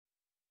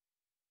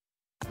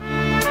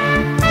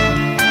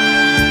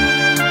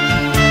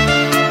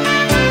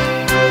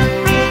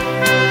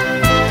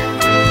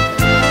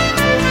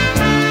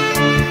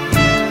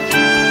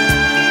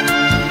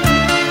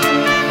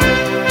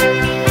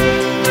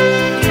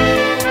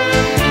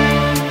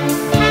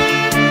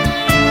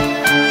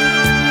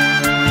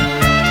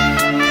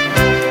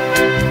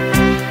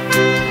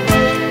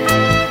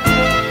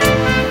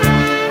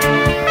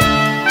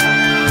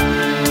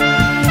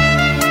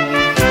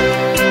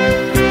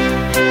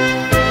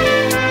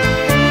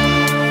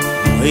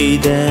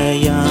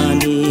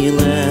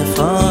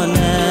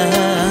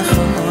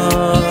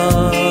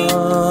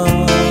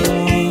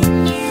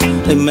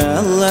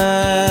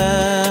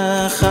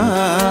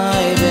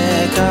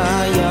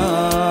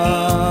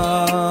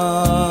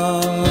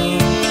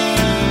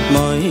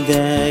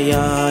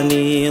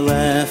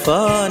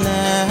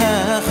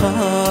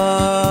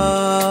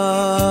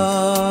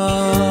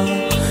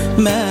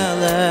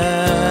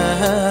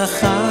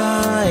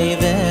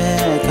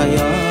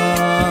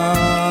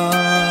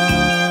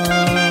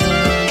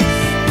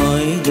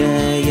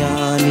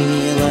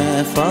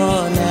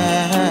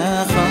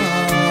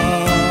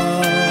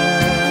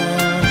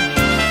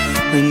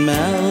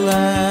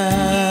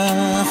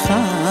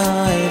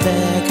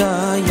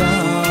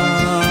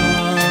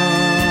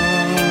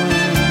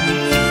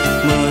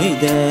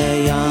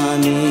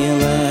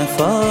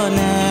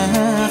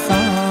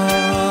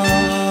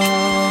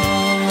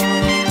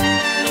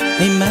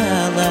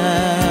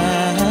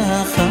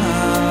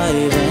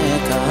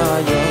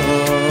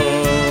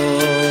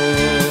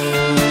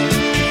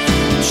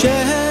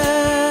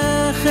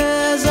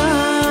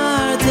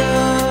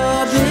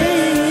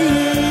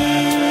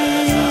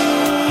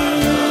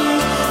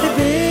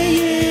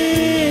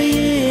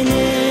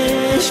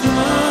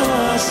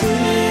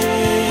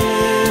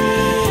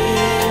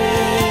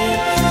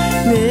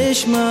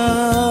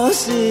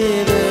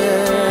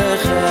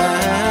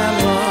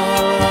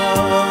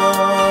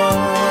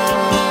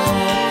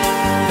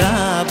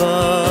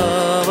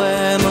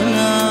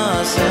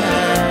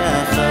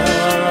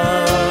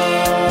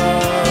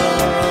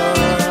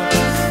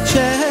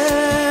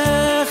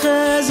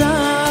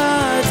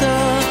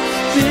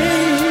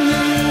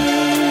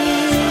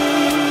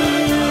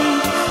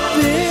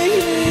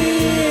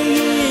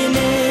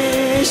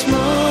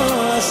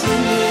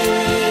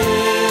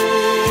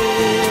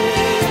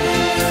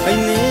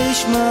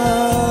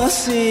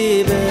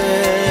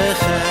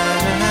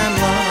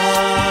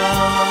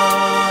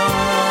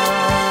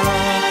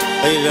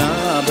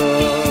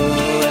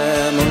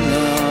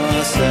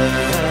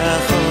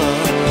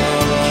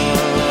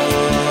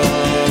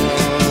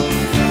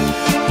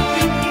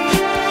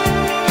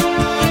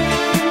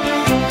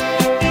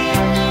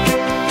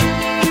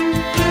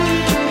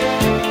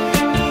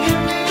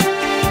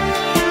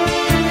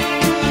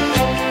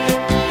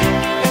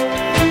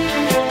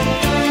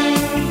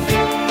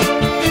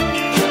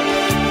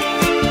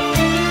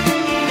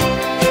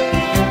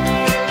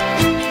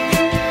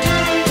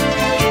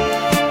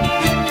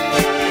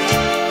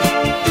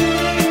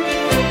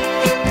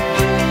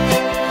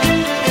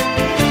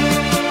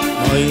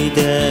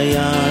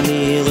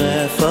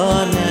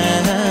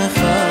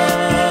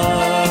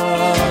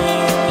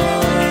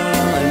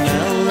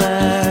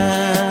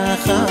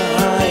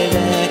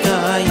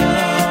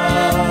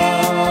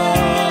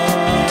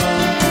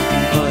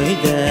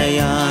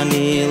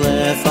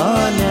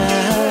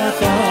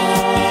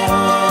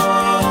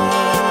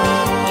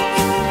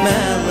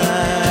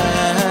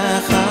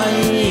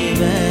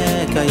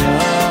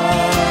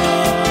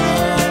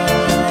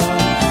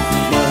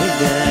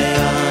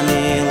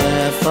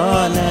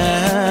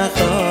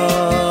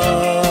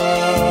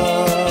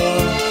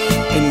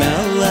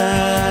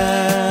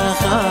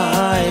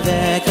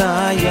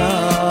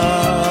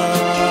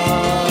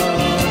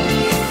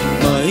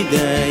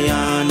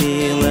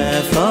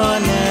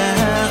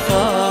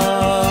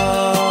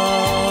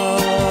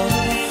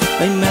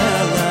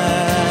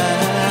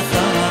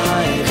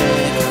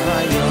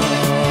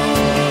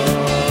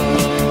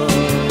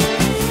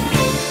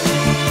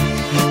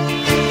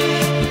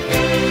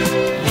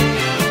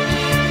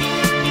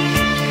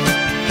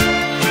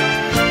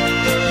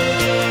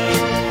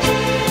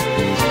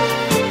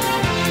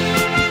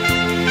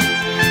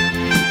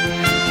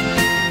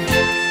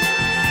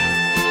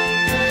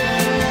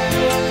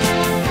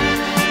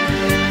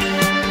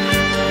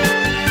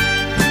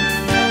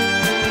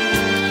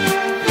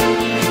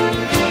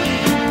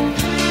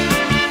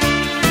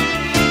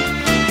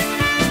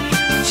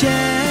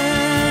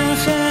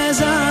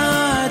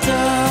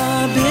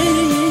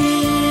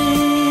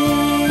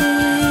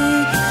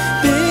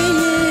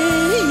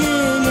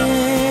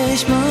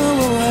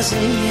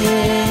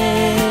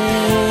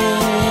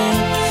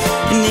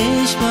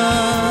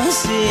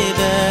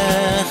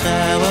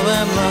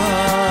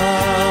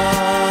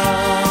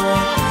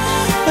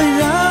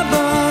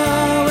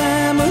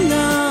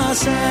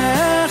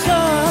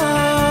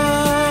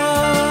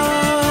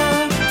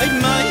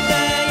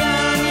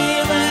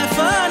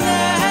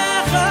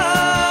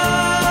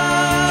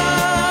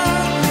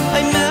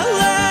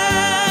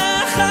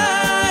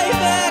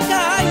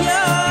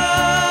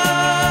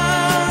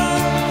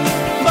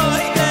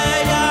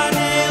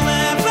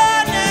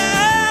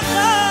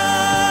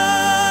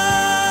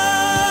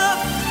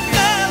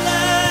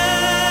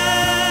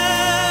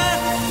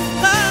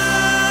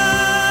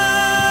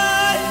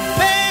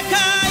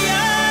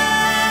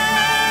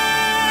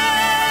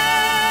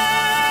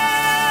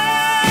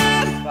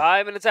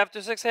After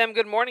 6 a.m.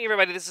 Good morning,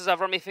 everybody. This is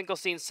Avrami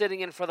Finkelstein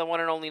sitting in for the one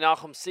and only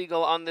Nachum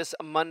Siegel on this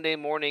Monday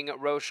morning,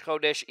 Rosh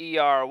Chodesh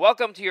ER.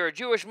 Welcome to your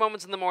Jewish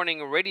Moments in the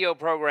Morning radio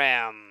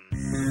program.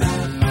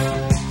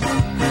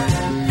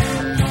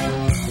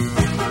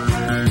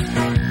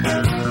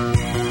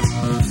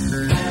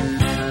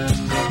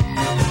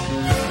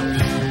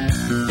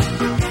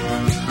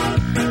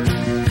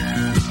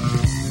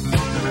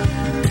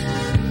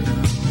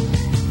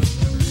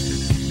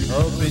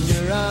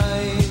 your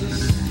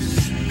eyes,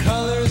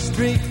 colors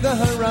streak the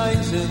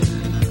horizon.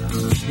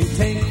 You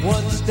take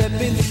one step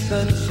in the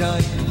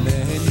sunshine,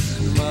 then you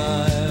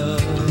smile.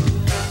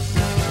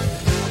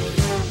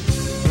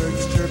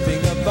 Birds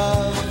chirping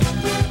above,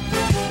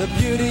 the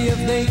beauty of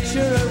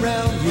nature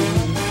around you.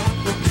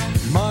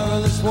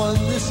 Marvelous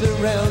wonders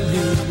around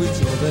you,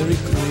 it's all very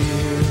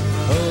clear,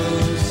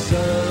 oh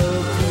so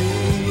clear.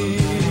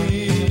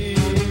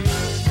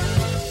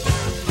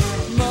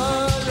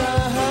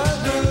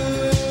 Marahabu,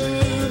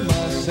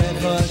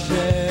 Masecha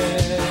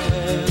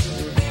Hashem,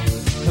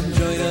 come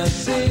join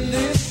us in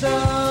this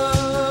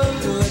song.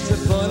 Let's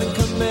have fun and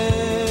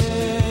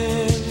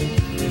command.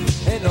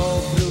 And all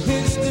through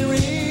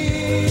history,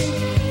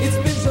 it's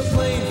been so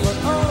plain for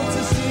all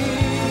to see.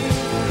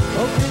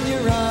 Open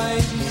your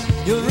eyes,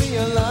 you'll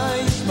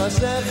realize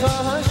Masecha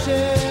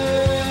Hashem.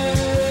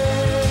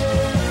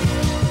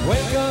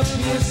 Wake up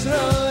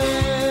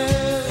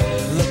Yisrael,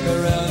 look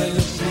around and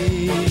you'll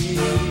see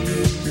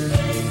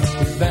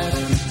His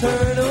vast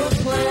eternal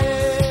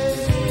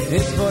plan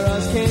is for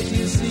us, can't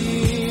you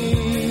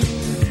see?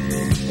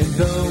 And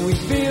though we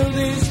feel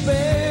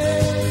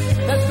despair,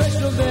 that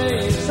special day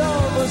is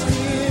almost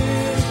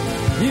here.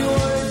 You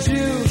are a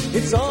Jew,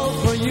 it's all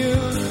for you,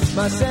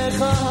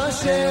 Masecha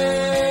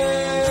Hashem.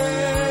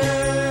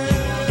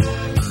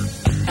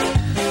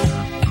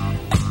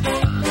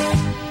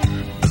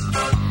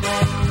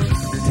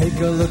 Take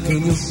a look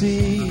and you'll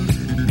see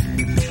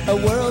a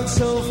world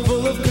so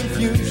full of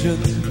confusion.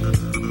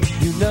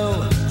 You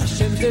know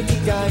Hashem's there to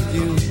guide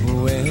you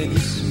when you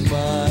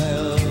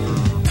smile.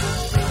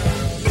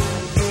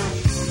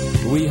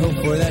 We hope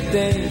for that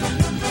day.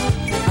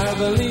 Our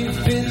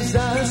belief is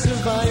our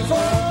survival.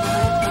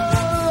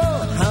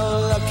 How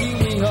lucky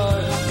we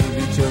are to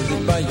be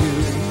chosen by you,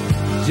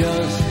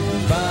 just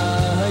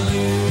by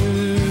you.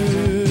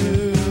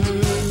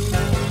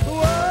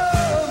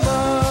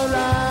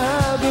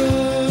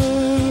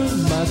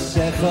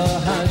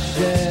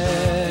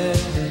 Hashem,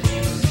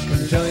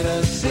 come join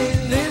us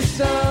in this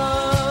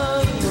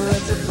song.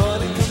 Let's have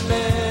fun and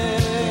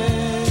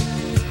command.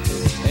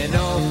 And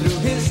all through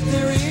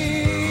history,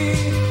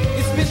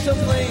 it's been so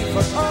plain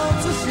for all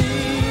to see.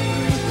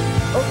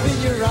 Open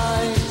your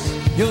eyes,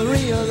 you'll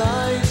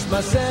realize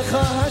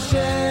Masecha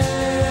Hashem.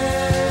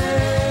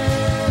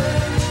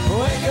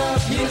 Wake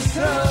up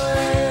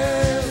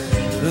Yisrael,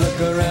 look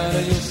around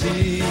and you'll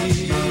see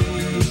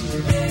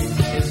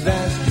His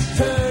vast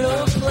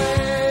eternal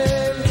plan.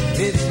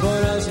 It's for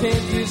us,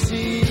 can't you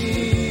see?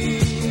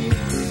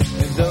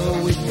 And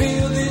though we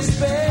feel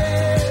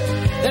despair,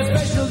 that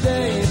special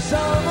day is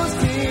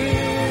almost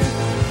here.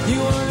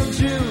 You are a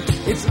Jew,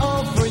 it's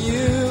all for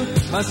you,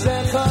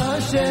 Masecha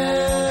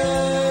Hashem.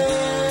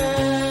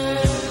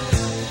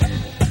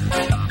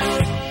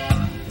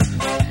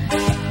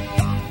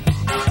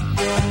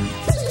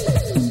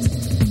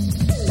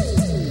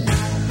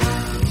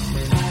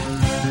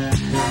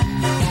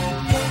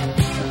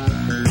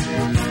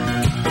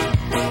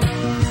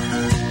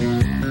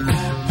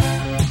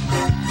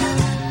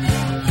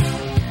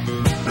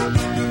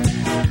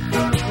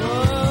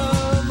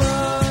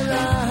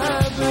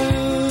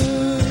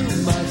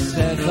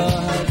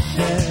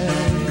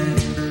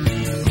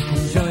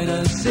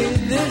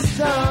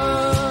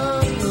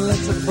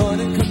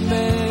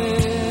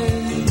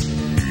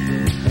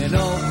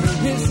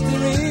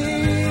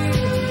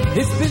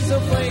 It's been so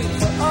plain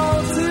for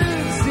all to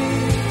see.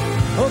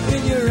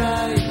 Open your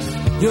eyes,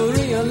 you'll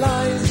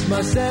realize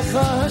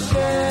Masecha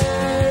Hashem.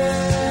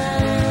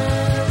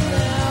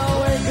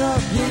 Now wake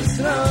up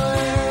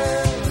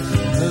Yisrael,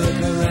 look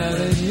around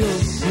and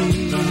you'll see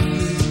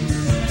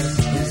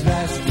His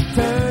vast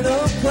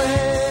eternal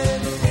plan.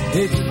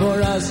 It's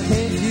for us,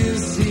 can't you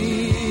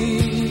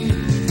see?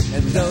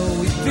 And though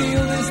we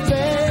feel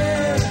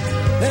despair,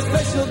 that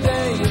special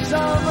day is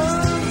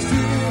almost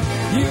here.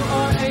 You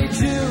are a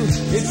Jew,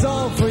 it's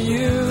all for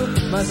you,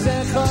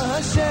 Masecha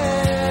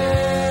Hashem.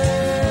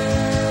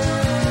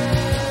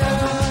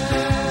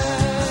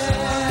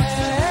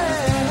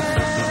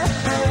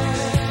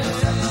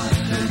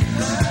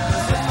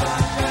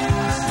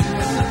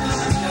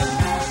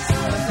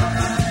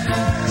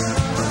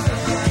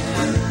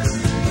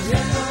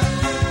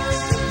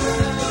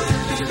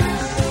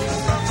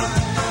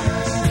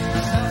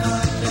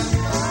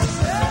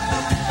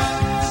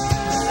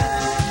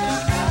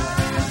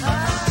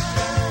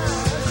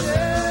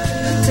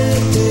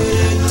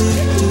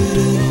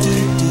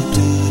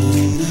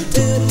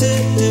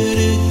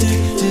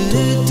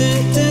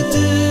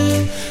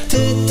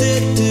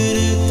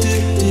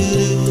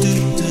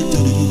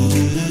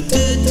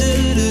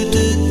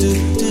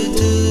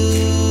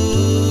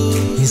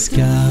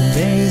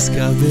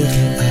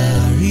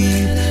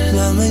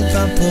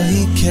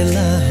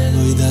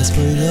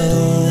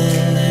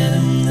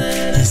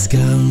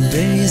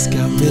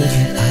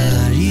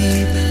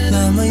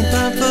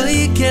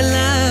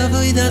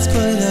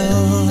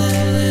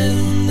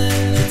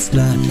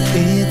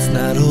 It's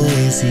not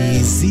always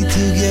easy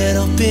to get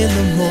up in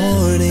the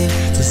morning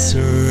to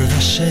serve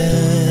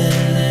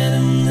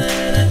Hashem.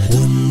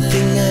 One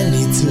thing I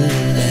need to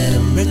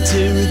remember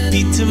to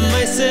repeat to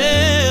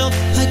myself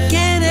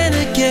again and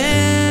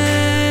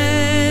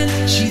again.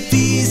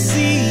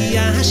 Shivisi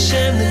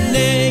Hashem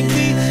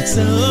Negdi,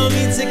 so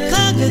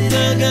mitzekah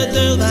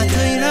gadol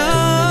b'Torah.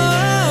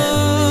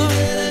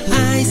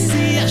 I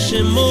see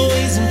Hashem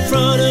always in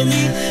front of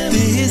me.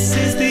 This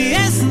is the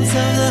essence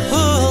of the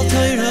whole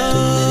Torah.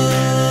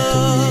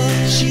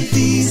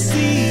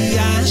 Shivisi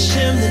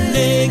Hashem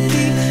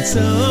Negdi,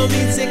 so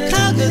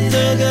mitzekah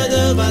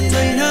gadol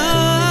b'Torah.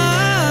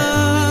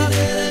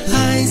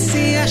 I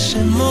see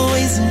Hashem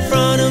always in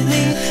front of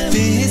me.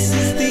 This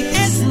is the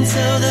essence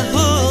of the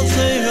whole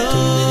Torah.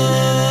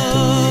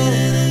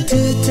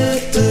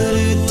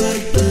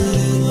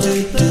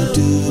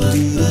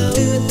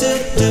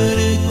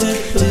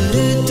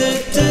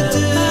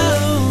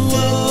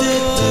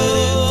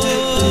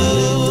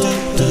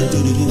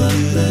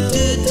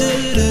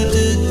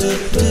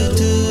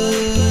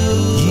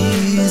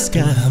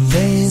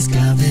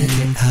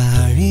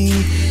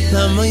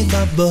 Lamoy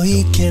baboy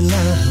que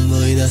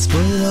lamoy das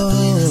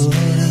poloi.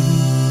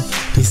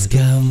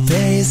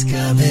 Piscabe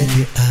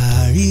que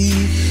ari.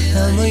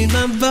 Lamoy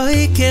baboy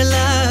que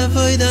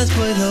lamoy das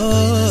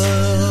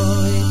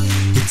poloi.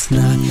 It's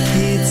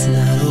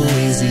not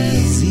always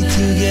easy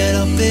to get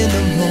up in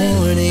the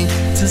morning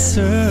to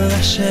serve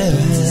Hashem.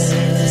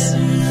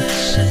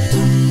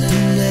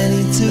 I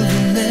need to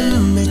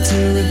remember to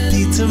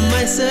repeat to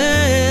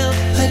myself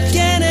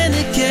again and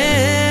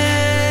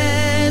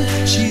again.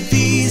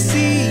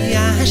 Shivisi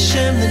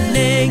Hashem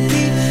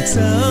Negdi,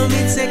 so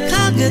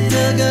mitzekah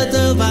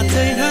gadol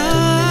b'Torah.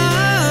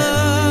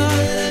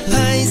 I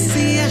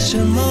see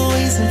Hashem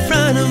always in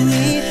front of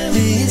me.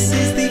 This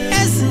is the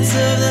essence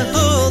of the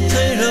whole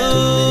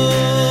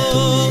Torah.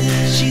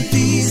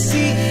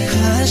 Shivisi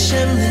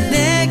Hashem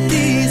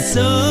Negdi,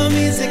 so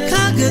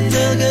mitzekah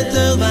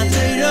gadol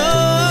b'Torah.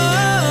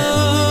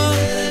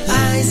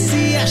 I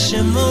see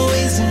Hashem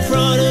always in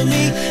front of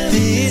me.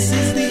 This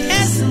is the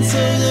essence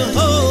of the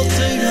whole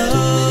Torah.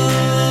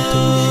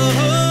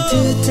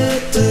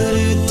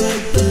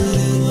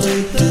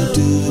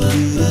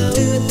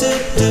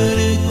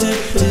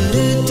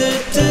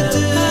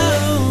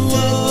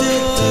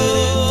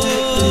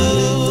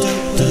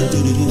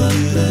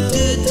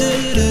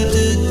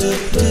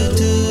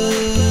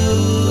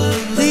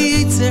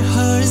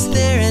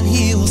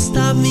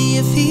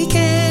 If he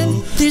can,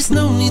 there's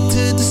no need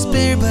to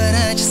despair, but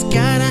I just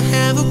gotta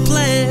have a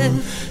plan.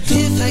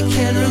 If I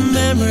can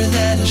remember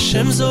that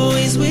Hashem's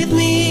always with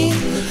me,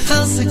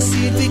 I'll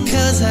succeed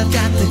because I've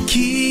got the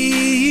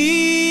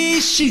key.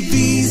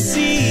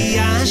 Shivisi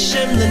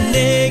Hashem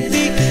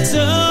Negdi,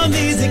 so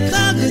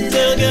mitzekah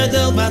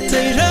gadol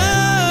b'Torah.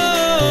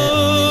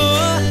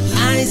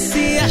 I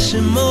see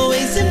Hashem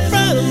always in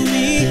front of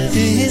me.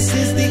 This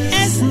is the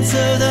essence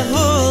of the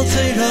whole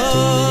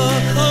Torah.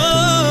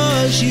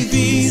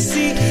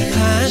 Shivisi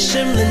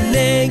Hashem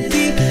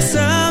Negdi,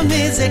 so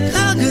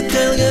mitzekah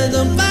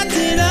gadol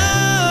b'Torah.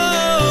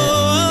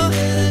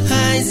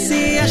 I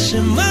see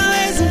Hashem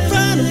always in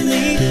front of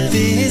me.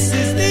 This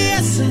is the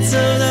essence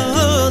of the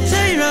whole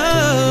Torah.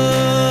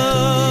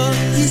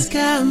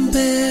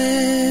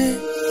 Yizkaber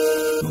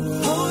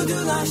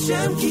Hodul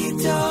Hashem ki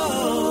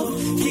tov,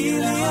 ki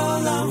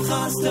le'olam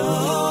chasdo.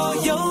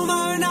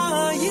 Yomar na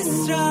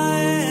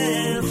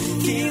Yisrael,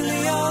 ki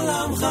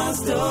le'olam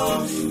chasdo.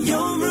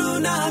 Yomru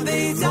na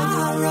Beit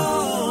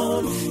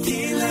Aharon, ki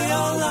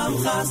le'olam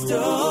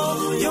chasdo.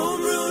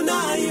 Yomru na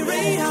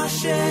Yirei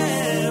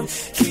Hashem,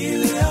 ki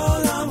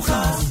le'olam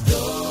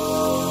chasdo.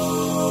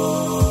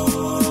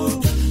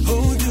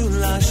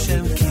 Hodul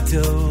Hashem ki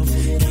tov,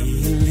 ki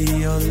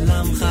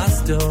le'olam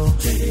chasdo.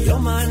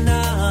 Yomar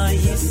na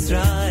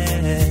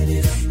Yisrael,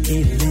 ki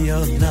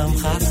le'olam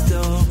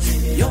chasdo.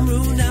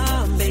 Yomru na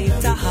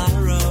Beit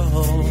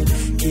Aharon,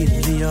 ki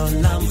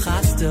le'olam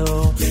chasdo.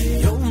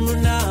 Yomru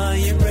na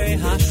Yirei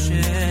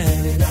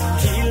Hashem,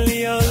 ki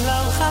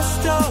le'olam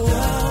chasdo.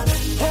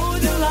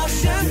 Hodul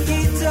Hashem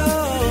ki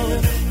tov,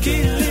 ki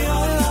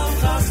le'olam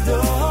chasdo.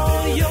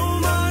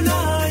 Yomar na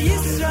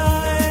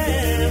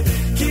Yisrael,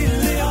 ki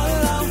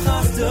le'olam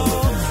chasdo.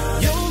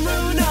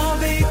 Yomru na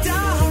Beit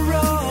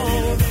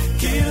Aharon,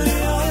 ki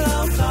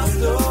le'olam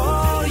chasdo.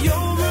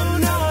 Yomru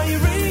na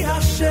Yirei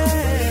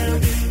Hashem,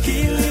 ki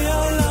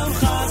le'olam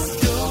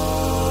chasdo.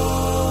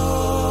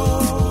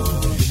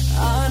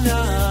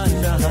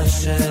 Ana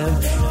Hashem,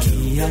 ki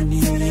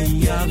ani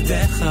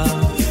avdecha,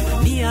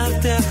 ani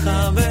avdecha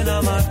ben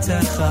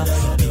amartecha,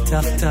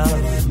 mitachtav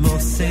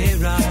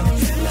moserai,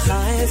 lecha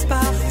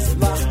ezbach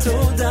tzvach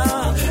toda,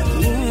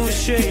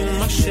 u'shem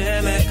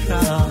Hashem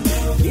ekra,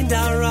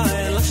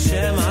 midarai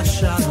l'Hashem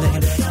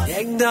ashalem,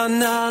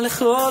 yegdana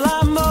l'chol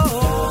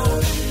amor.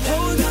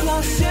 Hodul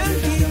Hashem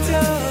ki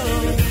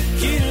tov,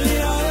 ki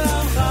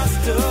le'olam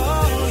chasdo.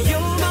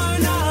 Yomar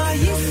na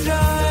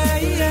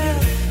Yisrael,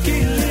 ki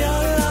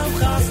le'olam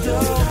chasdo.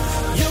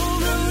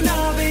 Yomru na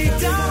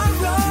Beit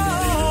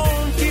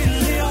Aharon, ki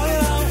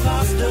le'olam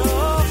chasdo.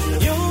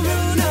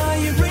 Yomru na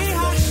Yirei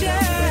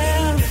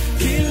Hashem,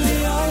 ki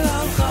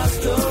le'olam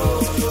chasdo.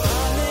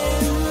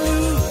 Hallelu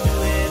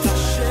et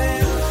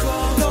Hashem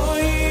kol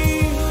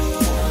goyim,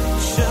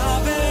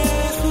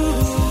 shabech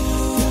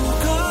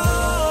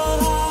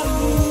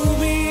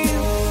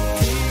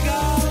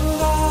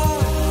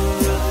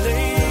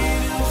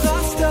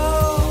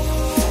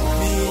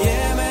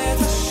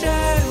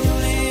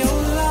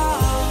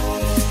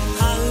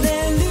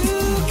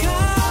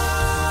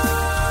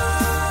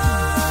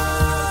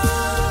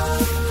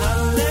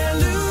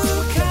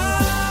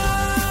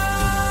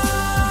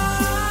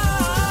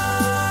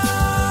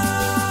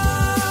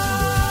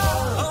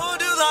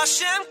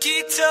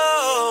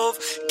טוב,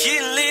 כי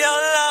לי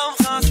עולם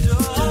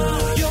חסדו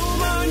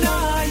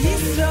יומונה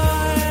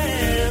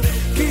ישראל,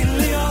 כי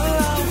לי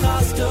עולם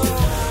חסדו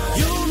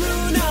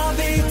יומונה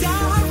בית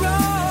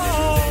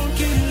אהרון,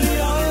 כי לי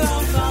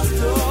עולם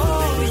חסדו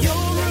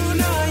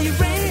יומונה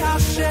יראי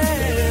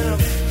השם,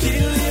 כי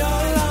לי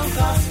עולם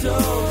חסדו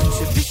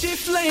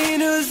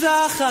שבשפלנו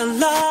זכר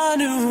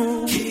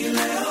לנו, כי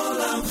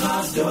לעולם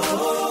חסדו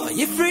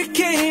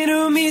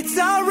יפרקנו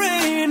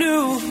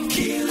מצערנו,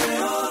 כי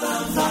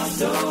לעולם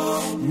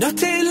חסדו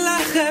נותן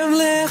לכם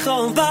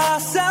לאכול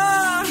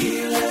בשר,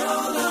 כי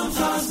לעולם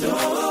חסדו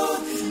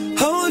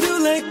הודו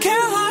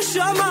לקהל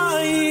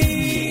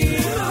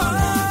השמיים,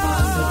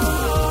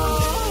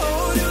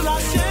 הודו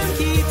להשם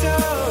כי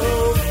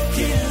טוב,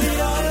 כי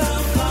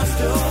לעולם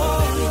חסדו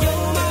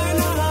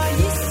יומנה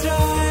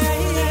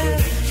ישראל,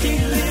 כי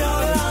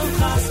לעולם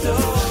חסדו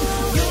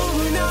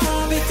יומנה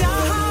בית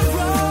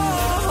אהרון,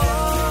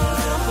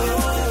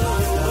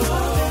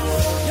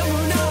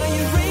 יומנה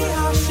יראי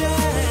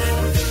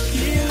השם,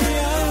 כי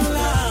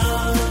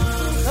לעולם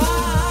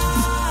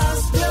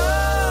חסדו.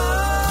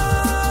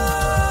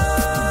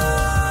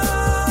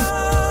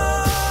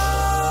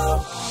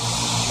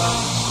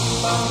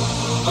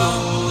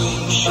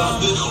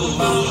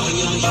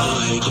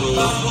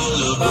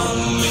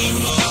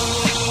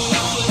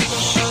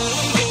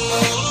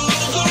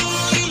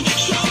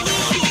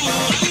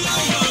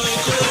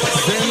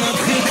 זה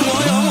מתחיל כמו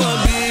יום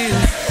רגיל,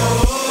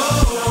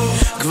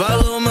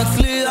 כבר לא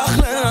מצליח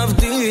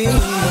להבדיל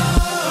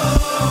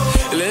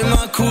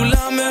למה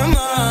כולם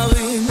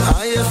ממהרים,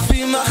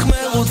 עייפים אך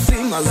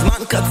מרוצים,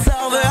 הזמן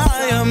קצר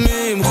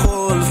והימים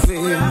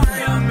חולפים,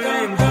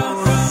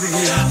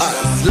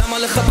 אז למה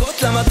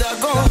לחכות, למה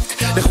דאגות,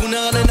 לכו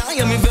נרננה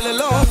ימים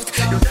ולילות,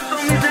 יותר טוב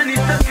מזה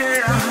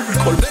נשתגע,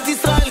 כל בית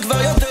ישראל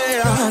כבר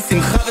יודע,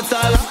 שמחה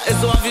וצהלה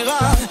איזו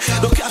אווירה,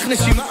 לוקח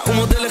נשימה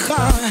ומודה לך,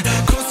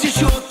 כוס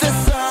ישועות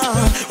תסע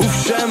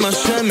ובשם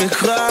השם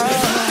אקרא,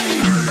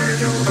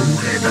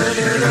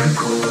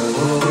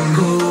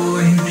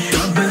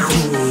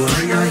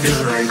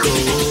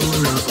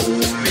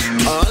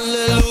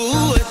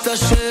 הללו את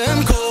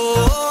השם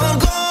כל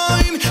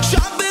גויים,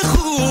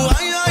 שבחו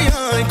איי איי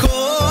איי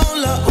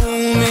כל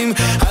האומים,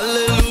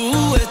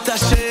 הללו את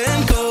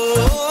השם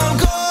כל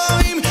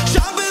גויים,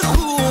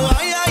 שבחו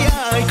איי איי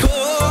איי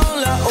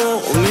כל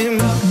האומים.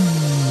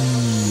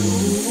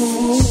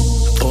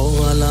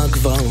 אור על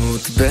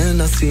הגבעות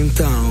בין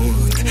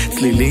הסמטאות,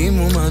 צלילים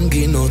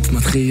ומנגינות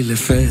מתחיל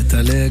לפתע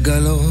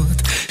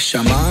לגלות,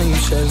 שמיים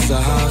של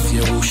זהב,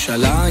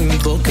 ירושלים,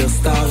 בוקר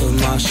סתיו,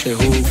 מה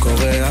שהוא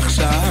קורה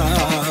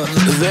עכשיו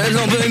זה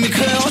לא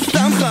במקרה או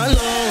סתם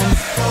חלום,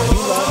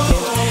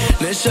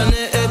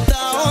 נשנה את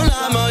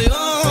העולם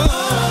היום,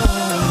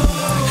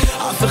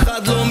 אף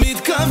אחד לא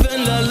מתכוון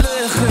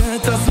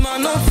ללכת,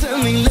 הזמן עוצר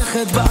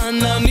מלכת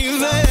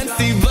בעננים ואין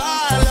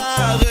סיבה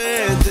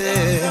לרדת,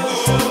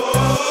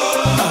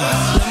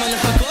 למה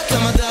לחכות,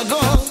 למה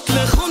דאגות,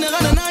 לכו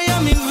נרננה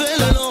ימים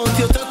ולילות,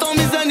 יותר טוב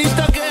מזה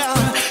נשתגע,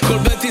 כל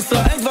בית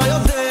ישראל כבר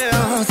יודע,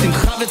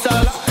 שמחה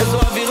וצהלה איזו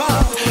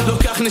אווירה,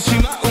 לוקח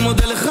נשימה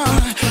ומודה לך,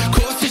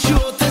 כוס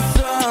ישועות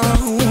תסע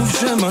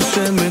ובשם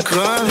השם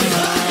אקרא,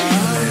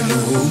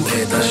 הללו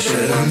את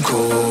השם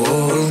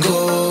כל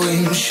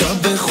גויים,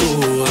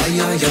 שבחו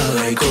איי איי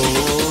איי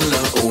כל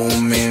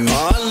האומים,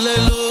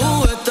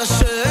 הללו את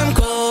השם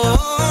כל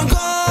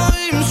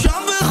גויים,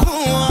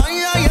 שבחו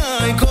איי איי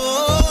איי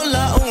כל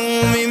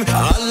האומים,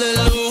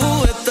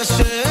 הללו את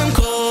השם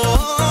כל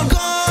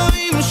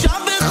גויים,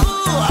 שבחו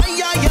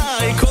איי איי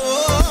איי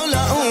כל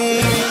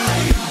האומים,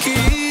 כי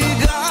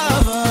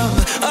גבר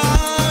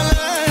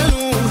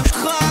עלינו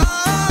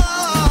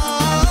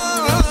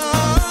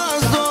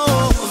חסדו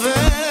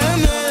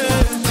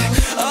ומת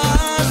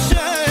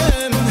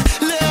השם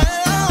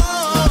לעולם,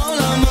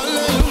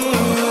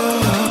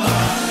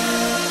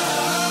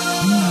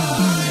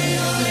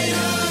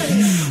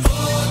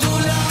 הודו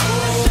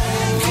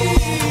להשם כי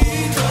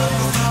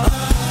טוב,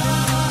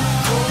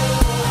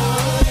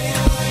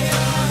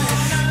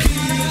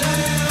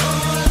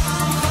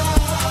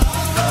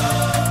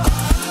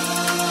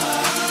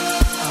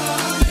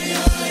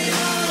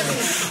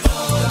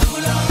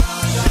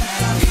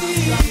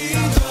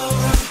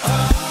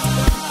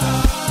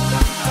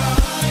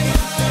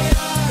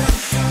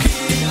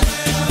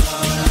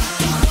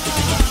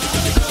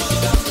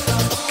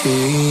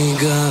 כי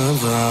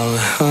גבר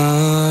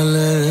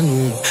עלינו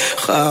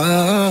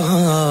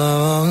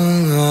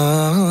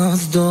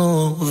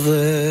חסדו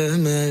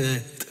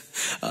ומת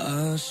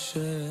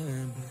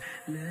השם.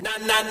 Na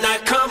na na,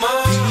 come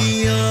on.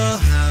 You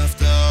have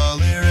to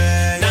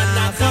lyric. Na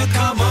na na,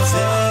 come on.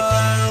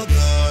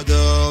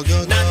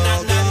 Na na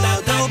na na,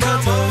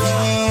 come on.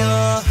 You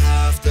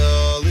have to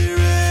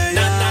lyric.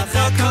 Na na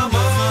na, come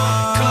on.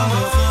 Come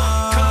on,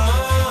 come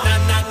on. Na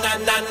na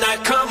na na,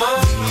 come on.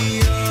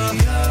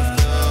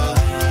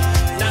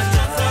 Na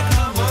na na,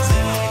 come on.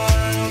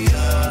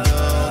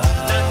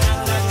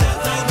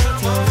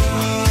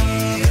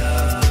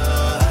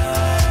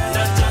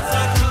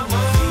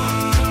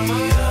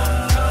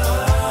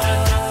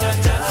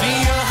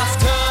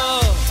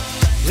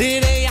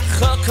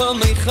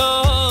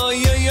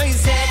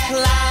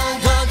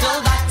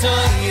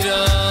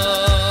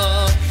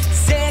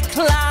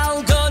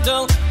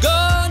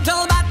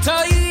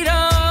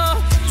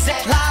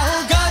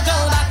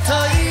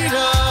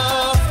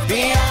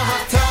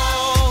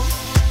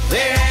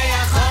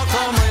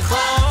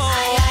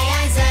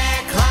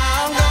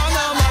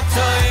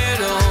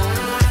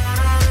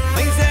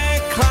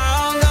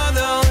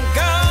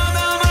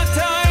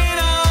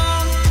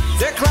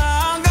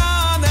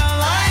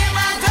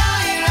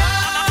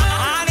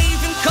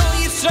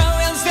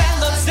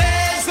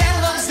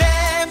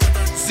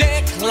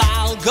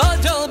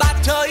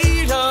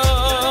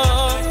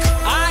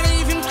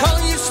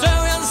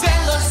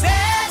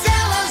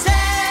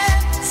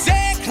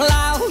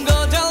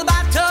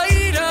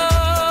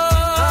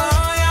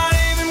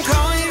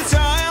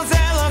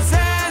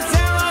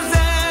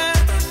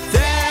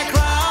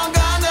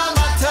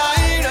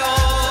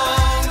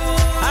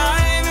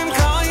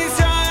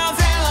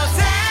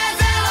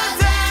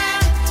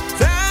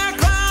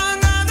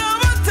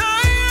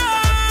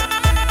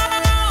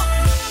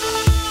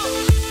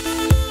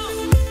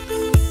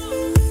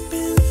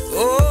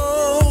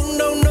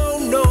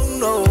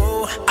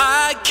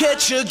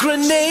 A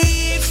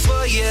grenade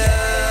for ya,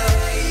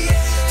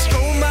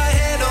 throw my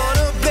head on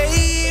a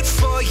blade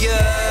for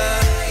ya,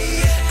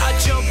 I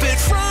jump in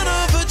front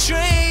of a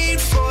train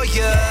for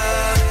ya,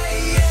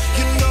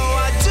 you know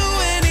I'd do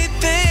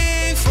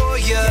anything for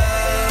ya.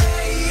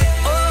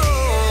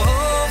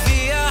 Oh,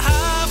 via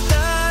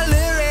hafta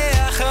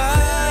lirecha,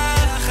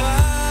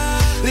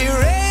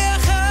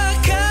 lirecha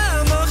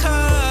kamocha,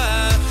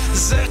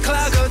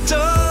 zekla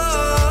gadol,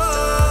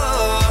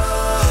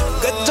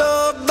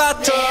 gadol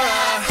bator.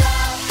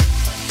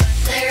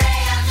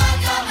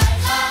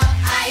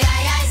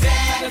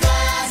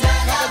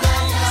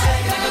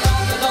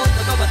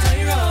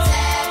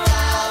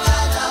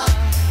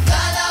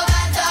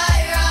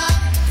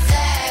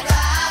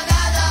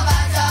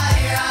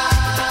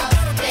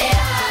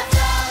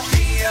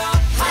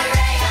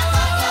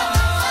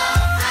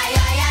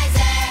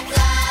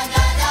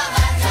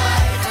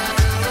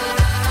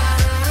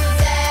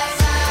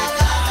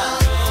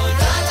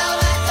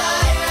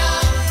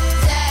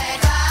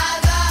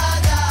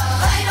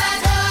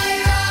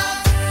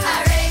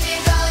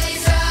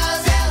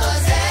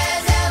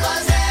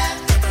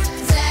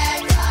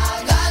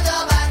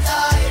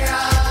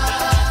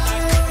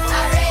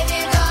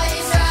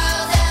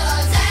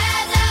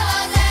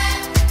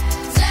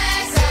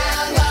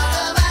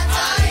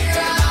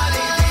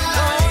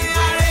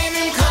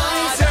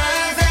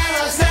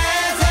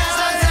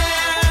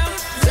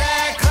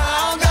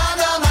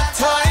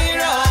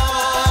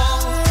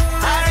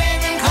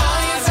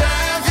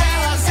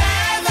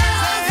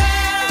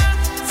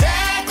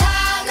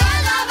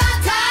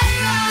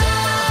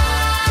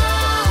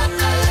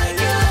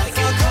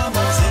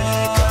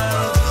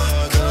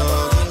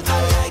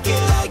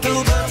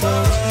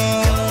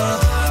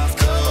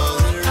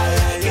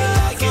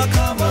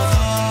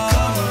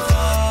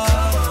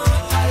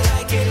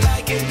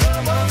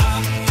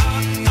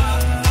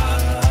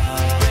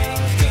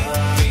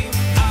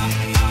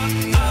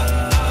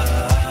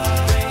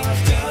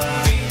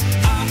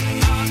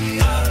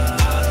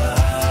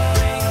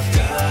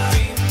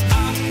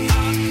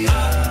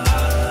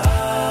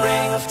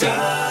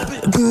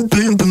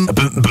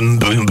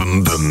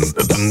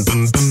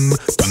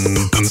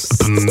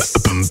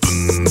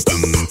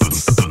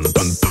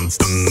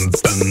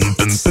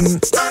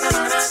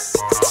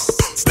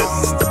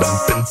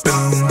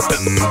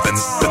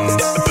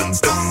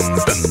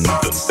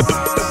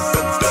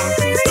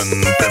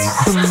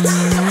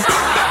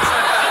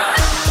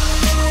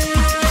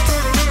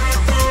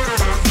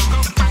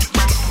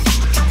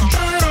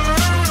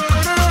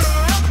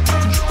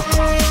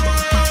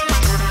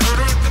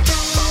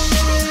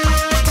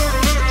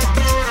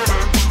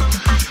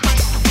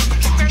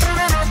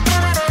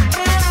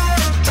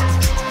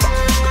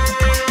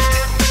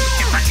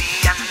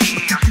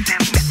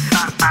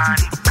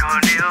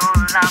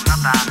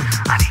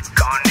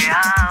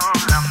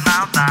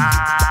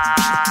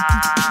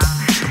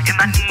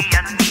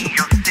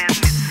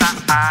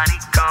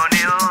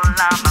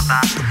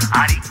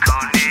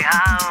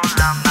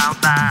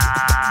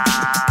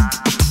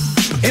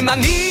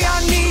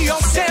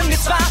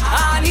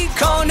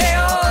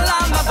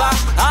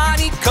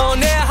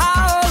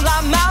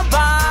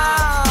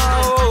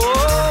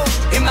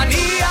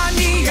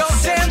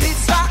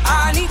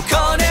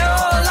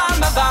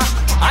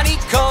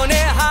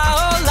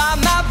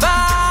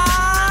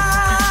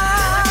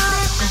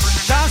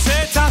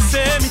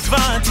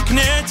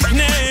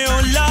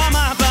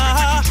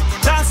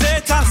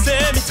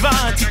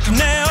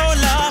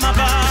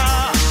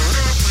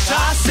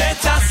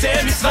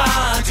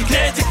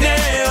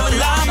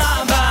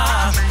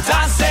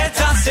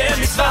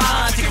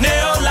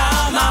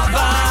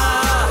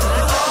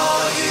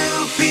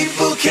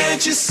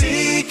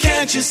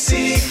 Can't you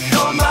see?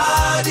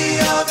 Nobody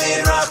of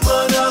it,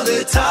 Rahman on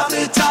the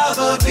top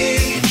of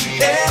it.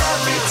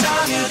 Every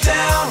time you're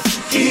down,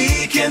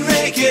 he can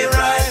make it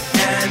right,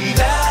 and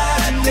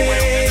that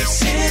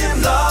makes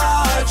him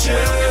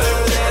larger.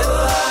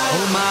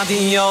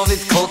 di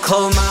ovid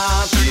kol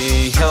ma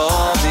di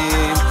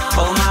ovid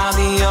kol ma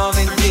di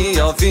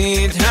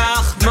ovid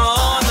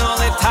Rachman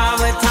le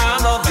tam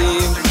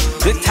ovid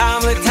le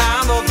tam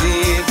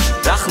ovid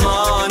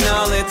Rachman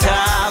le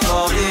tam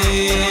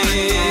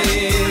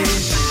ovid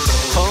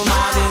kol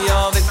ma di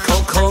ovid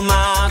kol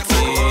ma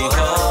di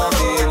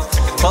ovid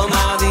kol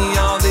ma di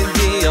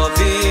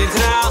ovid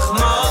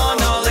Rachman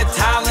le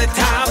tam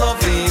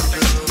ovid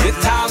le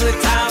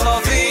tam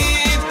ovid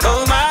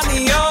kol ma di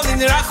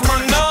ovid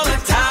Rachman le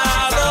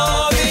tam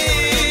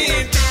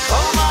ovid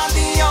kol ma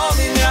di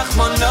ovid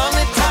Rachman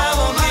le tam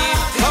ovid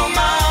kol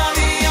ma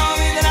di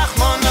ovid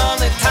Rachman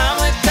le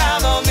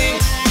tam ovid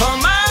kol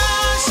ma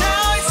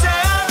shoy se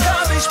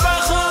kavish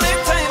bachol le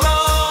taymo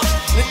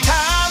le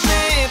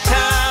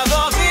tam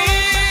ovid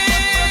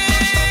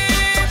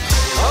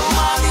kol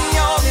ma di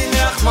ovid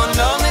Rachman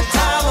le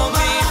tam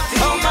ovid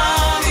kol ma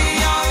di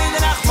ovid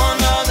Rachman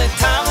le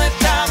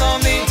tam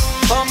ovid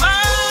kol ma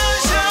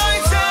shoy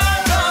se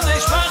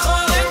kavish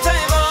bachol le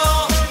taymo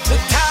le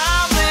tam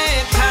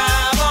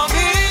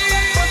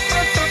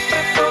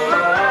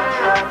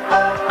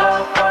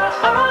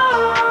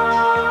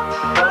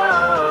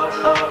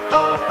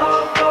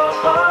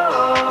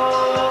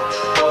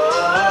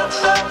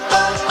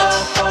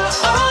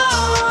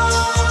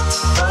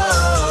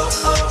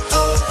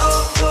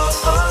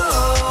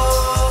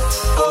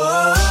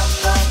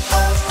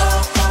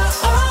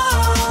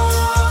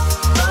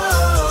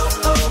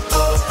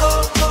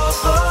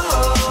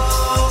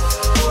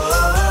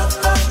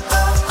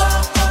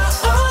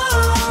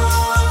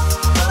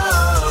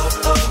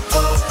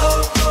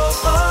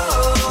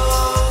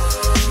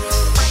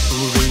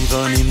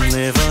Urivonim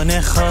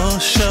levonecho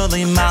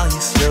sholim al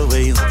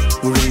Yisroel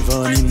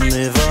Urivonim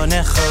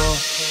levonecho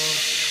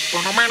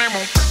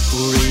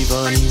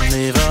Urivonim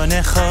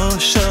levonecho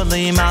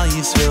sholim al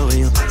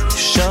Yisroel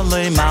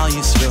Sholim al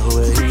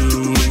Yisroel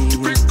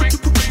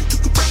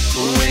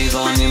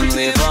Urevonim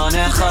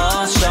levonecha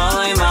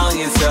shalom al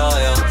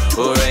Yisrael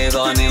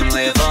Urevonim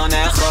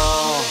levonecha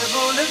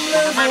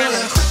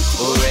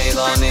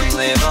Urevonim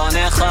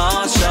levonecha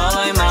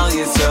shalom al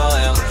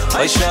Yisrael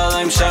Ay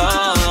shalom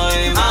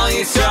shalom al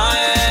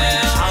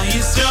Yisrael Al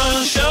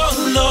Yisrael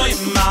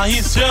shalom Al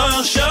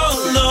Yisrael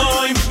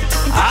shalom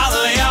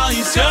Alay al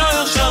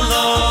Yisrael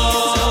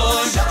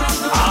shalom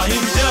Al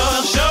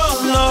Yisrael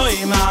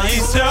shalom Al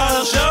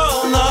Yisrael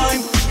shalom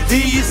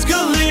The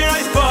Yisrael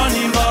is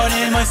funny but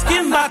in my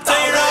skin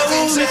batera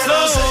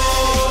umitzvot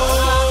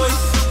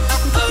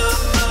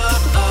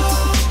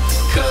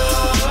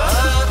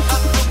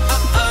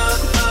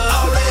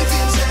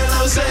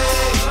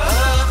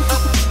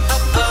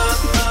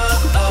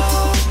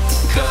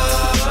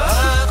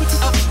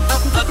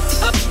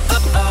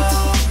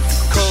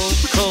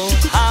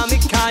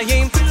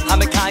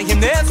Hamikayim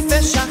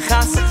nefesh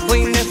achas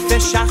Oy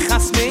nefesh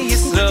achas me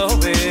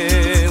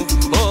Yisroel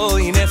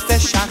Oy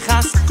nefesh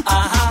achas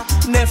Aha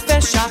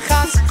nefesh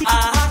achas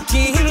Aha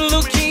ki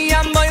luki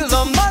amoy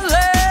lo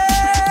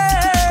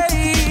malei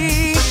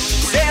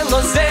Zelo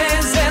ze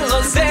zelo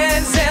ze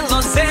zelo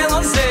zelo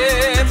ze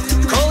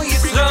Kol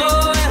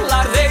Yisroel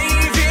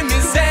arevim mi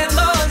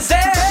zelo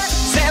ze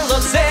Zelo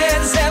ze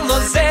zelo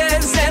ze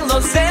zelo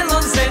zelo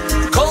ze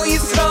Kol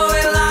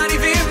Yisroel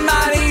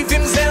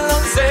arevim zelo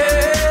ze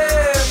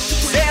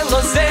Zelo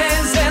ze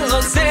zelo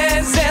ze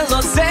zelo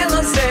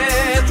zelo ze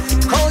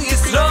Kol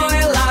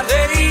Yisroel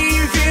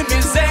arevim mi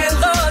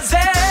zelo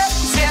ze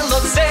Zelo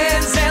ze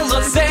zelo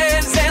ze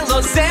zelo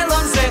zelo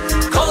ze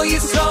Kol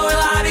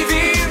Yisroel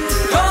arevim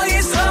Kol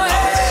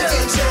Yisroel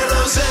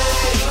zelo ze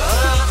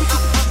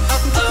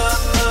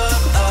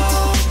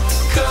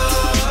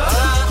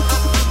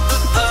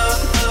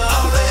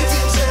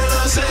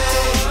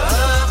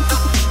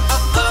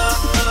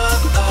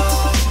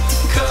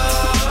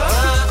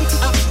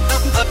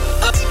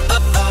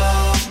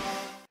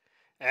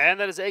And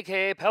that is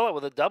AKA Pella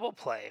with a double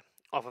play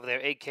off of their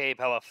AKA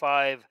Pella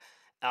 5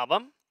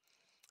 album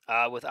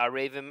with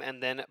Arevim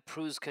and then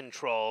Cruise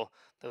Control,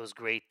 those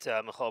great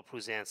Michal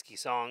Pruzansky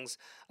songs.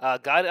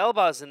 Gad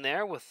Elbaz in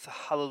there with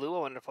Hallelujah,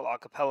 a wonderful a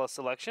cappella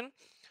selection.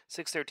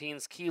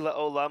 613's Kila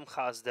Olam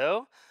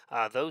Chazdo.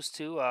 Those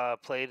two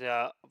played,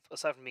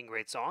 aside from being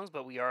great songs,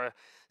 but we are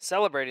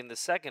celebrating the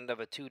second of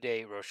a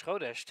 2-day Rosh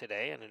Chodesh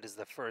today, and it is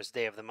the first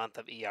day of the month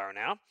of Iyar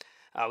now.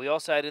 We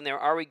also had in there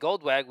Ari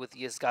Goldwag with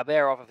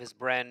Yizgaber off of his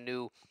brand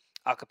new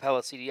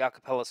acapella CD,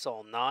 Acapella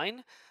Soul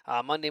 9.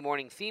 Monday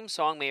morning theme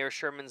song, Meir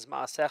Sherman's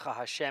Ma'asecha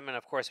Hashem, and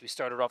of course we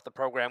started off the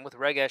program with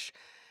Regesh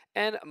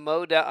and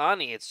Moda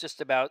Ani. It's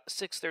just about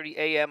 6:30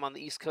 a.m. on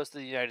the east coast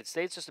of the United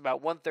States, just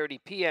about 1:30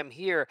 p.m.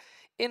 here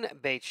in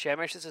Beit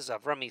Shemesh. This is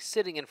Avrami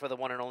sitting in for the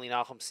one and only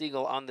Nachum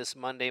Segal on this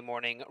Monday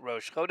morning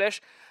Rosh Chodesh.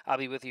 I'll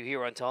be with you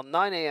here until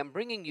 9 a.m.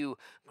 bringing you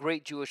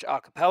great Jewish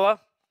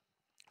acapella,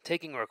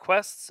 taking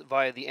requests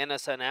via the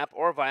NSN app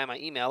or via my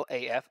email,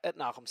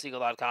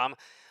 af@nachumsegal.com,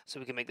 so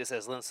we can make this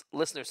as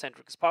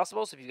listener-centric as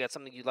possible. So if you've got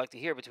something you'd like to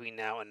hear between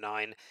now and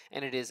 9,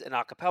 and it is an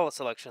acapella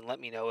selection, let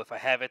me know if I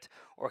have it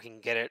or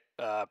can get it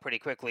pretty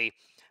quickly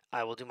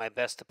I will do my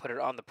best to put it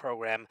on the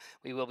program.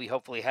 We will be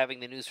hopefully having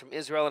the news from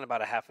Israel in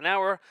about a half an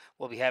hour.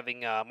 We'll be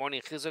having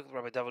Morning Chizuk with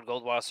Rabbi David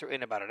Goldwasser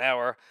in about an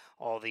hour.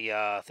 All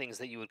the things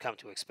that you would come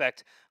to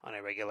expect on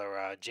a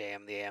regular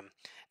JM the AM.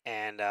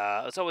 And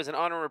it's always an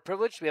honor and a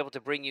privilege to be able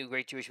to bring you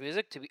great Jewish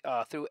music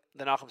through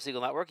the Nachum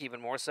Segal Network,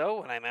 even more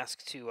so when I'm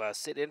asked to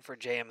sit in for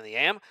JM and the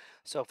AM.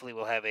 So hopefully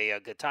we'll have a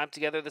good time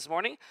together this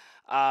morning.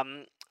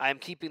 I'm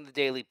keeping the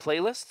daily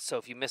playlist, so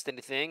if you missed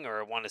anything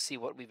or want to see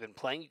what we've been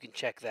playing, you can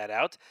check that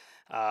out,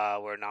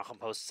 where Nachum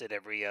posts it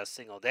every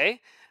single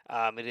day.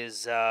 It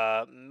is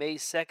May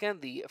 2nd,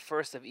 the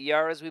first of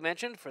ER, as we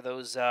mentioned, for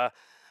those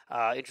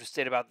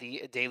interested about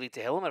the daily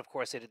Tehillim. And of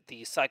course,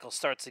 the cycle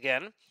starts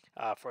again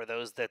for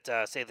those that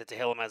say that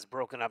Tehillim has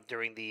broken up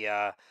during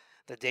the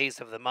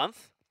days of the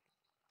month.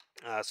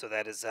 So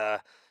that is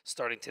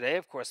starting today.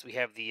 Of course, we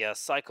have the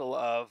cycle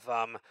of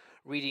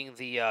reading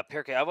the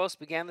Pirkei Avos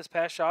began this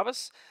past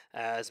Shabbos.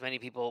 As many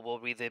people will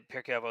read the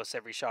Pirkei Avos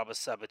every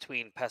Shabbos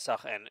between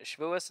Pesach and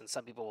Shavuos, and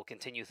some people will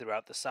continue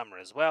throughout the summer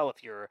as well.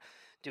 If you're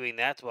doing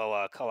that,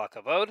 well, kol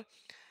hakavod.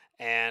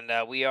 And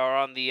we are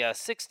on the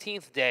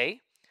 16th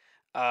day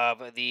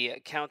of the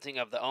counting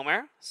of the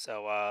Omer.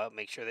 So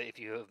make sure that if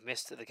you have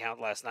missed the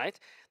count last night,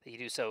 that you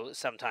do so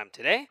sometime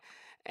today.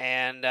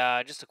 And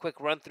just a quick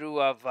run through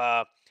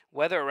of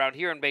weather around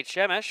here in Beit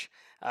Shemesh.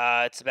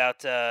 It's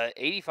about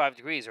 85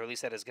 degrees, or at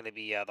least that is going to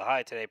be the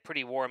high today.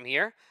 Pretty warm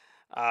here.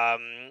 I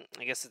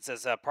guess it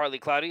says partly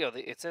cloudy.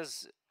 It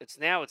says it's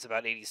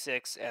about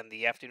 86, and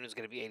the afternoon is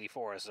going to be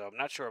 84. So I'm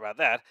not sure about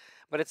that,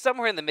 but it's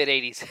somewhere in the mid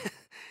 80s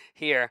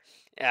here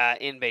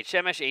in Beit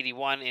Shemesh.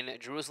 81 in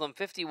Jerusalem,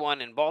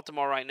 51 in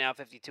Baltimore right now,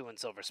 52 in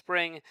Silver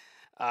Spring.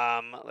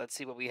 Let's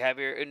see what we have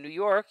here in New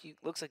York.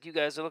 Looks like you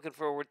guys are looking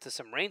forward to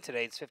some rain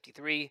today. It's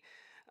 53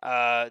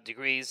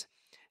 degrees.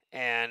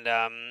 And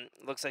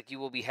looks like you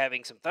will be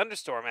having some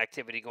thunderstorm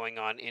activity going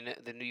on in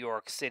the New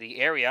York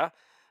City area.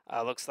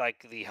 Looks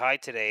like the high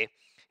today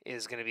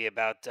is going to be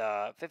about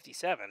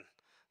 57.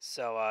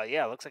 So,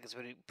 yeah, looks like it's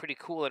pretty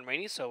cool and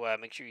rainy. So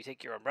make sure you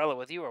take your umbrella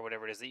with you or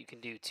whatever it is that you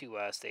can do to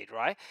stay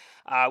dry.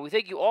 We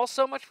thank you all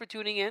so much for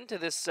tuning in to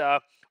this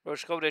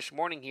Rosh Chodesh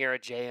morning here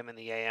at JM and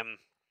the AM,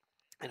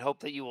 and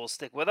hope that you will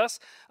stick with us.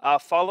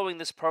 Following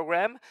this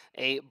program,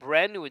 a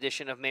brand new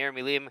edition of Meir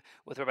Milim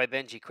with Rabbi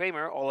Benji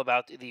Kramer, all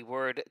about the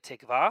word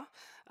tikva.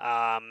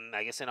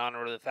 I guess in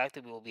honor of the fact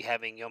that we will be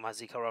having Yom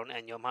HaZikaron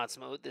and Yom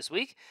HaAtzmaut this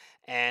week.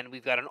 And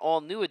we've got an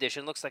all-new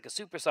edition, looks like a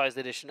supersized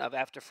edition of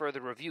After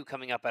Further Review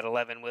coming up at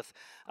 11 with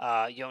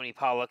Yoni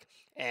Pollock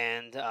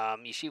and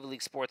Yeshiva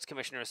League Sports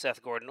Commissioner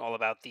Seth Gordon, all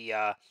about the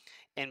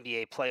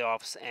NBA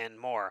playoffs and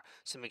more.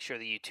 So make sure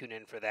that you tune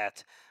in for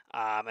that.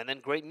 And then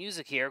great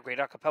music here, great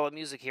a cappella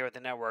music here at the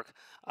network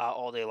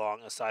all day long,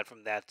 aside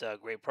from that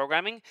great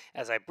programming.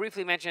 As I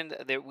briefly mentioned,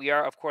 that we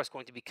are, of course,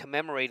 going to be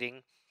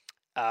commemorating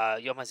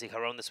Yom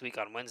HaZikaron this week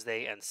on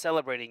Wednesday and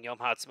celebrating Yom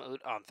HaAtzmaut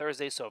on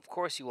Thursday. So, of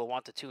course, you will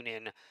want to tune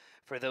in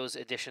for those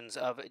editions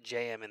of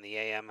JM and the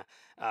AM.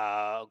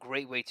 A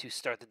great way to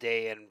start the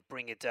day and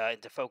bring it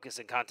into focus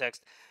and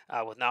context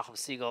with Nachum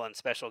Segal and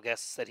special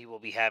guests that he will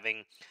be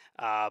having,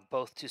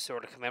 both to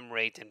sort of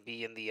commemorate and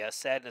be in the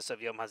sadness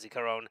of Yom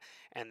HaZikaron,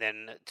 and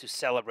then to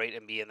celebrate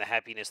and be in the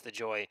happiness, the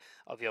joy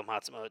of Yom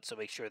HaAtzmaut. So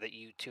make sure that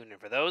you tune in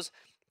for those.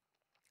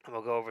 And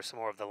we'll go over some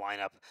more of the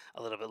lineup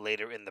a little bit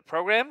later in the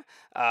program.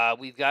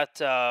 We've got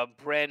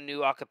brand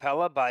new a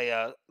cappella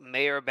by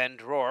Meir Ben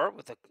Dror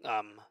with a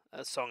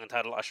song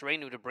entitled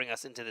Ashreinu to bring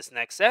us into this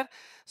next set.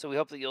 So we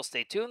hope that you'll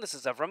stay tuned. This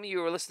is Avrami.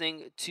 You are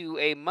listening to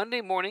a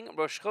Monday morning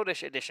Rosh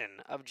Chodesh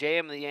edition of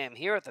JM the AM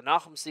here at the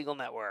Nachum Segal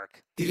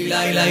Network. Tili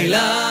lai lai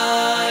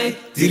lai,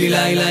 tili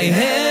lai lai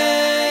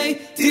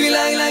hey, tili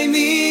lai lai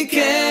mi ke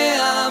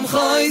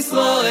amcho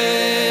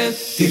Yisroel.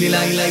 Tili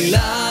lai lai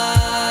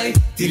lai,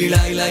 tili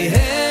lai lai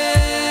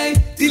hey,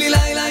 tili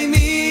lai lai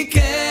mi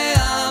ke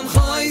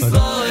amcho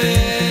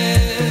Yisroel.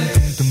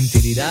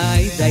 Tili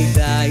dai dai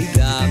dai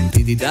dam,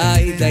 tili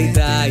dai dai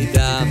dai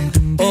dam,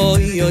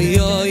 oy oy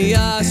oy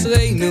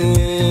ashreinu.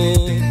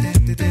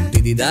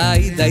 Tili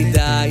dai dai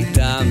dai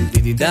dam,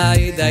 tili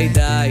dai dai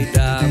dai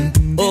dam,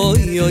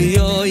 oy oy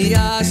oy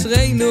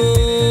ashreinu.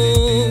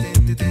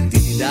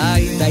 Tili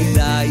dai dai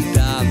dai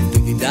dam,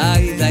 tili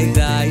dai dai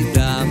dai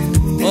dam,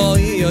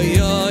 oy oy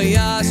oy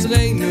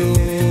ashreinu.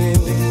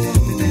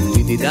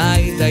 Tili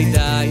dai dai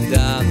dai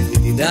dam,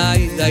 tili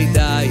dai dai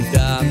dai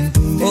dam,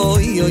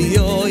 oy oy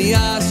oy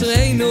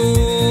ashreinu.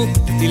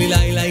 Tili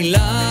lai lai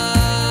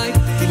lai,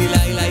 tili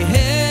lai lai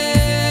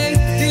hey,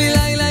 tili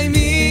lai lai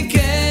mi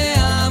ke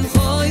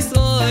amcho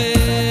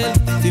Yisroel.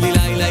 Tili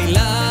lai lai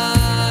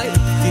lai,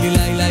 tili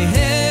lai lai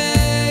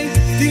hey,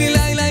 tili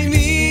lai lai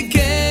mi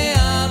ke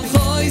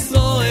amcho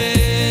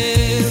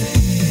Yisroel.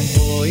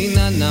 Oy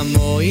na na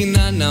moy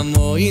na na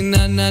moy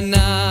na na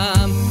na,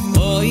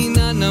 oy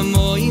na na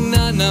moy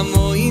na na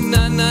moy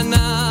na na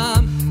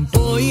na,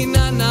 oy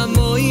na na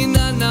moy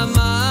na na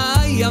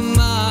ma ya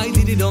ma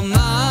didi do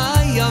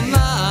ma ya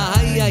ma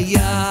ya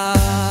ya.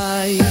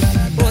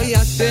 Oy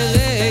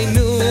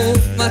ashereinu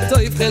ma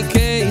toiv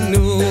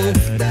chelkeinu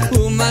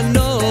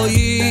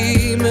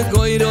umanoim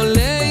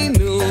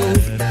goyroleinu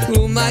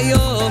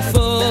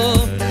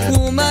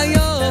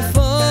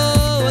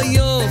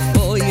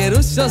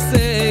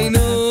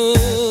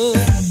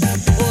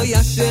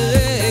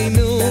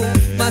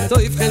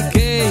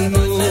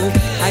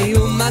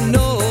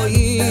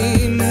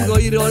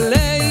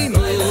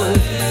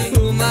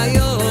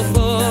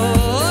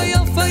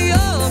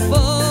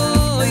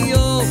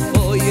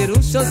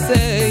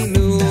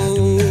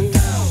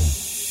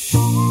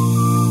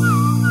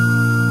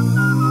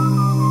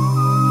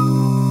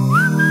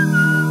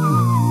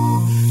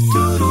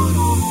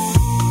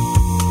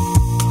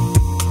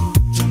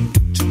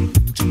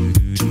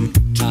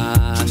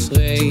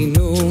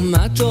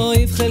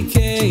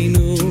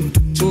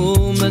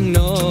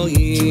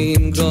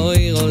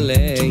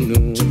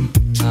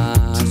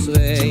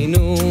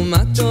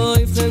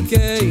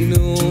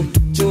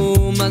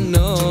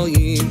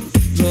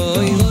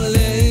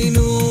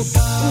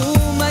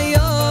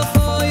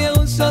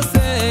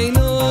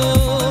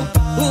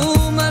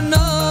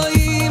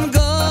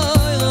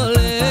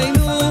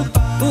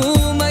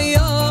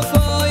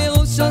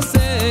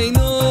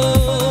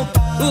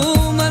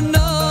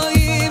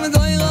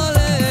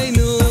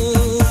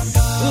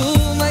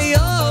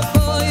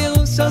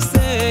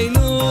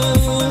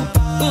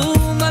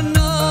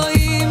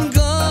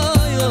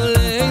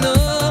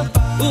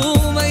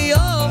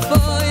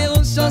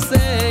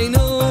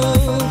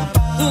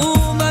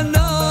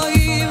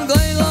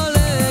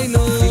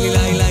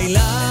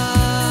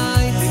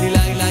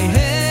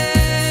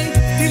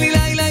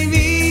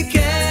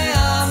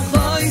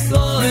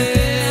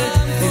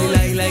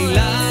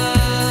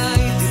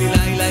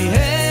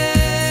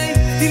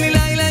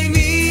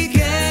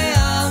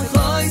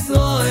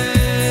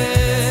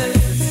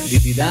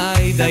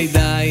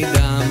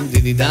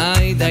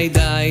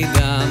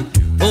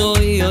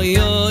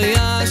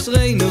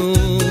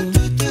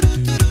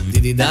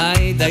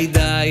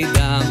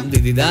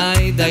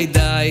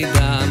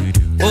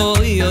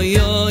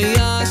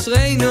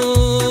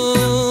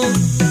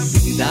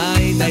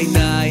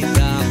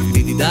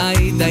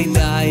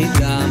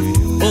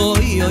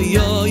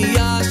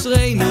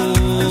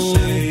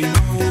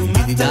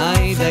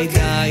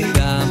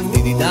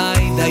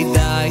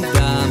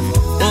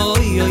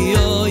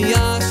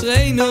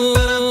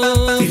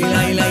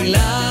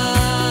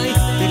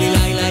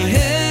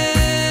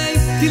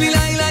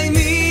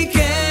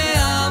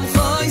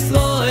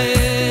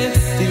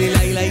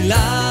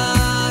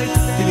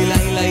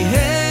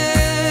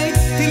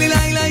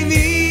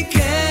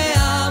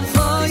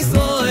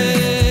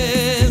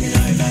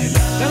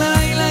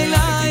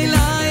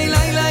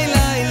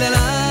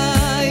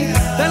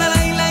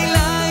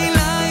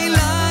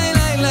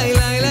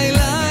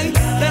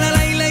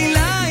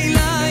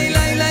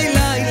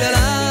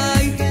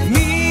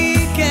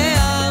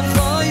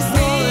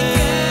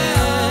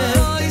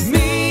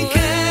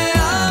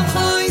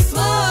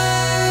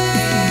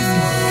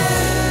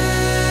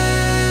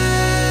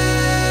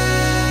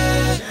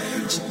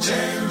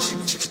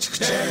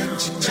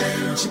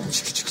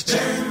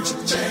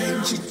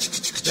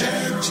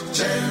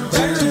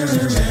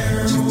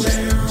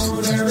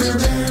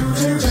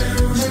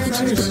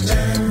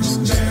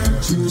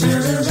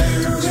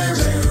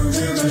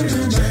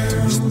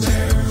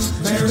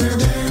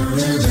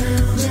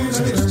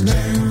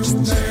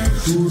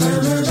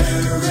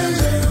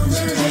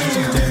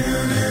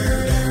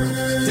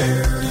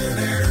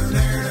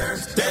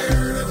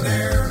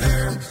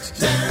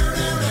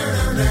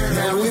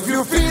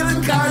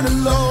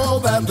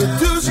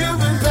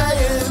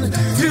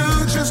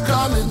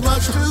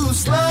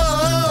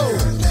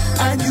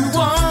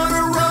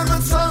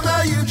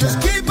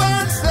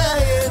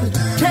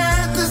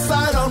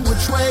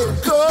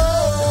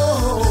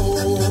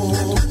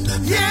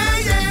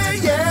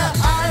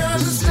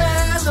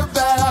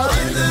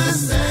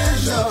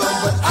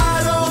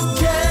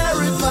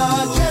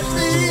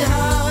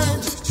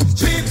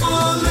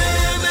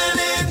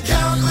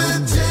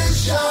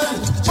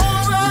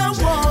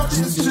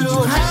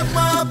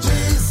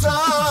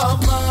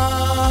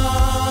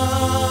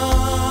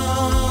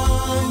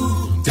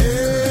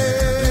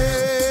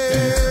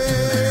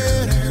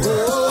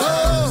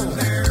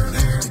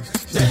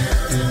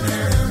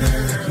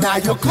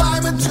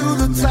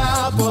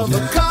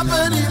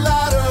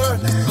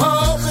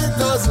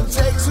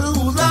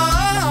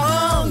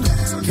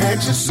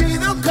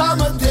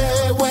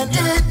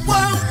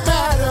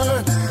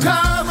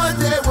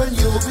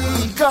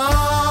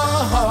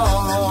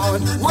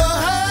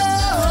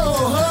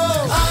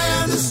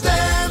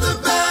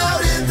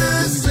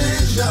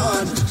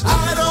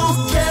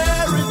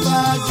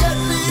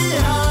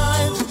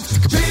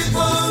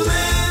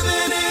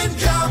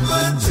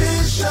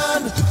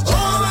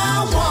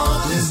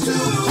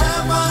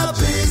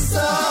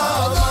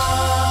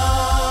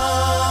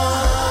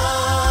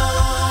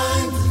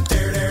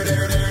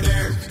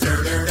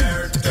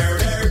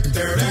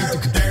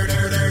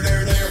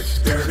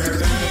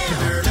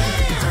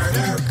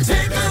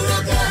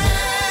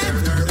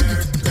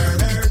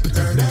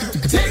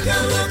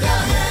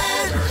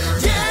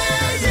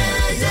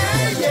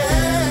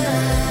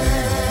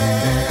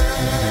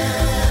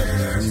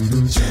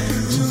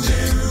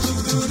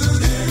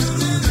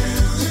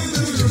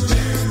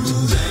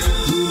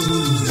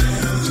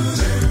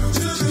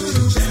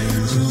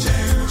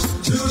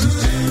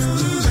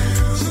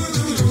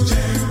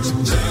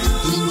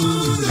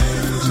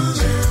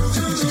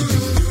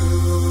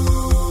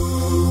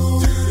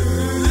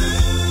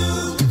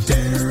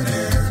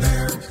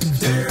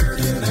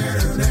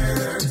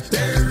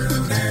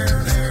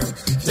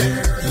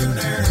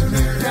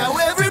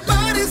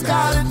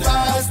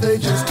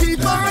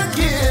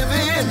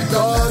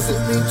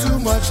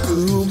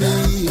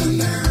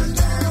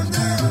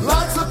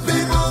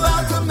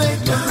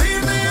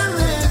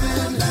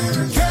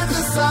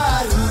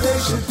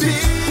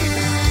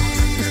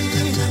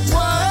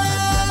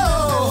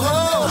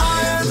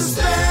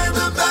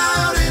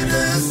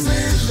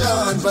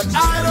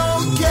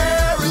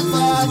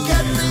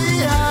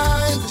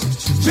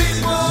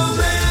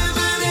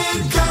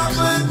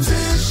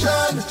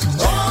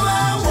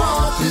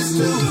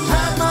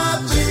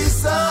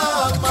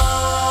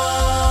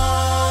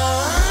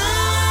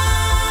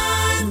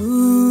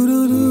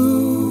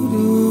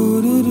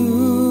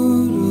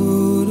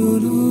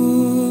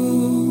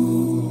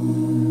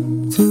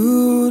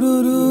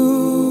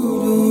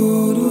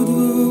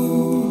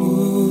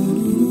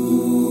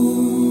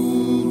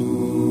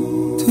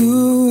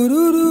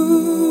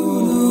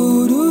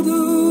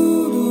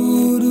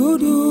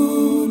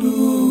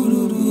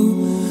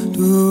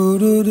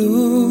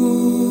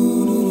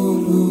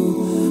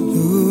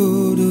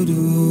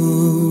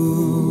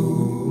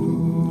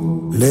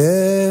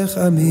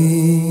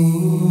עמי,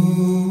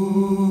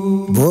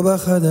 בוא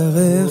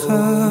בחדריך,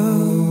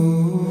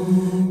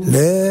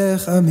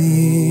 לך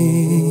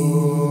עמי,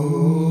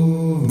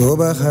 בוא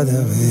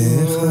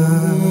בחדריך,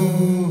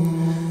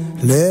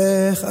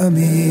 לך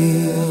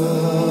עמי,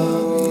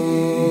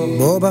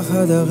 בוא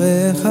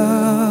בחדריך,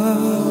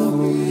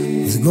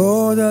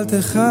 סגור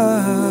דלתך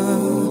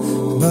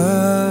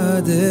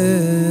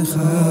בעדך,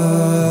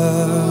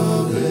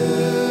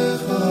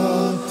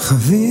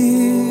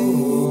 חבי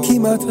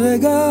כמעט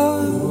רגע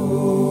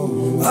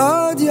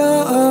עד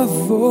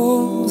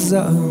יעבור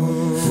זעם,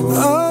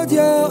 עד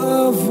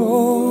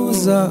יעבור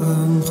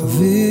זעם,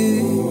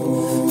 חבי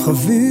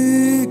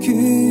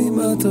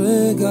כמעט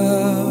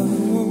רגע,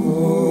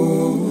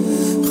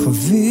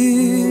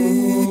 חבי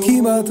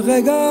כמעט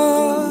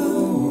רגע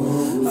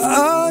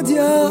עד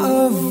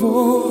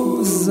יעבור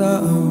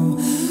זעם,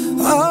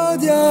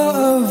 עד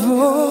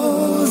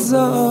יעבור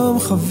זעם,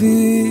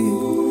 חבי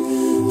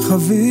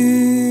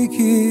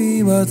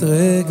כמעט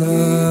רגע,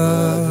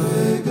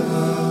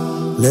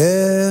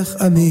 לך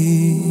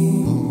עמי,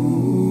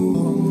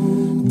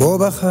 בוא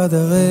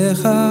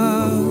בחדריך,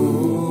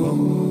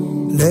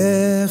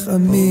 לך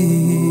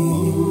עמי,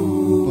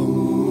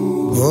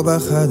 בוא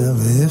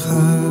בחדריך,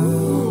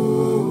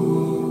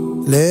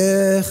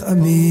 לך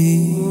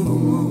עמי,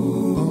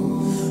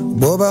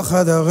 בוא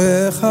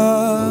בחדריך,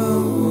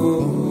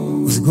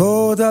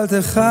 וסגור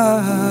דלתך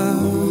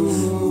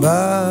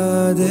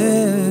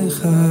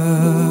בעדך,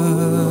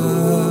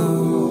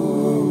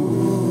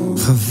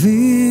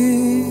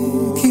 חבי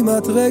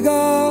כמעט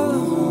רגע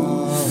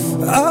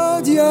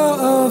עד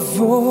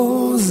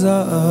יעבור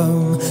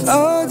זעם,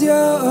 עד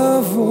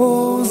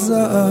יעבור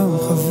זעם,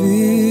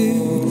 חבי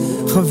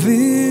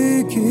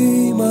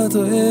כמעט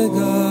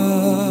רגע,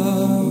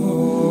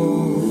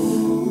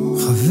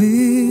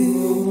 חבי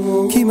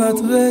כמעט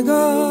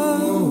רגע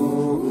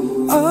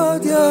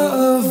עד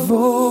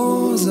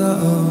יעבור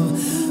זעם,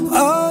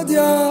 עד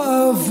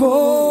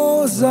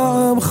יעבור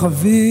זעם,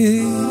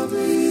 חבי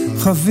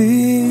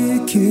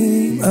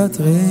כמעט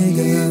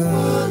רגע,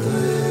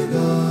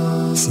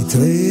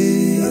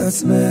 סתרי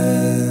עצמך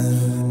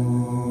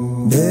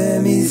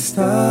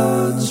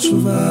במסתר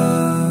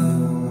תשובה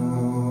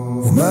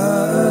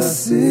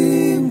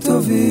ומעשים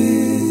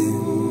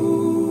טובים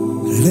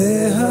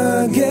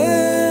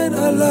להגן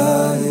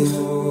עלייך,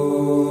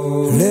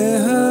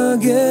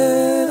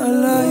 להגן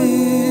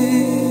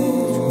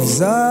עלייך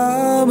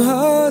מזעם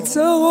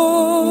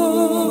הצרות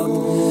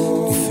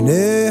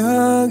לפני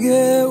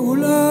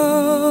הגאולה,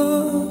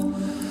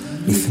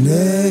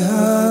 לפני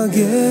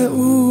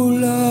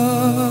הגאולה,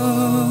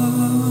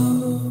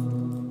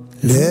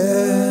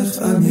 לך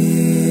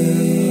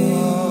עמי,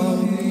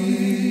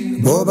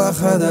 בוא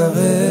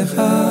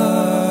בחדריך,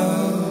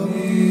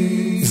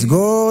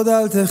 סגור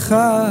דלתך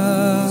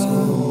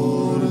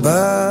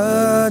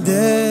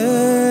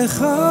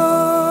בעדך.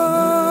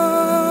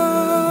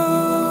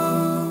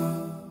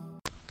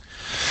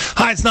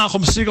 Hi, it's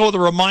Nachum Siegel with a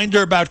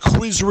reminder about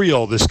Quiz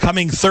Reel this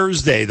coming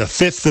Thursday, the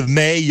 5th of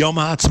May, Yom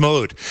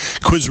HaAtzmaut.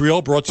 Quiz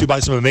Reel brought to you by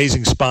some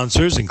amazing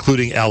sponsors,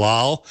 including El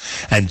Al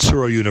and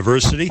Tzuro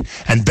University,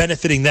 and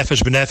benefiting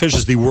Nefesh B'Nefesh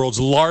is the world's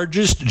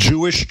largest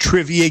Jewish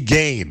trivia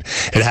game.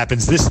 It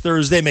happens this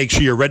Thursday. Make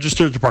sure you're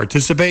registered to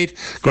participate.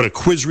 Go to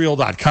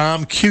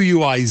quizreel.com,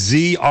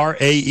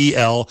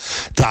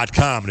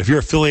 QUIZRAEL.com. And if you're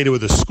affiliated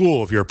with a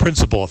school, if you're a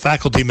principal, a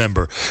faculty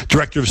member,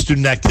 director of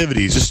student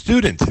activities, a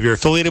student, if you're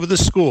affiliated with a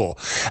school,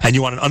 and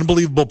you want an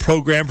unbelievable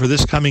program for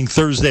this coming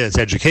Thursday that's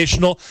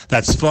educational,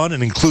 that's fun,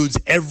 and includes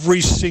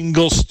every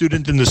single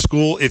student in the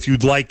school, if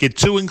you'd like it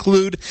to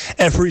include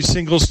every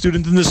single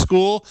student in the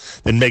school,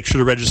 then make sure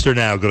to register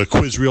now. Go to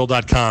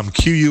quizreel.com,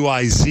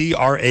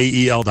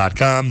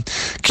 QUIZRAEL.com,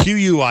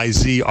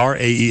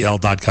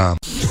 QUIZRAEL.com.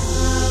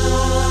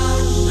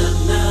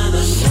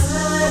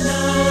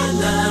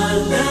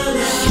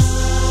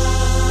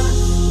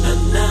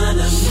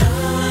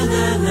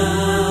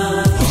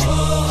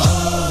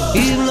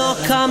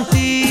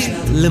 קמתי,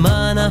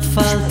 למה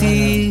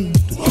נפלתי?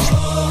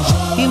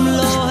 אם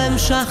לא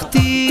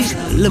המשכתי,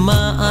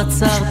 למה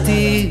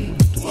עצרתי?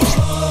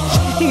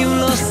 אם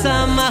לא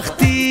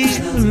שמחתי,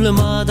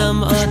 למה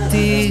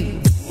דמעתי?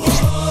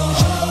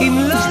 אם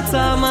לא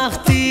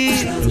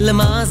צמחתי,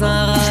 למה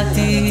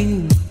זרעתי?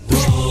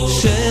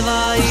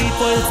 שבע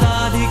יפול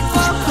צדיק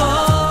וקום,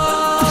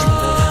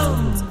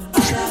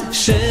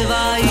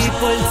 שבע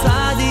יפול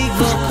צדיק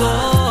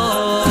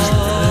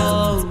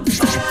וקום,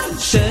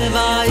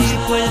 שבע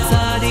יפול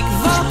צדיק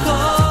וקום,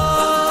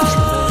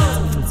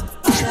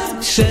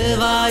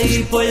 שבע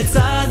יפול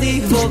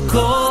צדיק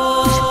וקום.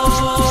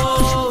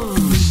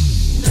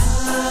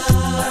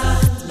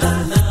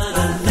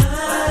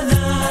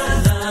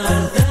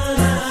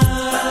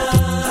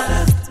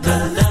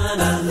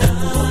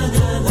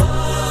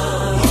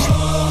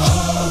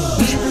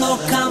 אם לא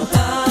קמת,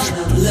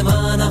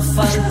 למה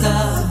נפלת?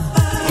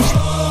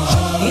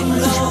 אם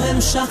לא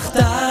המשכת,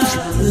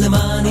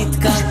 למה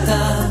נתקעת?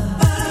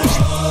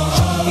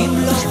 אם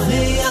לא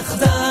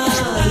חייכת,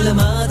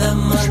 למה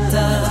דמעת?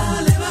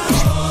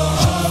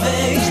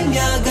 ואם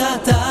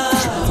יגעת,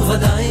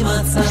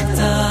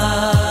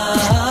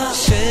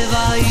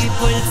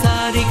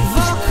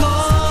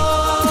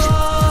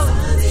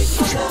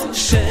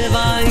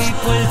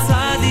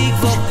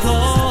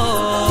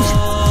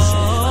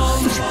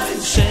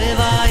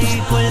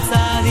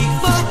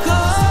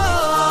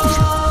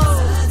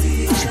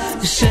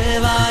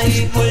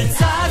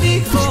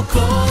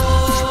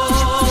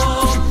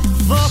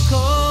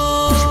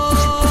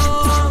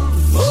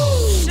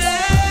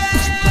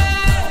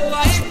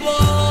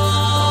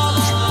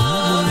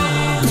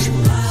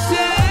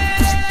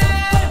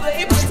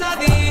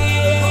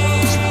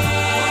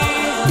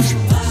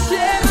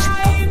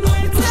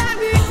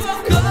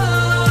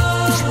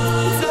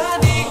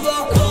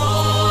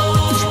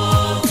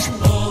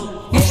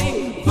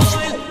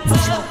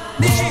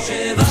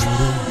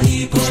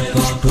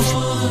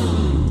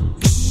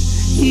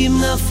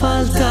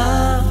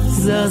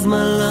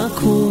 זמן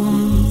לקום,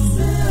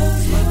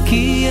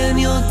 כי אין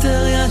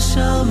יותר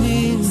ישר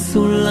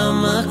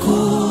מסולם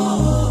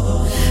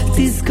עקום.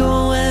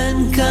 תזכור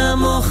אין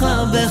כמוך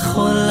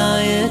בכל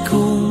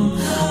היקום,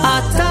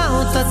 אתה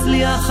עוד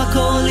תצליח,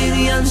 הכל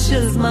עניין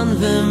של זמן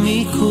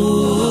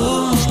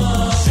ומיקום.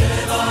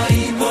 שבע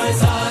אימוי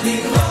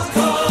צדיק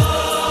וכל,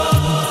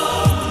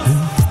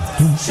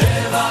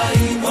 שבע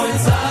אימוי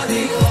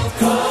צדיק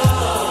וכל,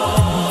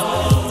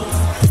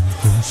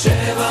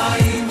 שבע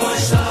אימוי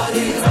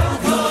צדיק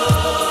וכל,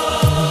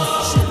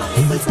 שבע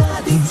אימוי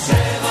צדיק,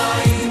 שבע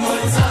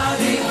אימוי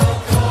צדיק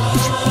וכל,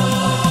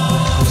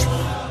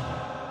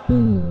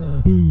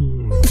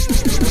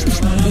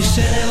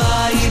 שבע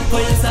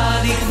אימוי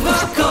צדיק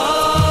וכל,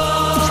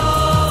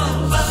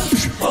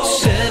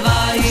 שבע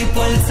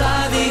אימוי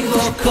צדיק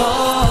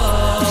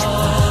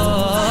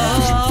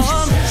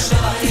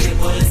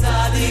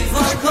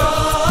וכל,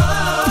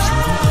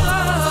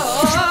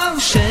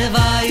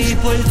 שבע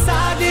אימוי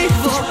צדיק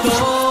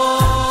וכל,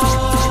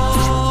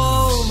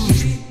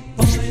 שבע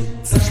אימוי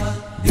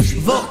צדיק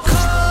וכל,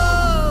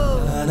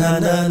 na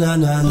na na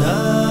na na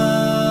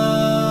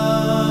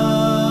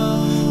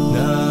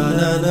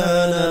na na na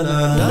na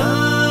na.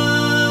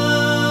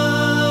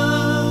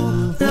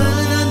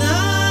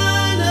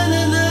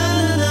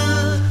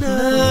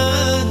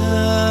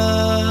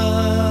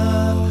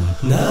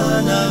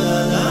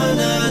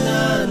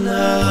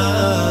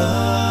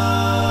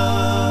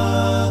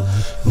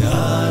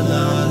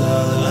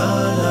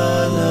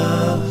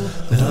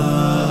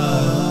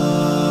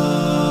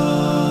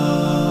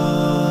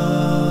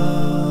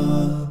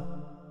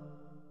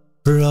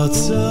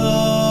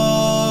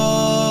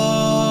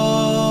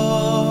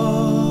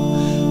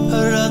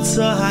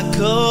 Ratsa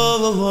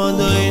hakol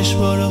v'vodosh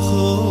baruch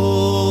hu,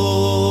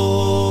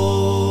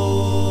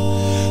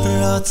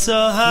 Ratsa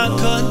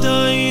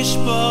hakadosh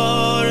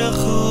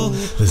baruch hu,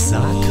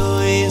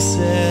 v'zakoy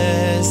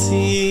ses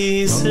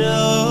Yisrael,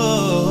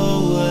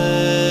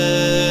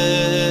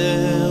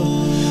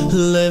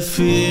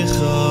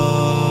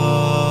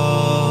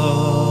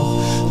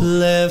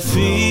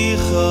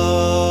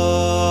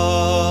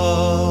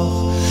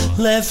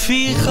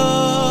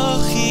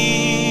 lefichach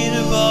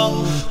hirba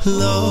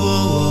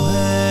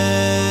lohem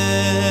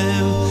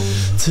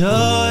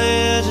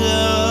Torah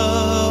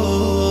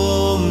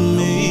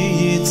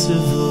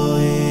mitzvos,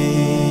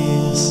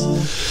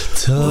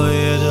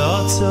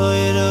 Torah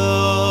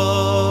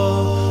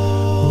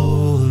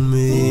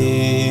mitzvos.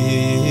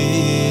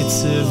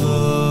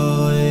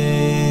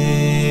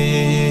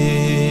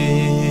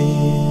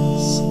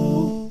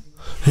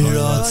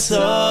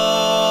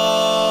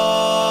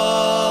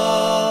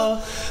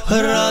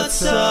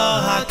 Ratsa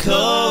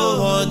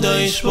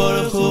hakadosh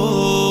baruch hu,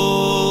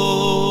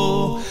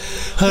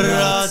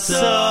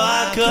 Ratsa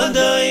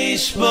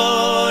hakadosh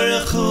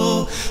baruch hu,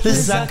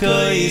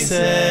 l'zakoy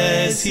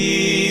ses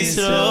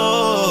Yisrael,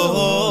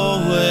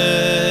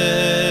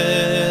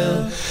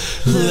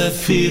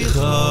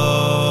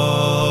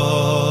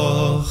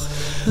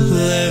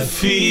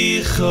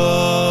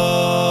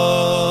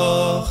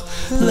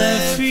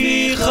 lefichach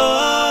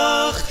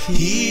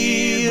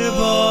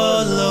hirba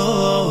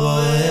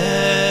lohem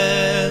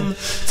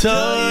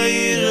Torah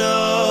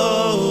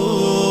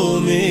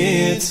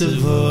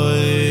mitzvos,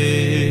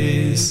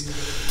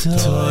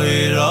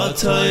 Torah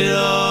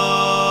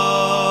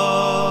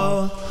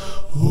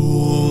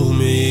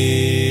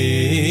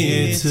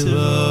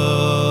mitzvos.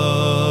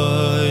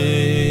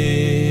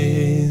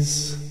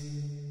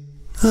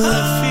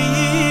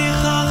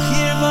 Lefichach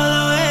hirba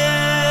lohem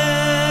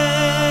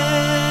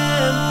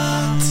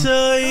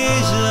Torah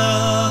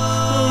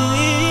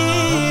mitzvos,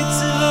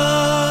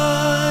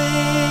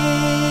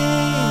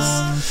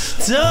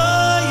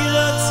 Torah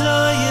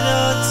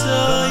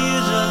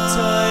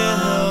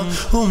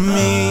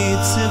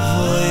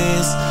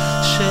mitzvos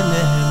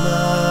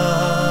shenemar.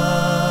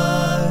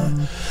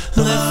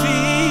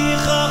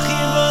 Lefichach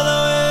hirba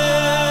lohem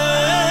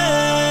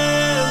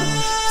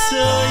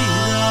Torah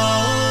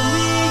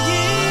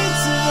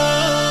mitzvos,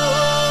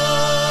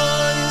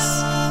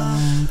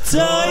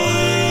 Torah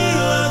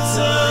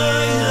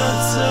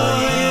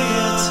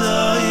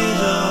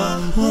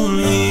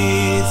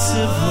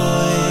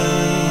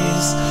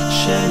mitzvos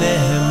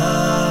shenemar.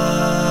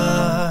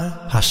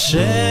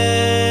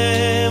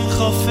 Hashem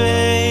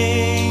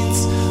chofetz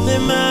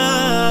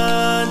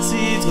leman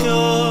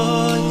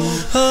tzidkoi,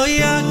 o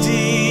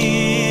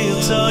yagdir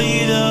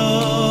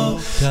Torah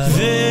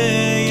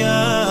veyadir.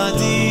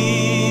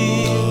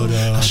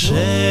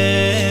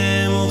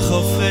 Hashem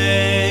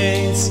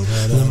chofetz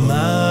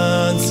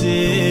leman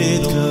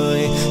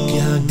tzidkoi,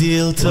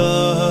 yagdir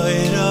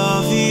Torah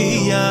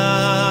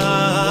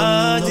veyadir.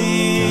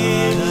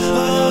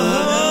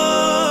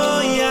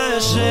 Oh,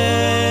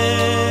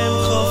 Hashem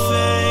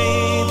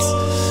chofetz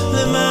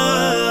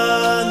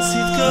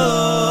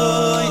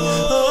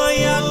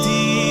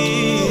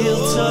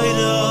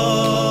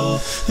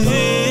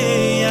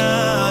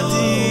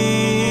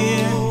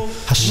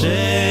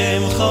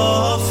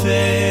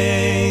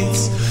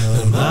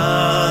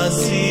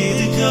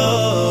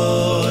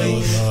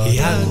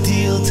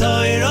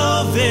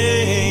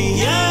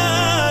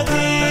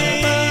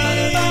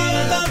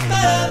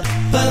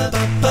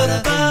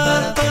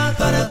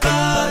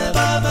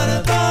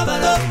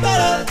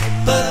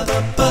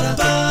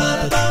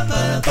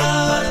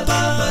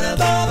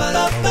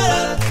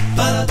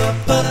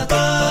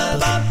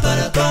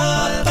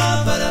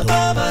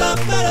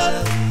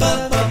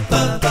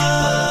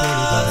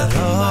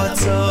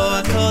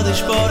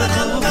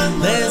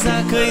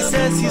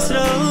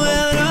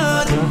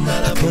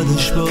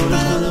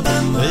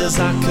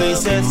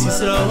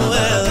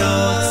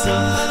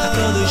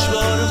HaKadosh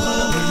Baruch Hu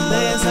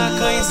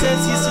Le'zakai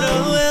Ses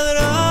Yisrael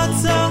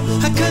Ratza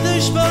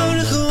HaKadosh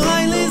Baruch Hu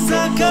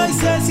Le'zakai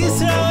Ses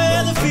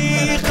Yisrael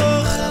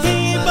Lefichoch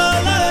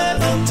Hibaleh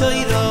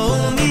Toiro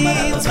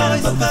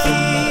Mitzvahs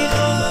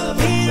Lefichoch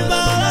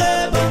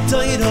Hibaleh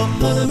Toiro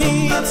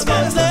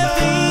Mitzvahs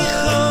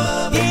Lefichoch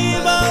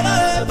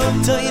Hibaleh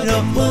Toiro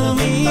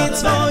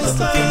Mitzvahs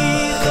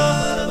Lefichoch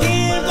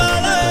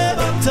Hibaleh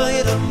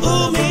Toiro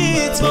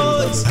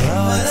Mitzvahs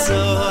Ratza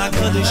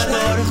HaKadosh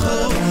Baruch Hu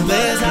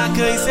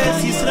Le'zakai Ses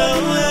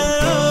Yisrael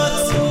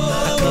Ratza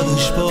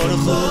HaKadosh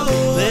Baruch Hu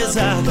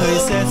Le'zakai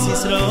Ses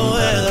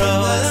Yisrael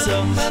Ratza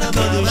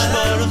HaKadosh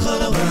Baruch Hu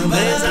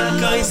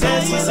Le'zakai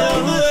Ses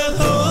Yisrael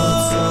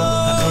Ratza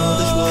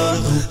HaKadosh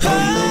Baruch Hu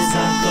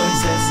Le'zakai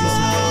Ses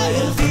Yisrael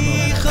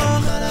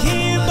Lefichoch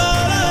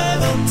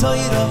Hibaleh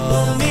Toiro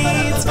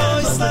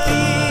Mitzvahs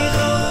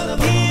Lefichoch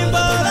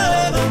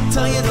Hibaleh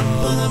Toiro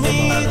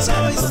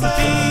Mitzvahs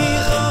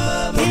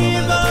Lefichoch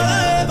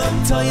Hibaleh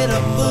Toiro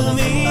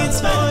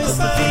Mitzvahs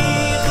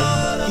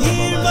Lefichoch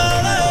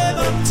Hibaleh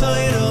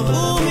Toiro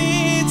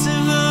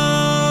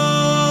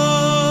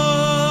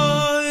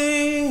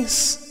Mitzvahs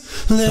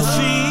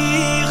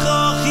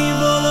Lefichoch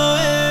Hibaleh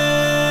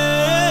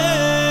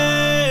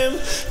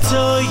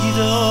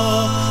Toiro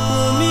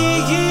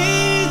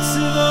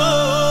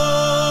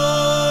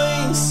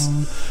Mitzvahs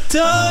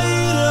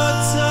Toiro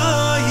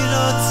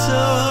Toiro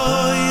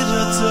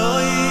Toiro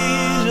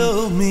Toiro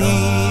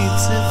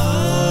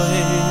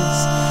Mitzvahs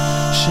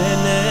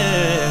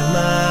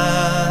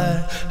Shenemar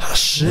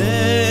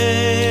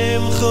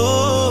Hashem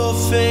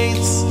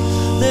Chofetz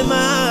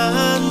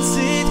Leman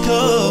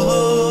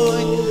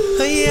Tzidkoi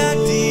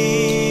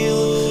Hayagdil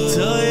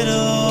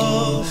Toiro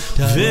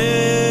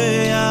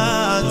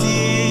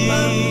Ve'adil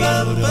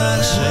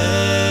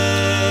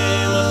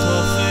Hashem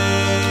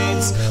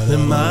Chofetz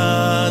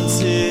Leman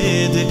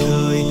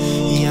Tzidkoi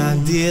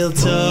Yagdil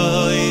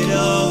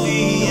Toiro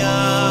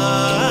Ve'adil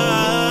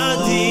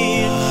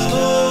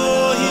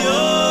Oy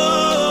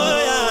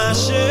Oy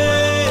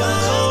Hashem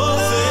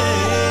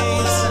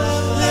Chofetz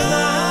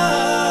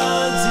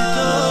Leman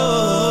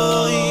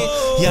Tzidkoi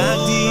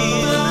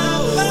Yagdil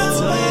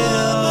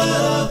Toiro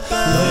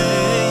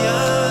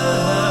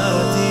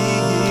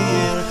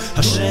Ve'adil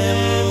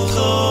Hashem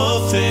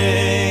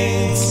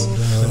Chofetz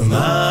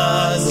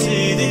Leman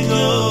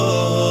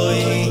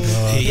Tzidkoi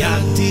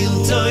Yagdil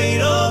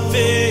Toiro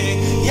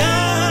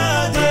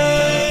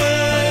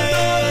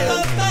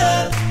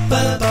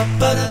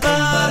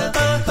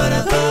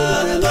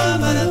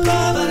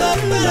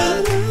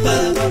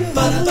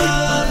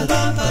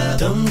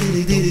Dum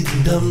diddy diddy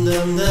dum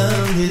dum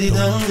dum diddy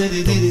dum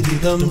diddy diddy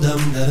dum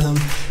dum dum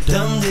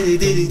dum diddy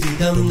diddy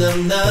dum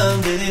dum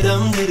dum diddy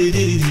dum diddy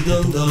diddy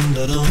dum dum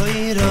dum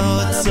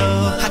Hoyrotzo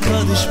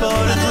HaKadosh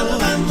Baruch Hu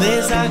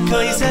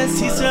Le'zakai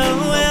Ses Yisrael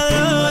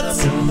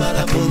Ratzo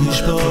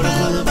HaKadosh Baruch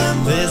Hu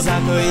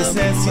Le'zakai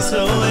Ses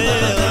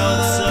Yisrael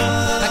Ratzo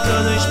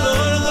HaKadosh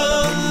Baruch Hu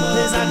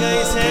Le'zakai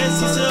Ses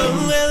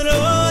Yisrael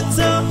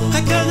Ratzo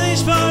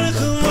HaKadosh Baruch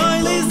Hu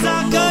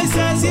Le'zakai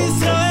Ses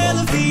Yisrael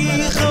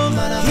Lefichoch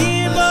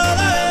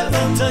Hibaleh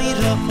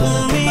Toiro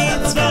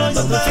Mitzvahs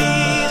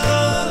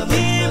Lefichoch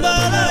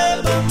Hibaleh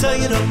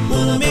Toiro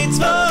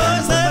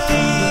Mitzvahs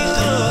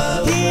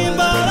Lefichoch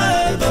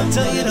Hibaleh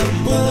Toiro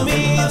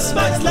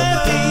Mitzvahs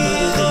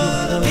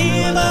Lefichoch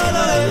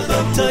Hibaleh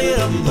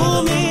Toiro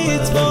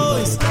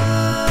Mitzvahs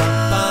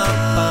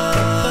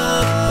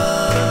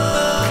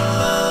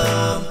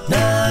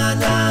Na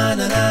na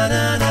na na na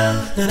na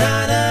na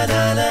na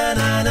na na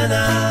na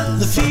na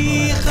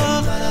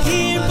Lefichoch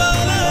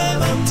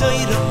Hibaleh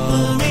Toiro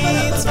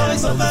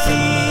Mitzvahs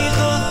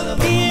Lefichoch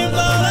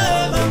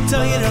Hibaleh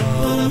Toiro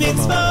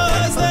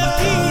Mitzvahs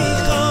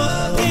Lefichoch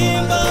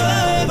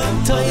Hibaleh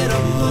Toiro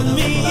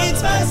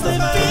Mitzvahs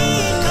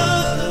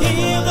Lefichoch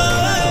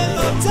Hibaleh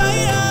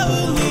Toiro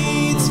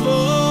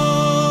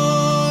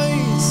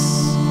Mitzvahs.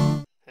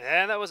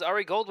 And that was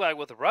Ari Goldwag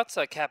with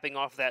Rutza capping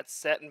off that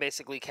set and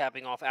basically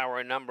capping off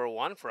our number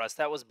one for us.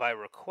 That was by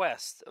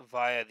request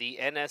via the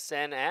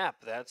NSN app.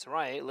 That's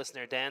right,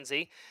 listener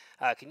Danzy.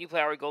 Can you play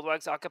Ari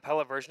Goldwag's a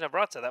cappella version of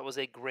Rutza? That was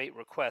a great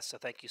request, so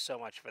thank you so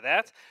much for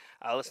that.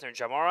 Listener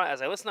Jamara,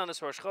 as I listen on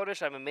this Rosh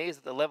Chodesh, I'm amazed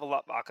at the level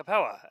up a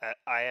cappella.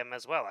 I am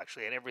as well,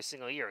 actually, and every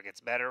single year it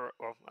gets better,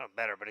 or not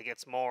better, but it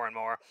gets more and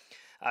more.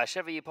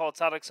 Chevy Paul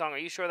Tzadok song, are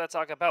you sure that's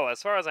a cappella?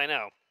 As far as I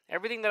know,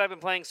 everything that I've been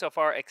playing so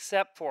far,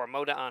 except for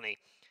Moda Ani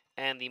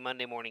and the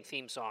Monday morning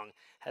theme song,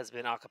 has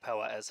been a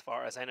cappella as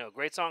far as I know.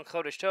 Great song,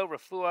 Chodesh Tov,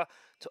 Refuah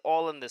to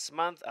all in this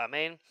month.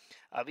 Amen.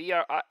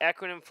 VR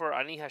acronym for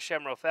Ani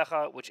Hashem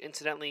Rofecha, which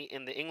incidentally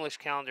in the English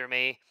calendar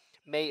May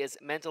is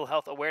Mental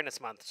Health Awareness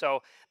Month.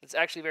 So it's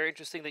actually very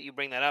interesting that you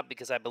bring that up,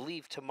 because I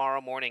believe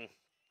tomorrow morning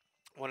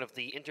one of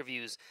the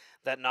interviews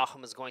that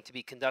Nachum is going to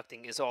be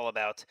conducting is all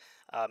about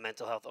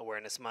Mental Health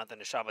Awareness Month and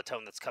the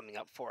Shabbaton that's coming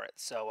up for it.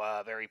 So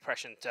very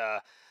prescient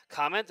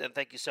comment, and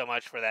thank you so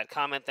much for that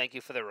comment. Thank you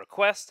for the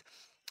request.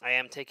 I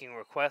am taking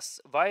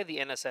requests via the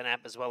NSN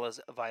app as well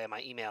as via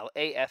my email,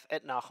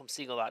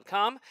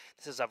 af@nachumsegal.com.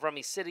 This is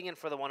Avrami sitting in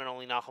for the one and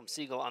only Nachum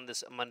Segal on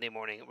this Monday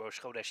morning at Rosh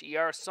Chodesh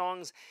ER.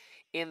 Songs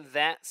in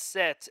that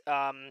set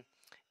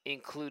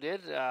included,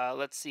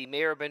 let's see,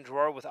 Meir Ben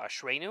Dror with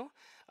Ashreinu,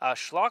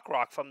 Shlock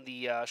Rock from the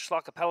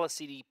Shlock Acapella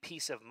CD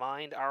Peace of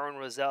Mind, Aaron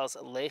Rozel's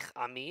Lech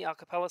Ami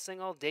Acapella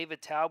single,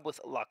 David Taub with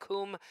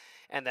Lakum,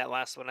 and that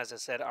last one, as I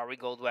said, Ari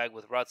Goldwag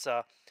with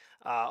Ratza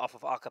off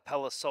of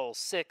Acapella Soul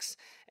 6.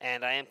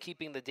 And I am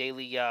keeping the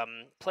daily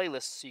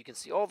playlist so you can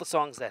see all the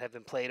songs that have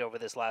been played over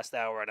this last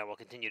hour, and I will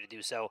continue to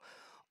do so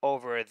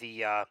over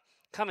the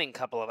coming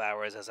couple of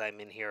hours as I'm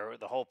in here,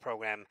 the whole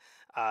program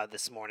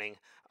this morning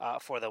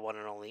for the one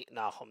and only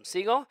Nachum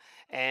Segal.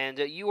 And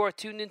you are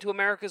tuned into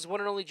America's one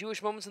and only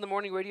Jewish Moments in the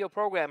Morning radio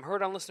program,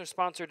 heard on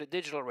listener-sponsored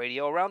digital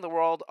radio around the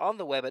world, on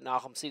the web at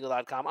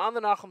NachumSegal.com, on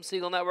the Nachum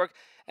Segal Network,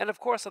 and of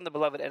course on the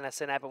beloved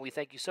NSN app. And we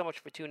thank you so much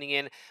for tuning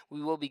in.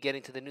 We will be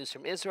getting to the news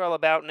from Israel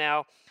about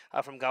now,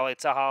 from Galei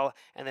Tzahal,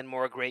 and then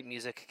more great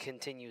music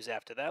continues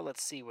after that.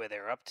 Let's see where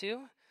they're up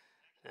to.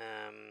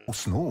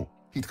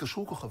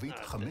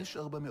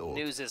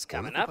 News is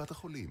coming up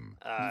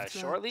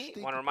shortly. I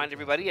want to remind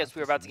everybody, as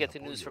we're about to get to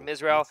news from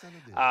Israel,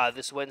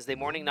 this Wednesday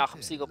morning,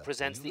 Nachum Segal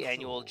presents the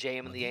annual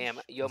JM and the AM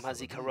Yom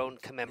HaZikaron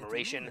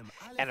commemoration,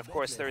 and of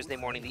course Thursday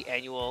morning, the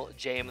annual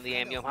JM and the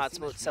AM Yom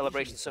HaAtzmaut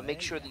celebration. So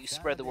make sure that you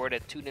spread the word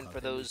and tune in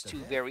for those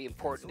two very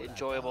important,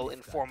 enjoyable,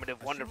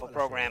 informative, wonderful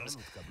programs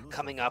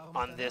coming up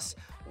on this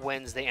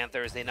Wednesday and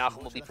Thursday.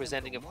 Nachum will be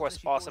presenting, of course,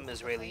 awesome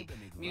Israeli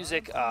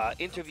music,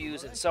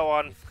 interviews, and so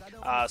on.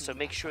 So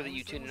make sure that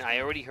you tune in. I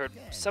already heard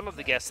some of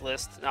the guest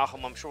list.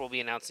 Nachum, I'm sure, will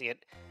be announcing it.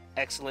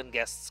 Excellent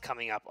guests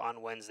coming up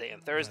on Wednesday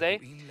and Thursday.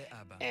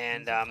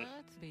 And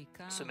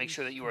so make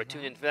sure that you are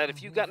tuned in for that.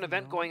 If you've got an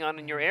event going on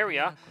in your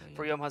area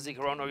for Yom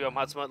HaZikaron or Yom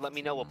HaAtzmaut, let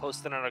me know. We'll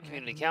post it on our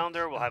community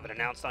calendar. We'll have it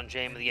announced on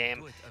JM of the AM.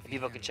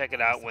 People can check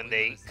it out when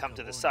they come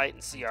to the site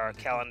and see our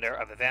calendar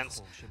of events.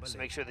 So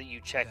make sure that you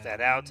check that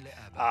out.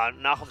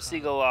 Nachum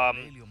Segal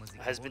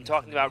has been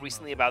talking about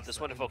recently about this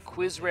wonderful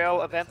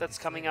Quizrail event that's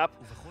coming up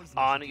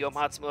on Yom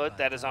HaAtzmaut.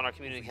 That is on our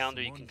community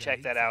calendar. You can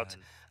check that out.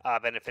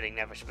 Benefiting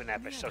Nefesh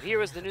B'Nefesh. So here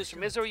is the news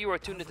from Israel. You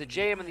are tuned into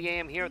JM and the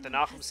AM here at the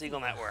Nachum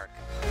Segal Network.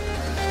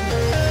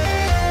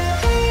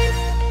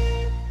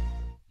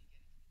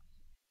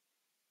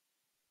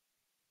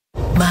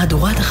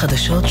 מהדורת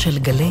החדשות של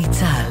גלי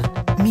צה"ל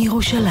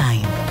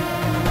מירושלים.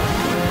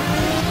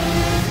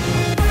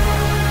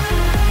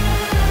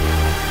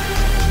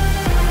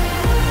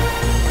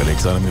 גלי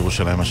צה"ל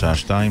מירושלים השעה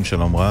 2,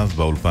 שלום רב,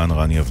 באולפן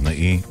רני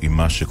אבנאי עם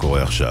מה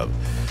שקורה עכשיו.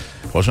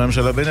 ראש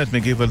הממשלה בנט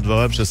מגיב על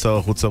דבריו של שר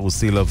החוץ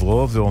הרוסי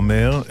לברוב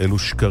ואומר, אלו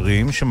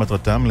שקרים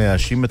שמטרתם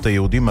להאשים את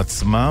היהודים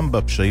עצמם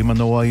בפשעים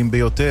הנוראים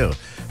ביותר.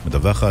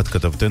 מדווחת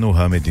כתבתנו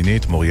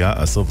המדינית מוריה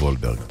אסר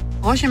וולברג.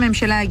 ראש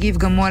הממשלה הגיב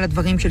גם הוא על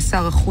הדברים של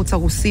שר החוץ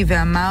הרוסי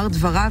ואמר,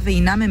 דבריו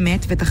אינם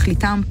אמת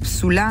ותכליתם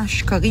פסולה,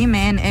 שקרים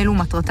מהן אלו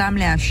מטרתם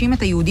להאשים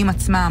את היהודים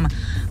עצמם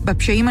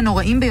בפשעים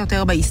הנוראים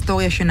ביותר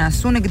בהיסטוריה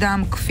שנעשו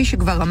נגדם. כפי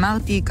שכבר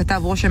אמרתי,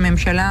 כתב ראש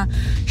הממשלה,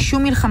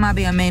 שום מלחמה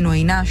בימינו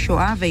אינה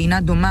שואה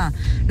ואינה דומה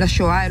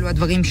לשואה. אלו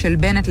הדברים של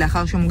בנט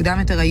לאחר שמוקדם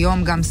יותר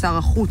היום גם שר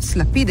החוץ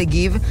לפיד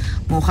הגיב.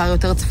 מאוחר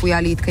יותר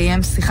צפויה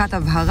להתקיים שיחת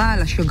הבהרה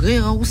על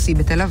השגריר הרוסי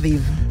בתל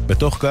אביב.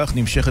 בתוך כך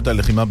נמשכת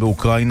הלחימה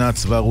באוקראינה,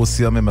 צבא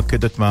רוסיה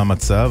ממקד את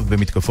מאמציו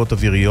במתקפות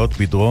אוויריות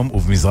בדרום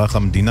ובמזרח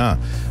המדינה.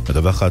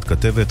 מדווחת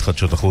כתבת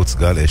חדשות החוץ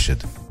גל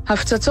אשת.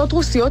 הפצצות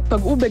רוסיות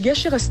פגעו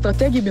בגשר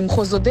אסטרטגי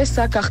במחוז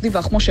אודסה, כך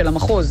דיווח מושל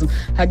המחוז.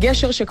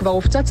 הגשר שכבר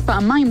הופצץ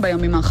פעמיים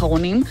בימים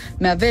האחרונים,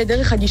 מהווה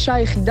דרך הגישה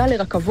היחידה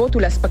לרכבות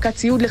ולהספקת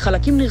ציוד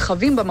לחלקים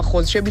נרחבים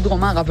במחוז שבדרום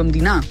מערב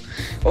המדינה.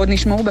 עוד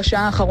נשמעו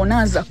בשעה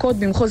האחרונה אזעקות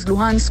במחוז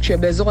לוהנסק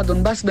שבאזור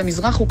הדונבאס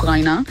במזרח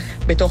אוקראינה.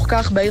 בתוך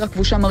כך בעיר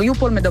הכבושה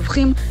מריופול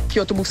מדווחים כי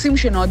אוטובוסים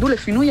שנועדו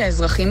לפינוי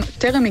האזרחים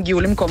טרם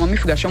הגיעו למקום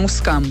המפגש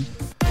המוסכם.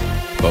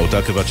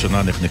 באותה כבת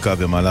שנה נחנקה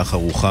במהלך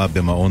ארוחה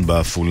במעון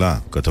באפולה.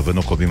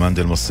 כתבנו קובי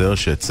מנדל מוסר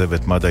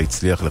שצוות מד"א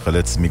הצליח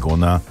לחלץ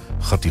מגרונה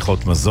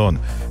חתיכות מזון.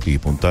 היא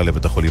פונתה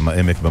לבית החולים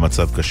העמק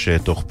במצב קשה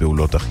תוך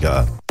פעולות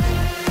החייאה.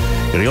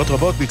 עיריות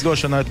רבות ביטלו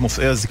השנה את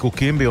מופעי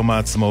הזיקוקים ביום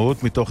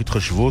העצמאות מתוך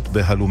התחשבות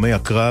בהלומי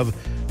הקרב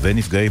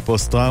ונפגעי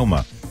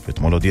פוסט-טראומה.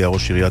 אתמול הודיע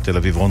ראש עיריית תל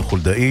אביב רון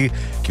חולדאי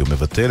כי הוא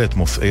מבטל את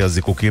מופעי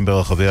הזיקוקים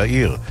ברחבי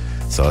העיר.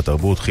 שר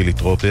התרבות חילי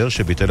טרופר,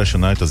 שביטל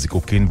השנה את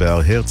הזיקוקים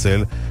בהר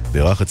הרצל,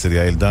 בירך אצל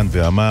יעל דן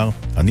ואמר,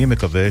 אני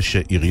מקווה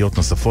שעיריות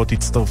נוספות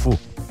יצטרפו.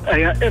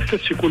 היה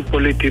אפס שיקול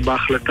פוליטי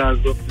בהחלטה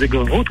הזאת. זה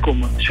גרבות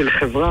קומה של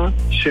חברה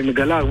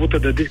שמגלה ערבות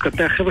הדדית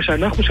כלפי החבר'ה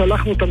שאנחנו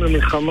שלחנו אותם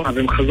למלחמה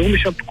והם חזרו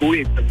משם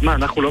פגועים. אז מה,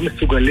 אנחנו לא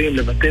מסוגלים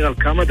לוותר על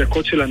כמה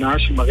דקות של הנאה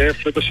שמראה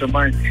יפה את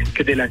השמיים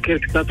כדי להקל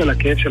קצת על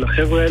הכאב של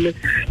החבר'ה האלה?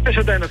 יש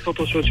עדיין עשרות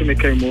רשויות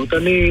שמקיימות.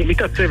 אני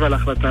מתעצב על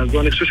ההחלטה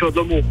הזו. אני חושב שעוד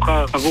לא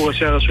מאוחר עבור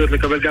ראשי הרשויות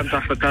לקבל גם את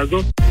ההחלטה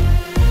הזאת.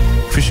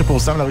 כפי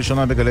שפורסם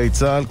לראשונה בגלי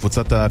צה"ל,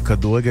 קבוצת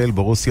הכדורגל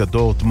ברוסיה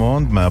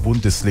דורטמונד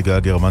מהבונדסליגה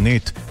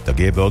הגרמנית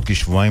תגיע בעוד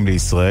כשבועיים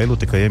לישראל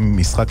ותקיים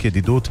משחק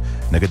ידידות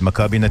נגד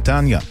מכבי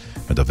נתניה.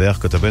 מדווח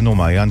כתבנו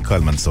מעיין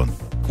קלמנסון.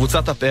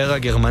 קבוצת הפאר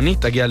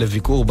הגרמנית תגיע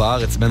לביקור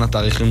בארץ בין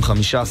התאריכים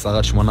 15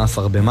 עד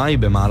 18 במאי,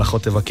 במהלכו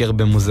תבקר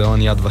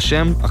במוזיאון יד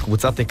ושם.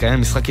 הקבוצה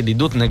תקיים משחק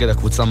ידידות נגד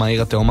הקבוצה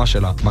מהעיר התאומה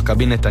שלה,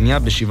 מכבי נתניה,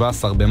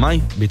 ב-17 במאי,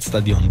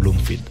 באצטדיון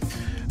בלומפילד.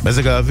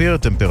 מזג האוויר,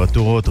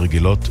 טמפרטורות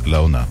רגילות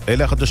לעונה.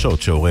 אלה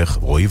החדשות שעורך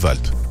רועי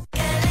ולט.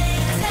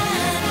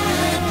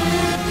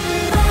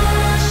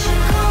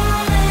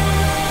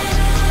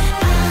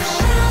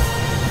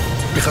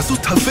 בחסות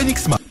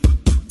הפניקס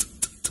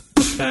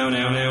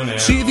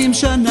 70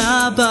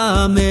 שנה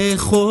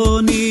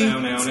במכונית,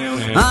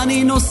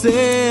 אני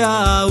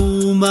נוסע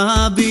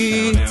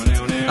ומביט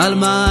על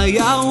מה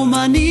היה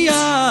ומה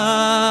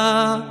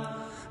נהיה,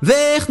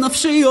 ואיך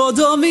נפשי עוד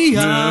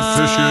הומיה,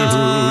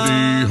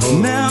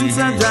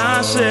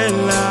 מהמצדה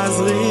של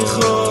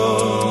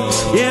הזריחות,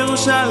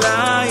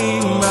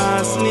 ירושלים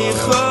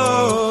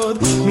בסליחות,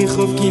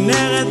 מחוף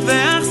כנרת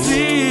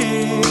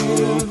ואכסיר,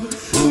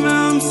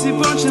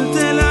 מהמסיבות של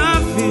תל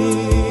אביב.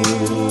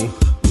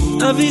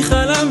 אבי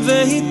חלם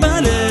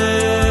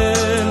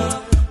והתפלל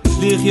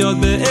לחיות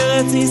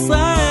בארץ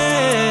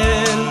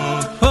ישראל,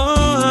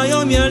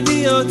 היום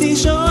ילדי אותי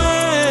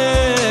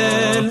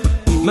שואל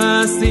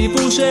מה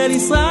הסיפור של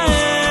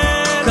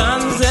ישראל. כאן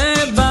זה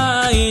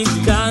בית,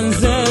 כאן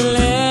זה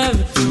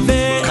לב,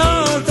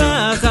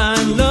 ואותך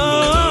אני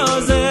לא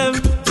עוזב,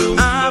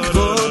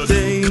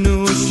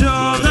 אבותינו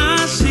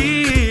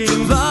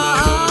שורשים,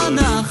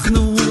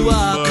 ואנחנו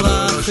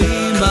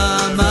הפרחים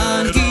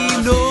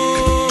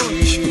במנגינות,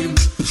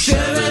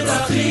 שבט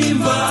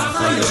אחים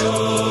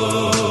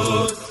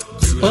ואחיות,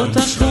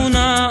 אותה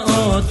שכונה,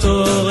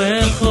 אותו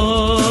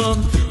רחוב,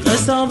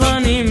 10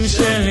 בנים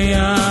של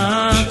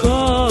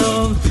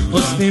יעקב,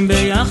 אוספים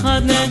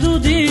ביחד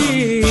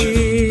נדודים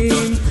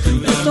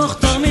בתוך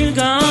תרמיל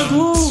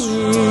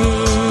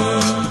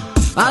געגועים.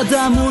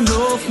 אדם הוא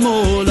נוף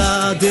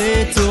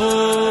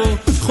מולדתו,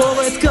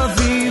 חורת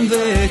קווים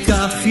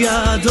וכף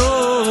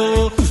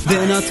ידו,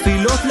 בין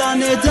התפילות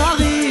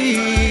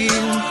לנדרים,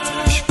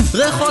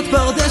 ריחות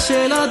פרדס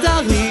של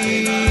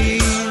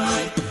הדרים,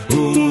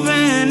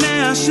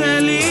 ובעיניה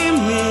של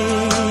אמי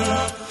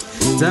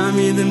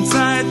תמיד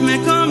אמצא את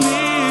מקומי,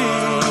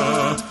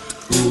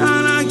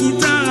 על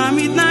הגיטרה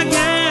מתנגן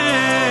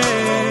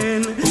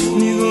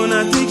ניגון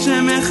עתיק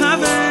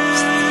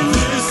שמכוון.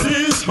 This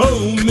is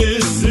home,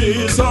 this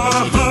is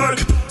our heart,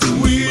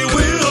 we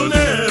will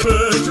never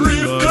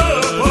drift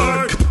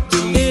apart.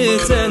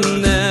 It's an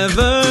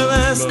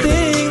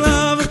everlasting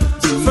love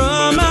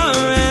from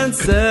our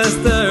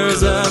ancestors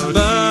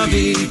above,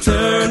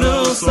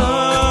 eternal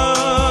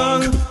song,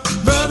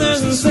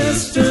 brothers and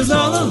sisters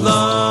all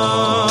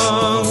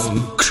along.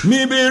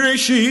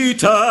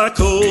 מבראשית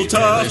הכל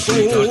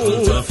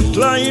תפור,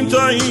 טלאים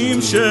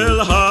טלאים של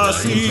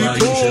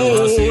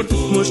הסיפור,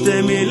 כמו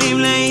שתי מילים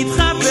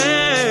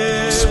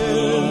להתחבר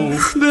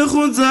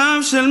בחוצב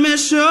של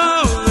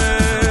משורר.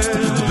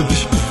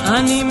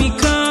 אני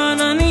מכאן,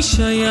 אני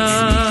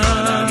שייך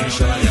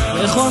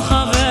לכל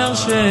חבר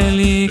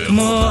שלי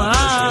כמו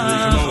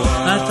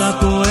אתה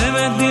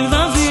פועמת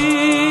בלבבי,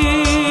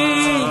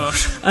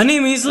 אני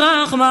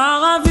מזרח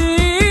מערבי.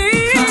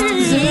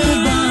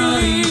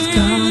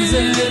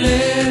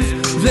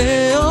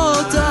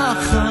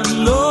 ואותך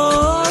אני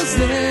לא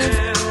עוזב,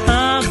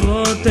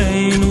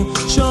 אבותינו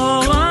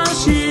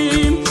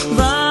שורשים,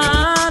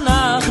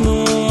 ואנחנו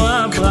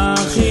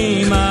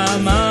הפרחים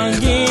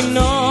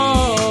המנגינות,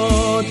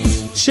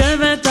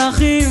 שבט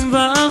אחים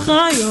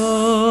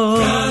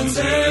ואחיות. כאן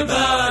זה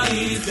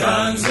בית,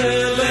 כאן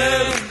זה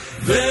לב,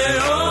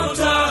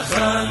 ואותך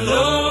אני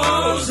לא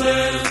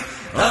עוזב,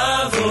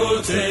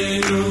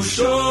 אבותינו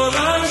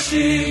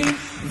שורשים,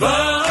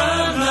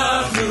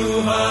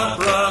 ואנחנו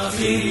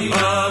הפרחים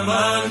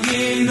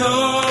המנגינות,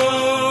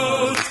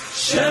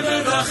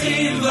 שבט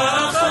אחים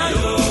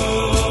ואחיות.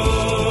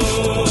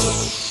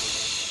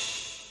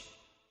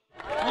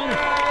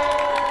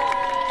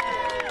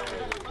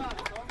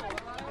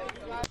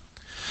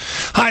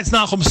 Hi, it's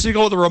Nachum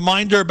Siegel with a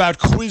reminder about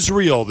Quiz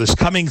Reel this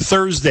coming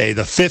Thursday,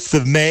 the 5th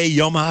of May,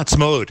 Yom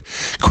HaAtzmaut.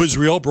 Quiz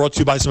Reel brought to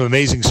you by some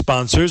amazing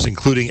sponsors,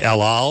 including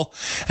El Al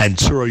and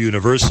Touro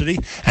University,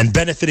 and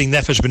benefiting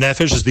Nefesh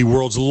B'Nefesh is the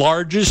world's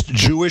largest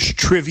Jewish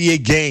trivia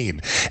game.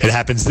 It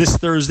happens this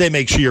Thursday.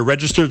 Make sure you're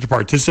registered to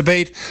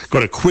participate. Go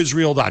to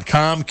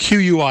quizreel.com,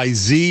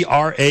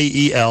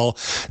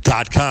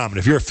 QUIZRAEL.com. And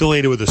if you're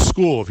affiliated with a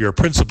school, if you're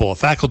a principal, a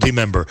faculty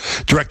member,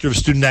 director of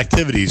student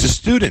activities, a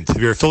student, if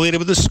you're affiliated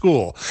with a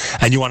school,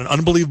 and you want an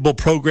unbelievable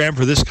program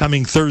for this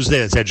coming Thursday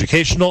that's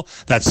educational,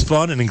 that's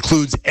fun, and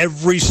includes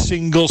every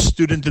single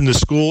student in the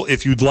school, if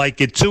you'd like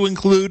it to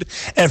include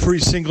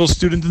every single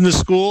student in the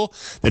school,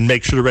 then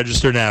make sure to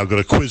register now. Go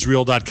to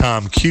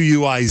quizreel.com,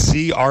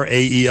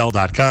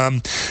 QUIZRAEL.com,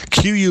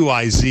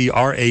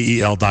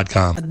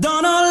 QUIZRAEL.com.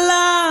 אדון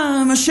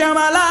עולם אשר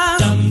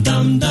מלך דם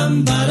דם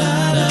דם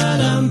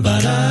בלדם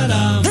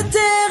בלדם,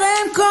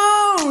 וטרם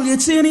כל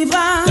יציר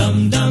נברא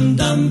דם דם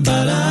דם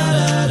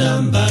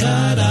בלדם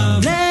בלדם,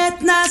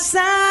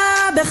 נתנסה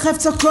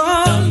בחפצו כל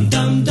דם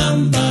דם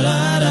דם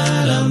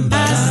בלדם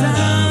בלדם,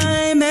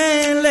 אזי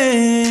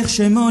מלך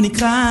שמו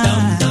נקרא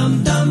דם דם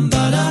דם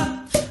בלדם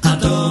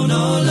אדון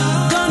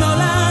עולם, אדון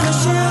עולם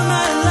אשר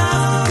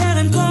מלך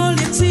טרם כל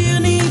יציר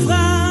נברא,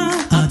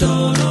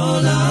 אדון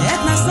עולם את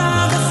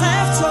נשא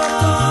בחפצו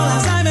כל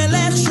אזי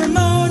מלך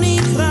שמו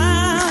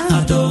נקרא,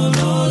 אדון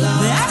עולם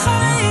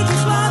ואחרי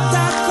ככלות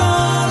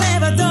הכל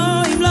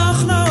לבדו ימלוך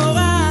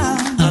נורא,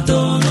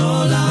 אדון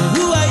עולם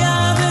והוא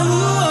היה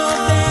והוא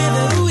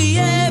עודה והוא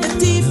יהיה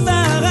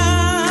בתפארה,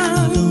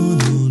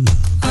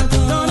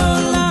 אדון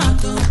עולם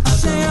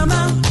אשר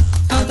מלך,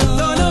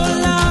 אדון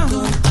עולם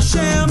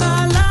אשר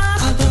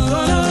מלך, אדון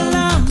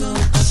עולם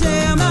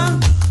אשר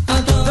מלך,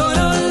 אדון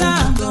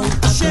עולם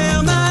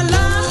אשר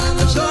מלך,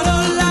 אדון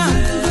עולם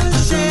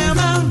אשר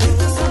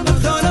מלך,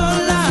 אדון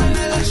עולם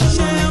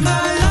אשר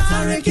מלך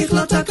אחרי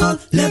ככלות הכל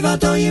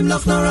לבדו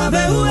ימלוך נורא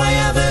והוא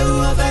היה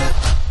והוא עובד,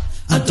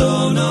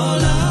 אדון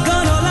עולם,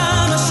 אדון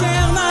עולם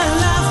אשר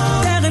מלך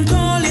טרם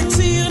כל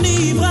יציר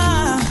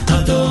נברא,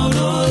 אדון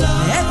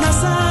עולם את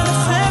נשא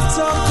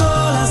בחפצו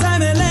כל אזי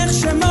מלך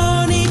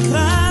שמו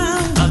נקרא,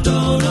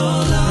 אדון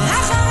עולם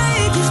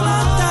ואחרי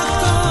ככלות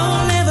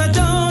הכל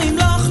לבדו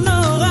ימלוך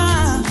נורא,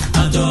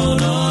 אדון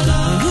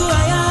עולם והוא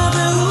היה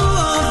והוא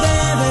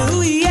עובד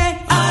והוא יהיה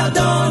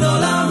אדון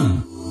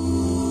עולם.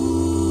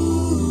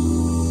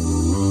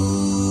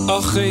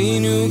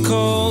 אחינו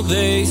כל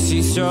בית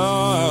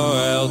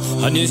ישראל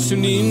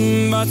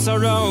הנשונים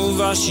בצרה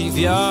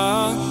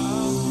ובשביה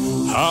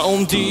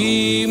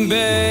העומדים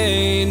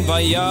בין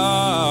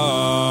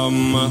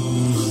בים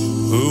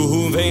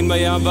ובין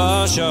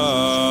ביבשה,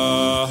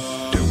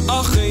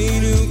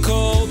 אחינו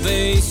כל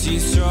בית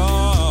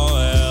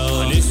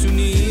ישראל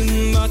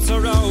הנשונים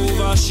בצרה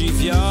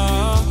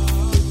ובשביה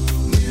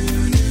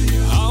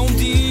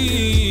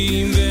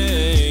העומדים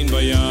בין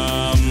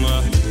בים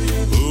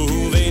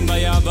ובין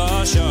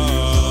ביבשה,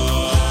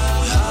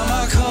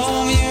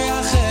 המקום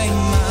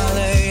ירחם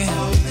עליהם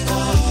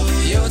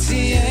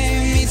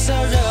יוציאם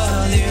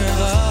מצרה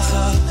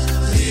לרווחה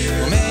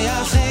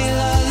ומייחל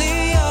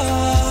עלייה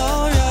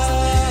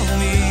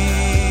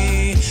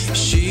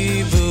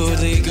משיבוד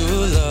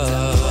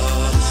לגאולה,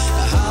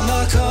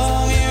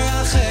 המקום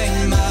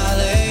ירחם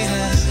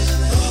עליהם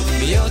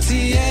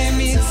יוציאם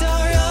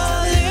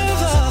מצרה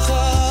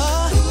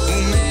לרווחה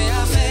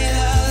ומייחל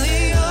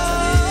עלייה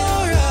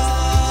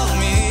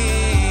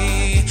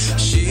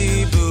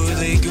משיבוד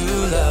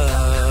לגאולה.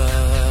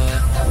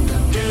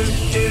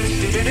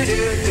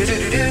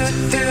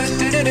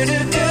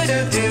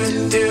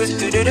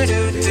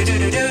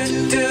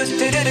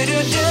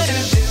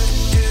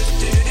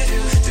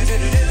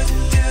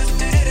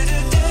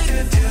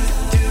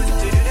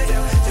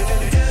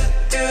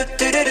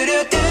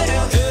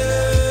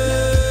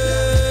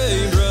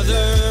 Hey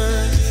brother,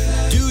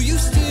 do you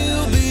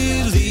still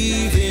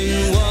believe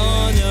in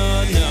one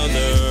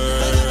another?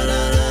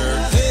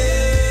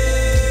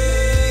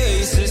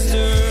 Hey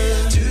sister,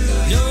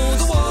 know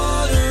the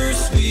water's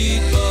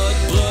sweet but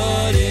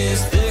blood is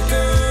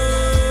thicker.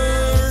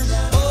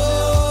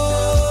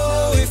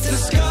 Oh, if the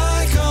sky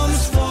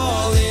comes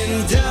falling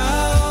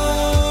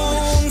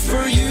down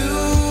for you,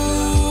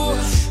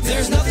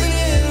 there's nothing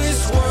in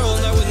this world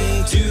I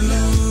wouldn't do.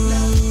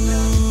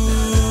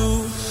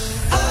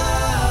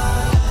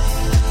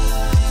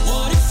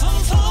 What if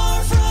I'm far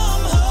from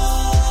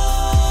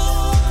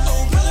home?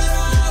 Oh brother,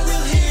 I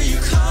will hear you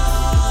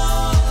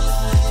call.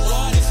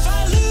 What if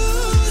I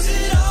lose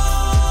it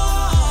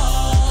all?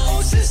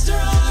 Oh sister,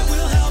 I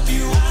will help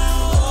you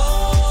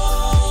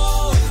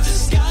out. If the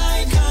sky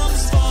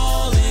comes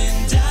falling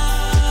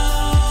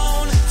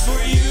down for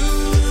you,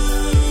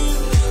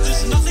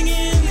 there's nothing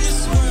in this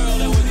world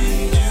I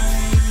wouldn't do.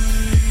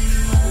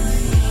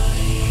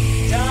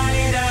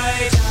 Die,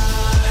 die, die.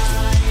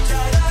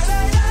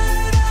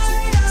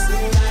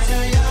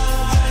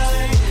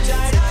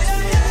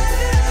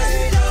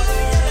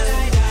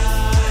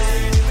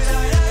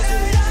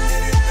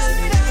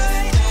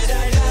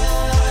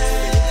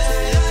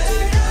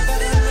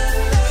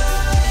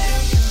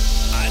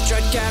 I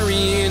tried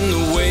carrying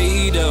the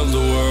weight of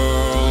the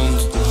world,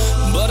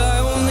 but I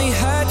only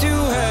had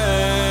two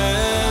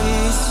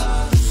hands.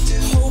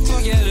 Hope I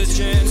get a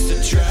chance to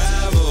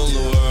travel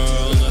the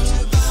world,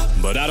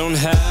 but I don't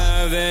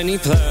have any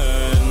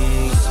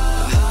plans.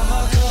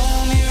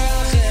 המקום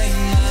ירחם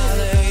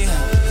עליהם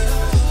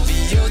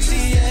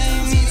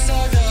ויוציאם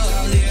מצרה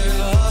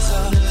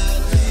לרווחה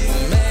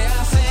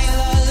ומייחל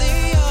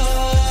עלייה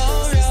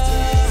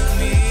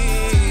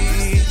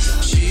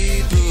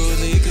משיבוד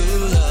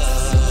לגאולה.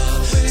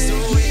 So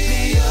wake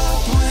me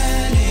up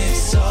when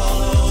it's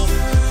all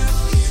over,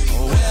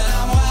 when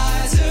I'm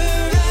wiser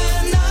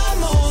and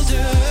I'm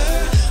older.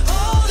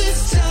 All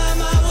this time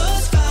I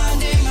was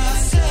finding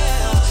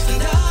myself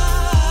and I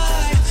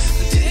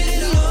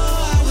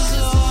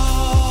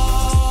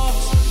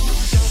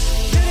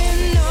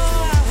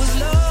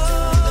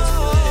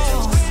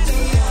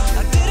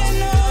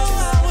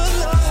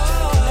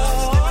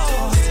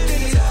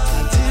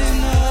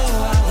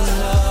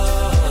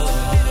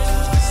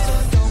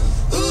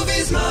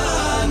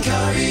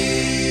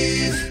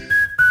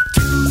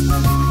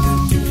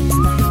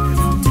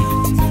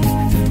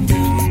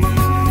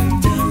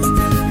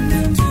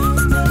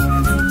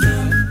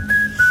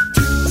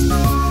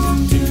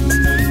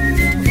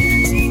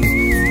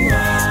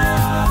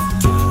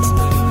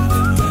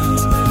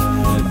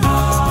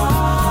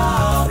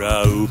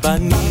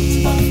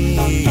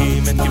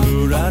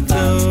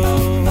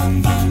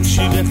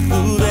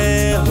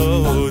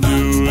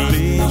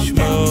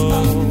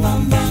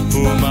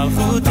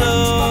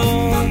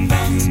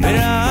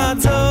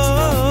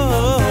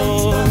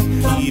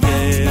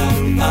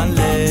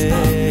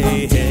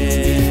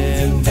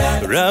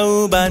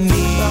ראו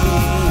בנים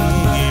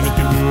את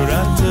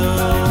גבורתו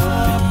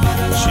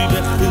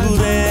שיבחו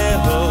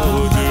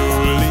והודו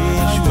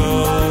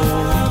לשמו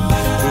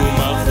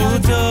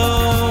ומלכותו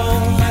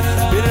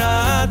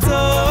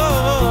בירתו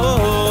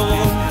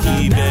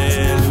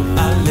קיבלו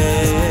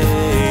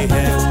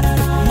עליהם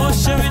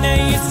משה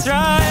בני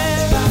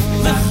ישראל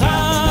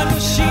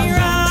לחנו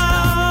שירה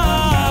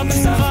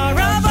בשמחה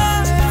רבה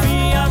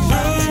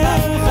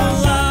ויאמרו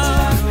חולה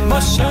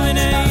משה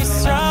בני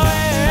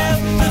ישראל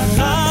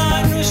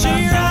לחנו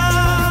שירה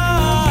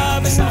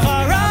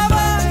בשמחה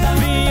רבה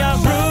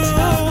ויאמרו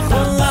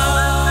חולה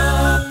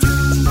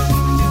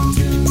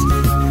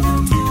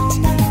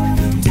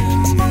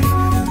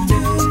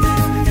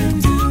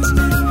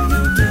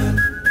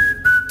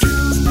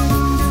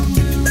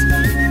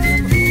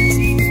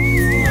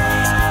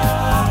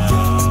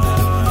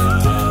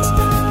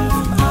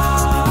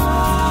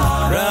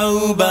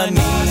ראו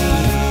בנים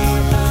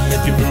את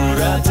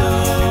גבורתו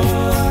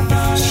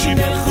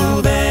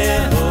שיבחו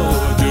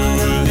והודו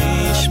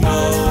לשמו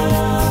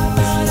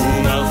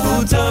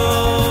ומלכותו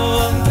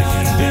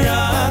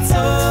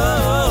בירתו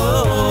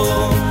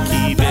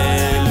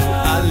קיבלו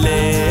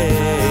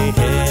עליהם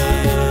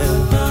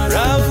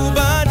ראו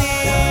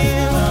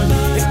בנים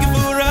את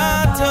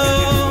גבורתו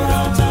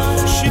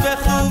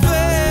שיבחו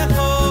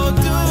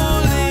והודו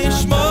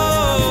לשמו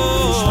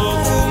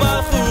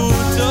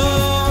ומלכותו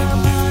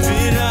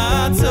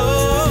בירתו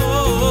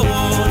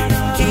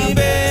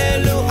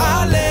קיבלו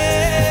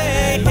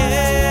עליהם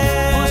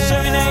משה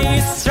בני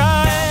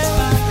ישראל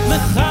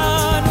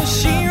לחנו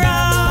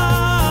שירה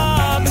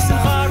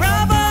בשמחה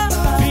רבה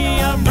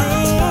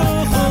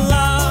ויאמרו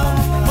חולה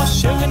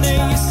משה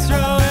בני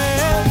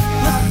ישראל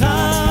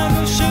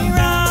לחנו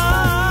שירה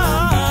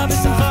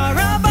בשמחה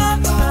רבה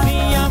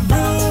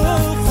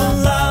ויאמרו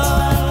חולה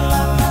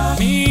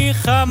מי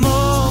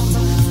כמוך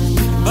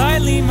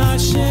בעלים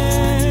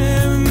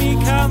השם מי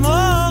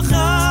כמוך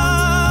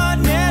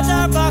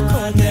נדר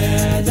בכל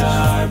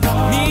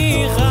מי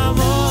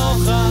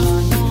כמוך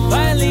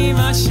בעלים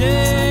השם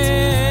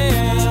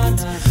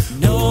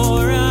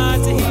נורא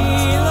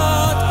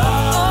תהילות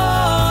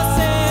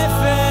אוסף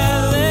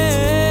אלת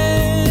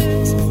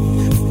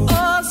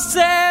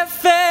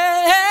אוסף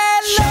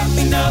אלת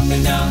שמינה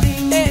מינה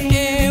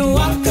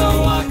וואקה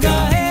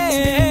וואקה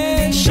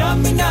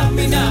שמינה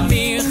מינה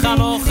מי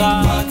כמוך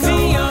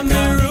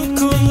ויאמרו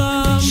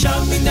כולם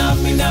שמינה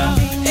מינה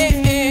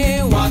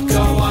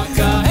וואקה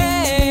וואקה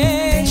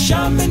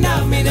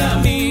שמינה מינה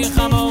מי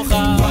כמוך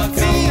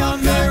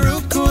ויאמרו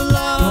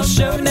כולם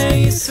משה בני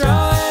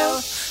ישראל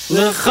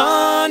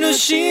לחנו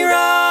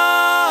שירה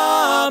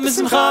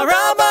בשמחה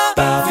רבה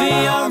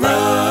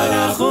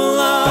ויאמרו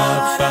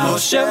כולם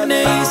משה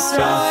בני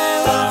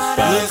ישראל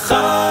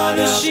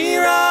לחנו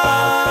שירה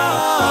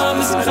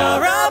בשמחה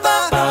רבה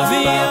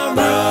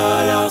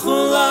ויאמרו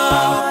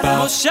כולם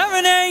משה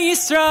בני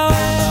ישראל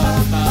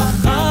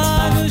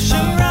לחנו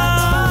שירה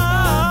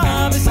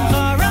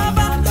בשמחה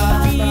רבה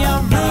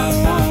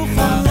ויאמרו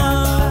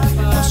כולם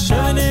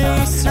משה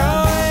בני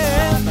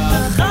ישראל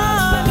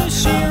לחנו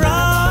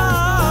שירה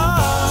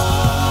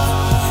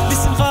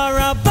בשמחה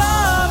רבה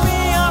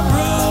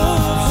ויאמרו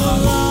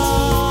כולם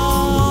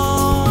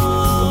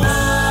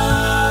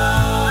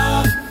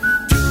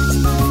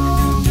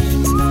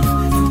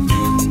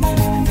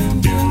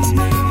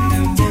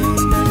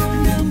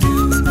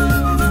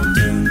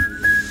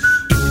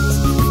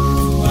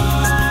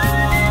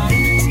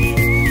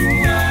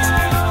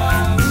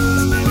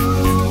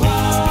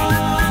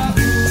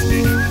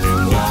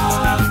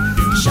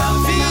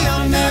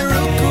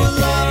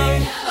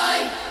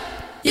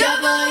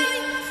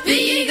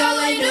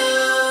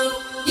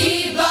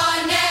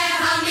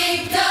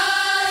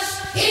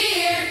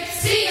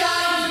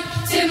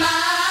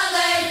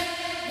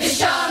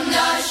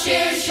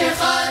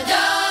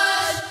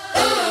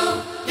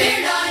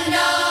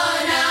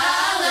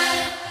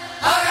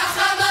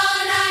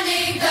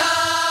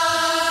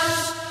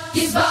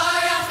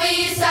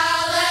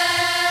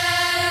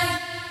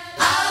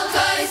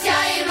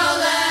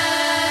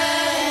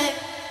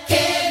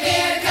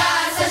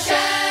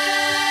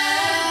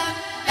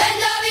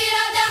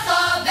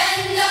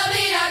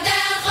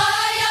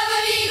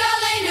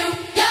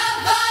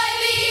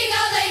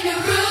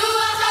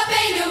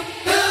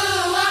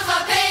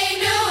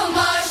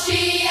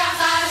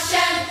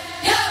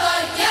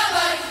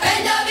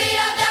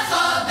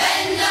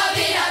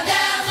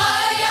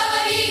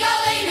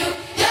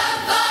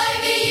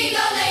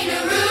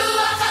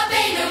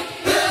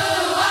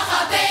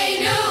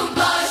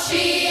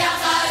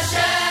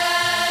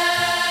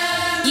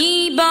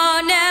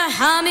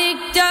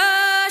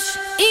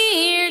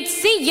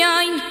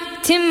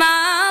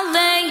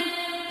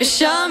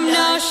Sham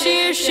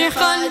Nashir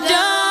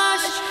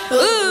Shechadash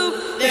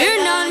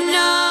Birnan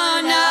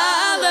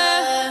Ale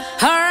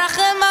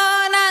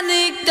Harachman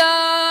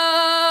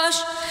Anikdash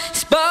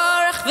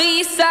Sparach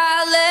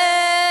Visale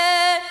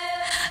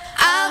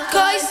Al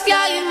Kois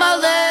Yayim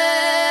Ale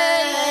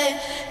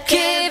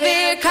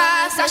Kivir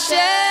Kas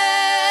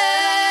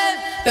Hashem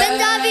Ben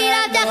David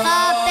Adecha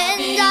Ben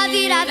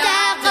David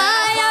Adecha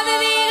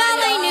Yavivi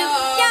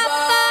Aleinu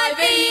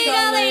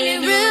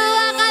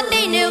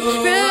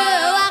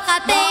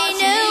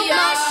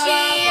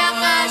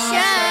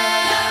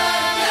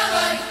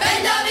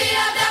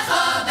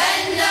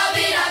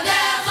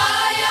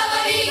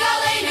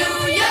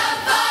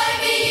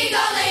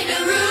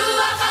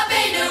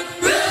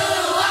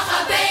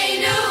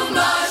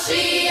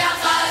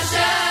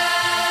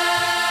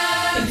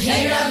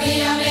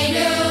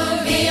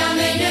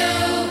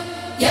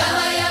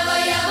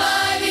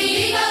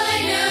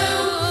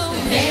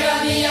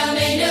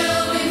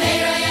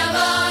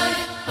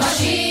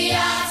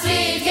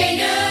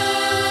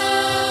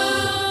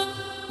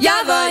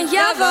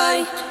yavai,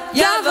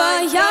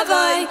 yavai,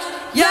 yavai,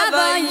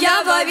 yavai,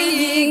 yavai,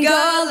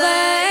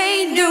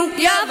 v'yigaleinu.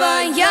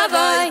 Yavai,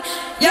 yavai,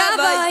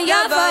 yavai,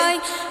 yavai,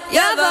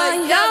 yavai,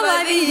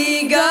 yavai,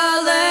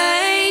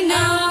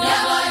 v'yigaleinu.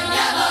 Yavai,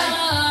 yavai,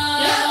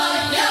 yavai,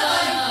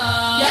 yavai,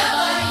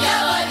 yavai,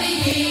 yavai,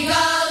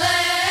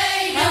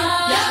 v'yigaleinu.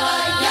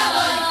 Yavai,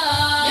 yavai,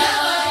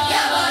 yavai,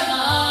 yavai,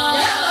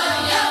 yavai,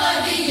 yavai,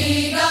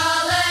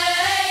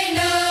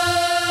 v'yigaleinu.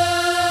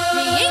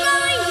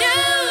 V'yigaleinu.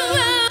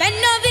 Ben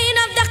Novin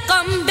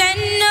Avdacham, Ben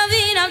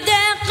Novin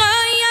Avdecha,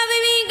 Yavai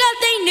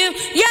v'yigalteinu,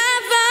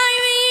 Yavai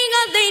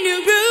v'yigalteinu,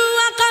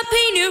 Ruach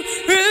Apenu,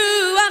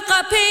 Ruach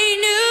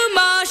Apenu,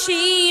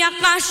 Mashiach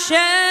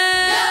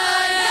Hashem.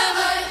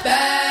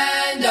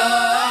 Ben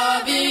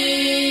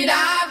David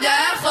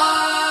Avdecha,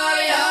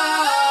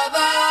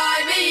 Yavai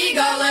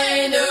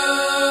v'yigalteinu,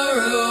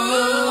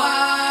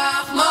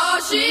 Ruach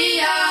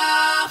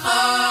Mashiach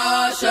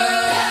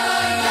Hashem.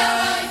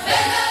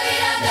 Ben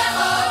David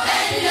Avdecha,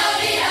 Ben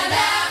David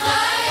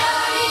Avdecha,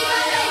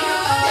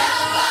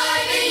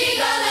 Yavai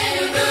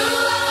v'yigalteinu,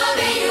 Ruach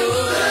Apenu,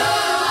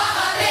 Ruach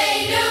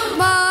Apenu,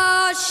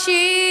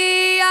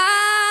 Mashiach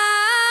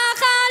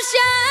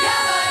Hashem.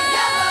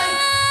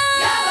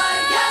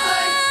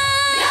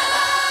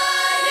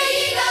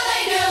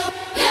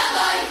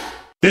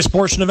 This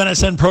portion of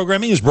NSN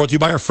programming is brought to you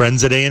by our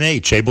friends at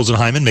A&H. Abels and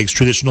Hyman makes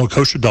traditional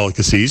kosher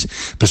delicacies,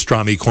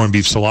 pastrami, corned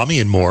beef, salami,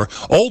 and more.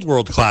 Old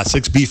world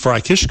classics, beef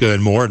fry, kishka,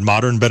 and more. And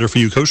modern,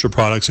 better-for-you kosher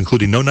products,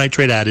 including no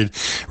nitrate added,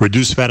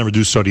 reduced fat, and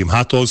reduced sodium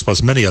hot dogs,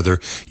 plus many other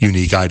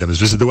unique items.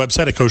 Visit the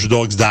website at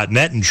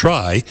kosherdogs.net and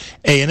try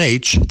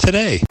A&H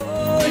today.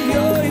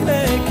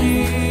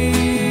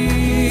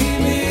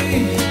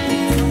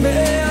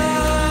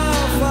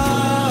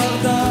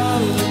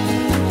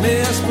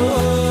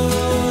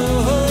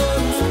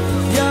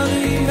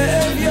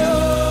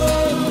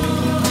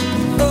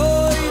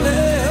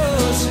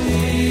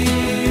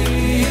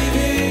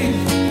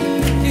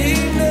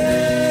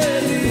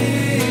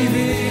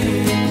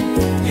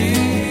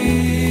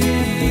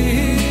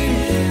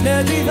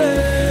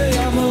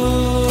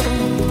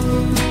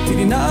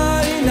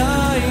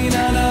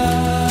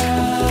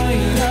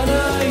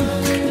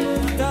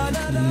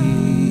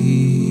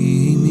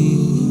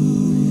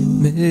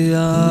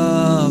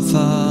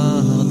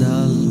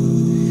 מהפרדל,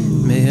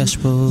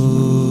 מהשפות,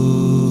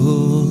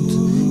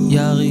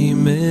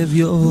 ירים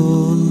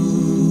אביון,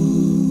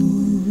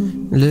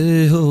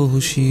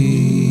 להושיבי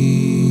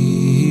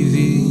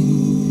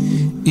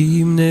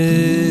עם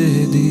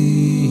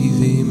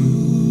נדיבים,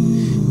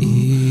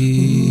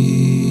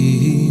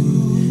 עם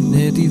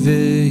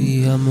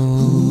נדיבי עמו.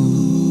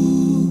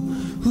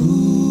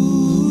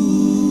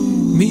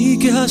 מי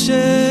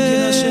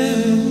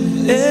כהשם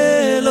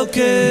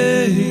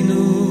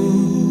אלוקינו,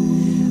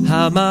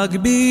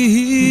 המגביל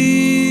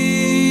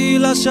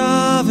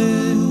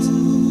השבת,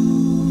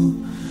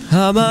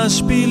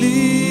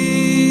 המשפילי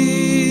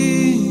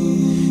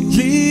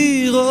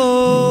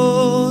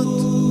לראות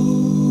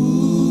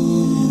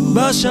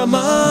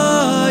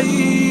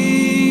בשמיים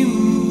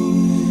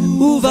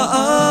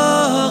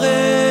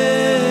ובארץ,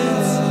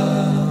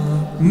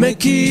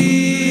 מקימי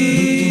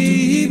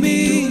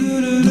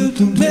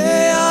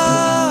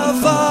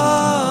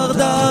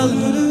מהפרדל,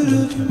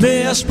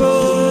 מהשפות,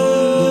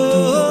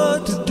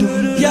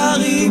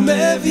 ירים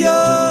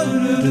אביון,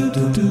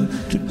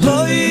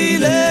 הוי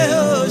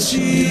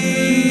להושיבי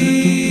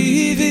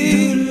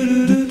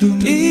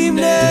עם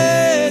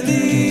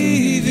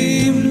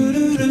נדיבים,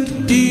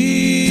 עם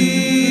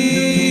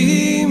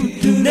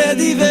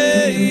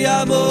נדיבי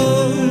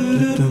עמו.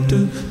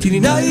 תני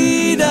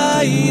נאי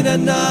נאי נאי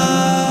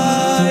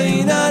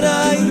נאי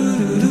נאי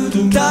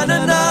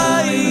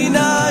תנאי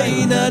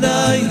נאי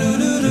נאי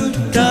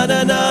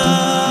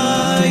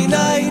תנאי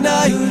נאי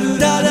נאי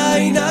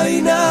תנאי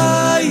נאי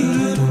נאי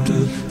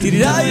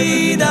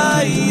תנאי נאי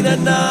נאי נאי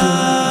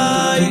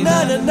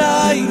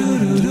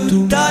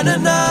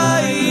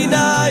תנאי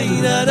נאי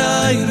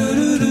נאי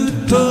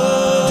תוי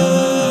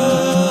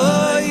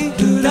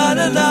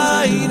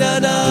תנאי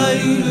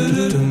נאי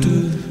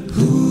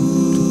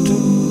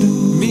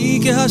מי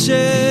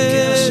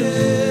כהשם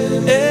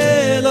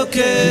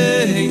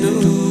אלוקינו,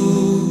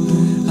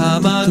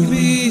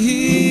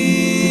 המגביל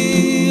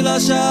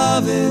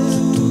השבת,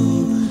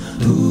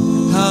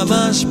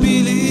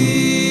 המשפילי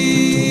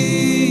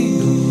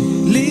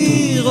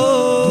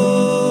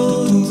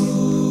לראות,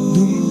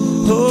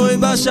 הוי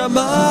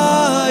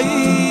בשמיים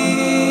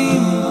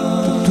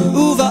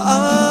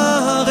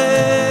ובארץ,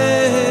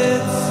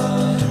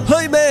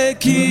 הוי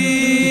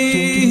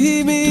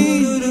מקימי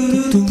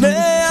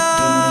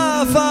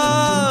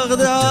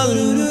מהפרדל,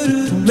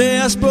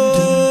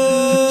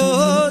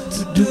 מהשפות,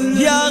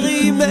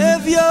 ירים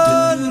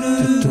אביון,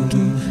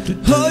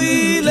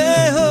 הוי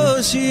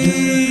להושיבי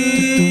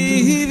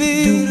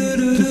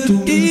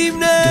עם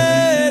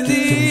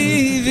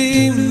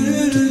נדיבים,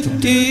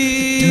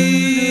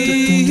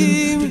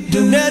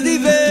 עם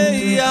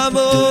נדיבי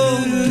עמו.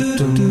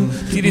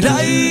 תני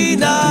נאי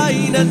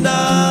נאי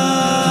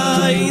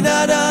נאי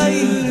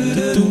נאי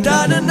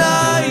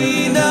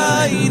תנאי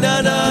נאי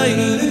נאי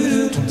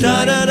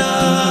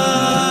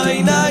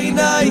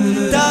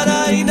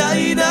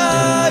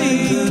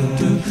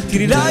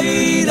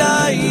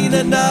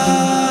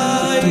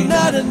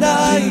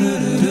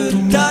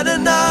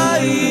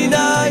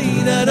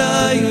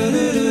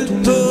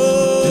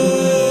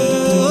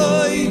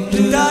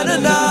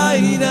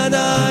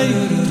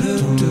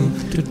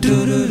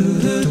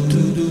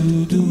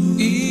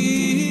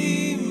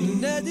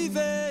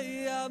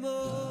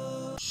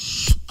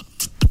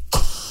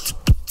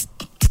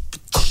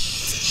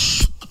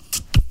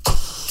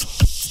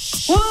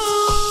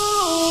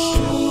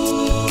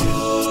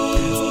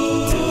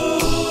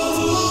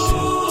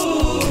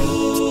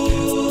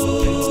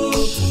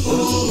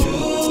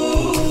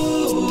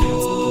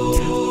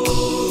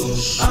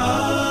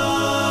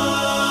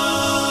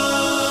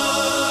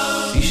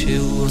מי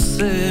שהוא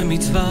עושה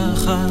מצווה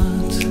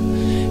אחת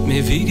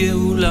מביא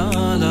גאולה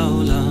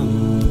לעולם,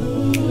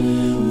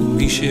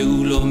 ומי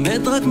שהוא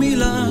לומד רק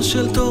מילה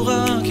של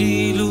תורה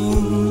כאילו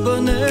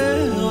בונה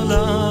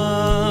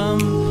עולם.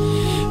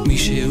 מי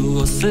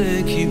שהוא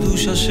עושה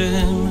קידוש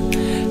השם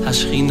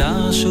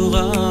השכינה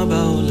שורה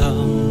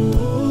בעולם,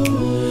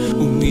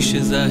 ומי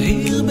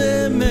שזהיר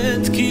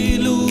באמת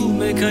כאילו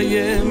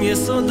מקיים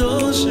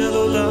יסודו של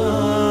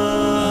עולם.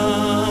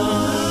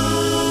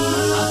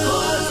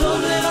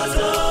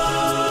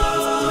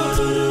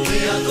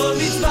 הכל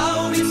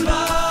מצווה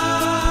ומצווה,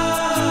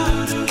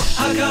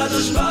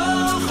 הקדוש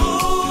ברוך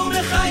הוא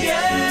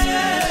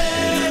מחייב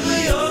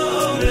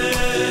ויאמר,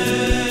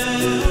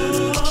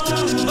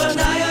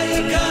 בניי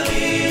היקרים,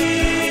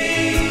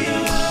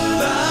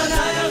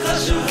 בניי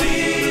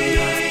החשובים,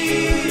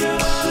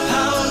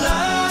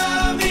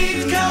 העולם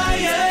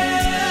מתקיים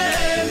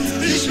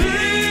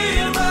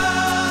בשביל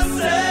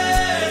מעשיכם.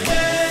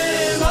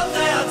 אל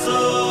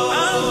תעצור,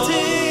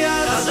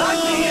 חזק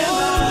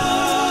תהיה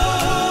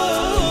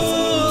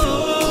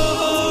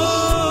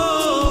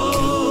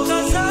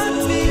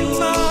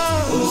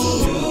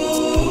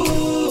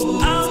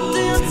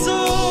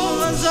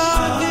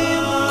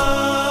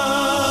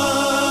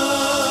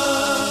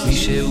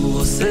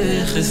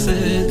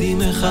חסד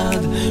עם אחד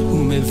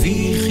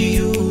ומביא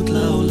חיות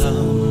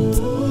לעולם,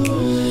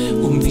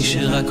 ומי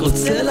שרק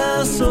רוצה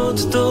לעשות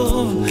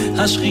טוב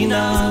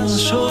השכינה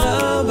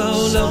שורה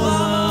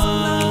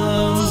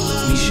בעולם.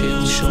 מי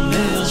שהוא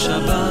שומר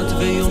שבת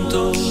ויום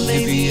טוב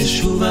מביא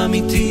ישוב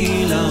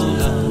אמיתי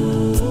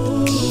לעולם,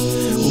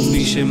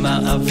 ומי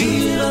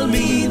שמעביר על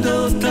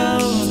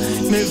מידותיו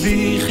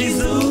מביא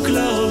חיזוק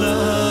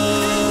לעולם.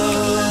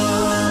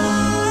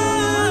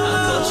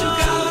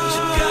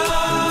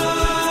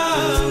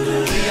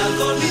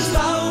 הכל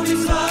מצווה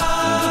ומצווה,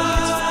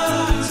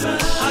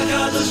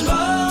 הקדוש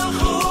ברוך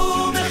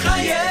הוא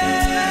מחייב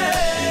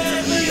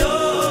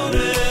ויאמר,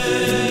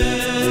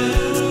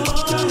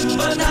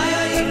 בניי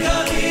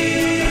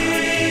היקרים,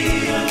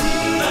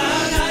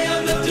 בניי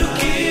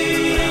המתוקים,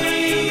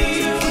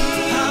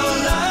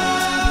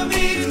 העולם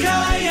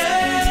מתקיים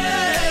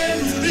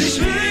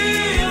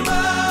בשביל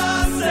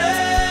מעשיכם.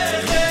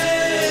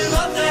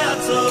 אל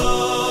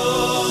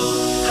תעצור,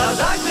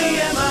 חזק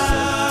ויאמר.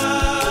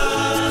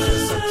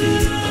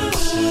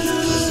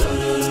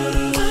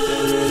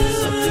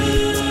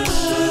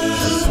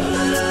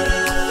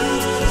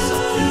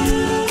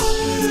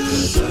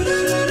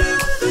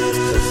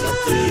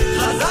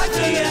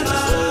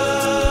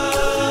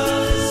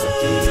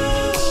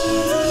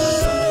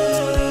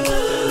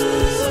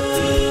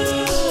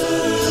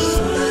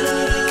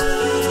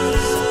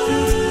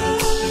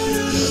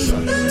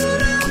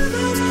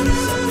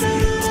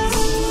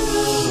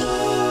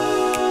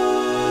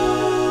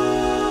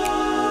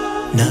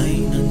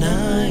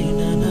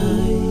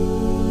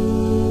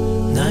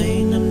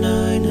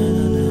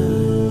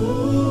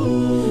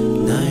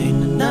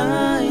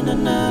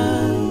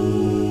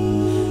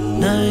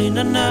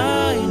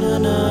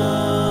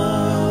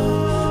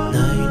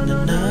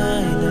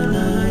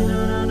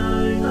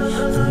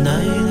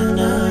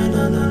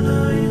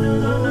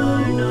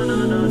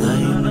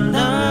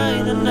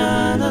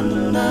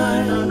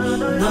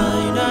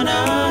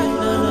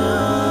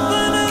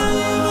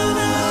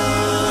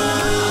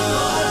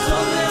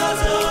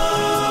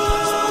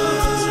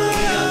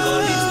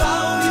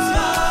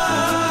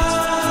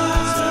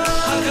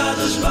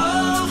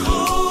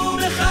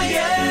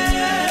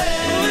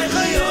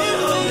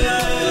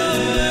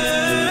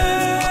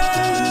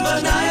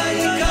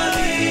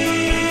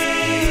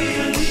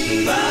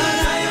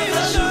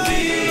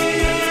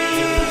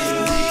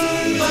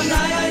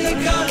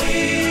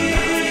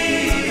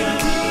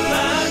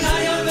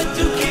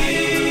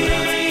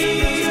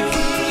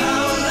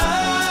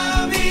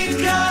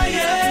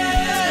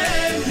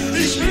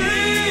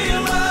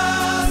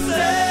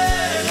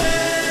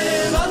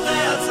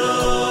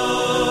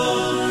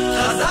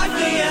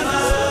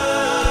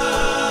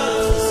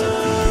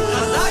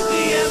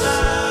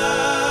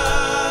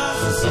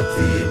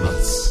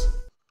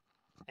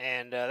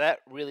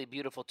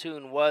 Beautiful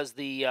tune was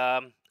the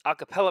a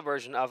cappella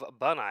version of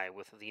Bunai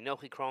with the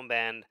Nochi Chrome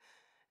Band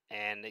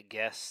and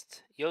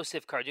guest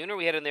Yosef Karduner.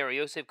 We had in there a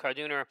Yosef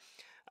Karduner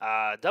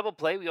double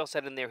play. We also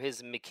had in there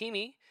his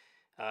Mikimi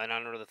in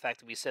honor of the fact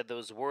that we said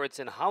those words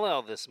in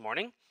Hallel this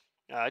morning.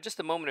 Just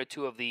a moment or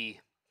two of the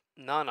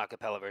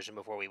non-acapella version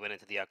before we went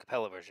into the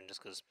acapella version,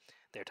 just because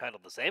they're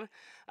titled the same.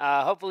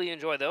 Hopefully you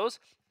enjoy those.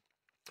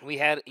 We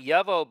had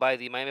Yavo by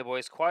the Miami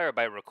Boys Choir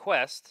by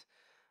request,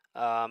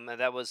 and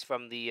that was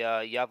from the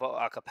Yavo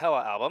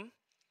acapella album,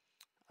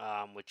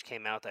 which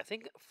came out, I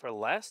think, for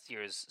last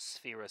year's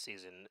Sphera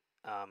season.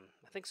 I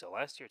think so,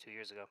 last year, 2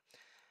 years ago.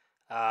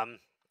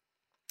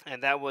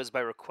 And that was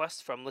by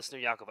request from listener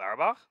Yaakov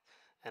Arbach,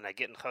 and I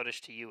get in Chodesh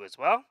to you as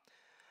well.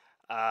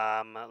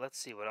 Let's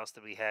see, what else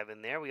did we have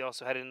in there? We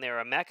also had in there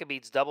a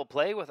Maccabees double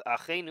play with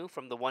Achenu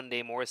from the One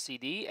Day More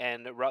CD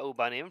and Ra'u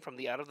Banim from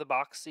the Out of the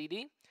Box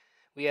CD.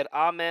 We had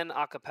Amen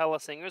a cappella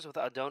singers with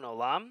Adon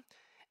Olam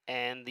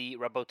and the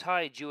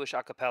Rabotai Jewish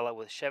a cappella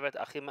with Shevet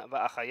Achim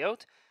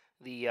Va'achayot,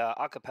 the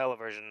a cappella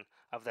version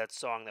of that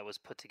song that was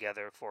put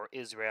together for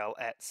Israel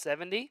at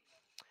 70.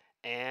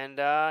 And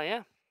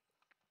yeah,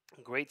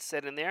 great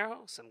set in there,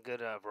 some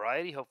good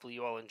variety. Hopefully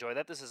you all enjoy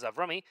that. This is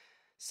Avrami,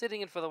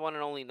 sitting in for the one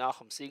and only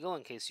Nachum Siegel,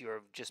 in case you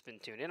have just been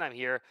tuned in. I'm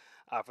here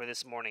for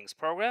this morning's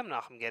program.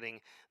 Nachum getting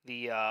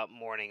the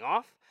morning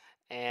off,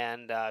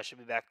 and should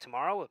be back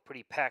tomorrow. A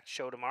pretty packed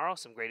show tomorrow.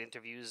 Some great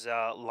interviews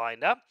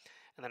lined up.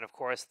 And then, of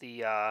course,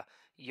 the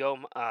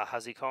Yom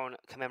HaZikaron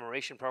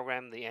commemoration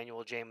program, the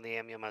annual JM and the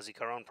AM Yom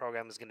HaZikaron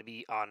program is going to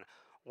be on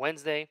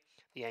Wednesday.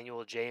 The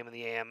annual JM and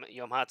the AM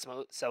Yom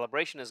HaTzmaut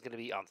celebration is going to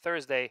be on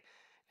Thursday.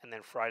 And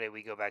then Friday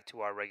we go back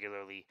to our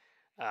regularly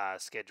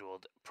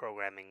scheduled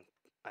programming,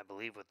 I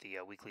believe, with the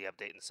weekly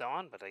update and so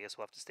on, but I guess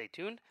we'll have to stay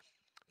tuned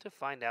to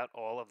find out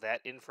all of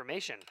that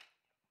information.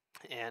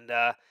 And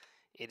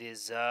it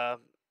is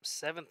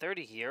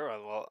 7:30 here,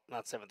 or, well,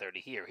 not 7:30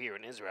 here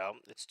in Israel.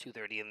 It's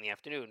 2:30 in the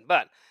afternoon,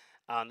 but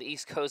on the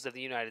east coast of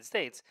the United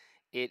States,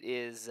 it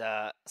is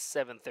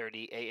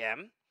 7:30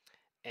 a.m.,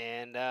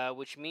 and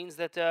which means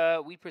that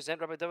we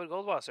present Rabbi David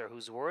Goldwasser,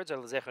 whose words are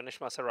Lezecha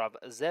Nishmas Harav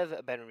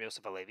Zev ben Rabbi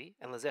Yosef Alevi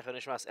and Lezecha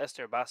Nishmas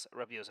Esther Bas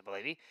Rabbi Yosef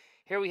Alevi.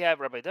 Here we have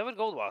Rabbi David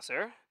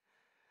Goldwasser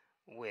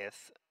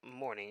with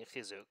Morning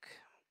Chizuk.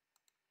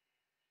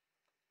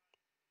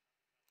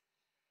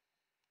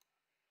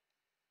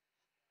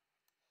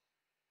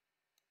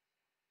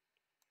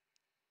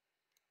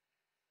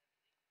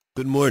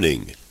 Good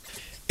morning.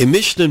 A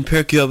Mishnah in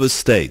Pirkei Avos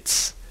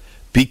states,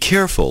 be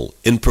careful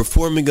in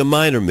performing a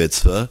minor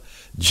mitzvah,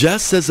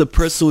 just as a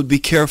person would be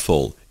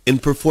careful in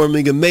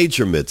performing a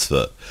major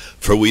mitzvah,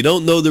 for we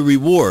don't know the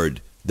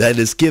reward that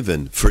is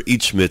given for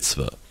each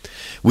mitzvah.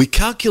 We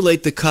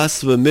calculate the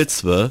cost of a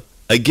mitzvah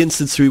against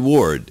its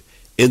reward,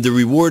 and the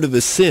reward of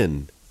a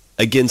sin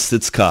against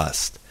its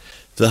cost.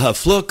 The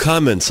Haflo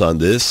comments on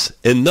this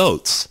and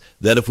notes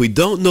that if we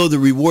don't know the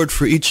reward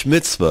for each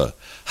mitzvah,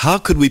 how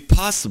could we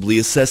possibly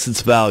assess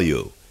its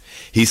value?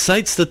 He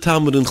cites the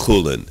Talmud in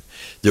Chulin.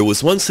 There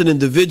was once an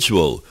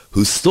individual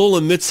who stole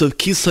a mitzvah of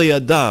Kisay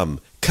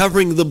Adam,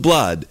 covering the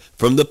blood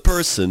from the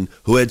person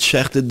who had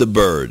shechted the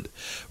bird.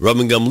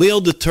 Rabban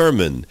Gamliel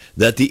determined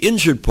that the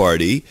injured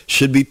party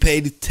should be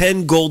paid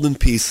 10 golden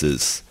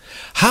pieces.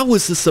 How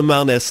was this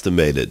amount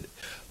estimated?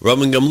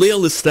 Rabban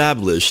Gamliel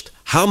established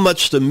how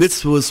much the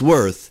mitzvah was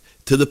worth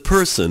to the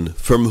person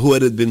from whom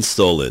it had been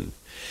stolen.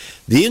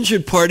 The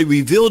injured party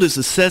revealed his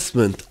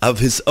assessment of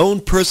his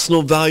own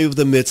personal value of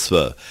the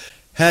mitzvah.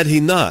 Had he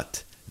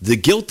not, the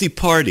guilty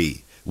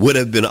party would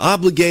have been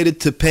obligated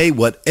to pay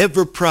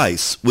whatever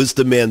price was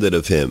demanded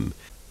of him.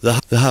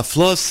 The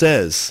Haflah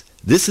says,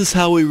 this is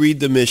how we read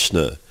the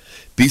Mishnah.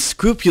 Be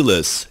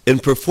scrupulous in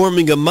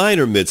performing a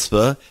minor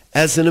mitzvah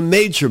as in a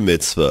major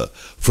mitzvah,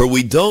 for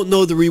we don't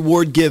know the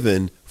reward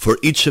given for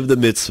each of the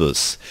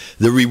mitzvahs.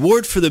 The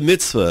reward for the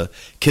mitzvah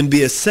can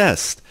be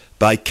assessed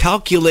by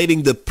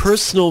calculating the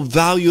personal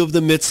value of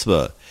the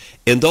mitzvah,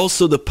 and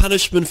also the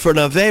punishment for an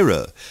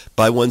Aveira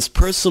by one's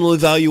personal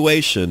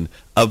evaluation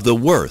of the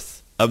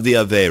worth of the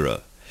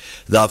Aveira.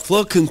 The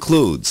Haflah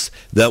concludes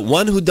that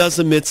one who does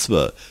a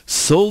mitzvah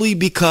solely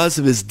because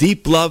of his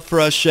deep love for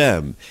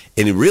Hashem,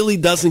 and he really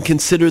doesn't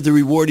consider the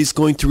reward he's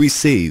going to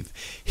receive,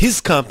 his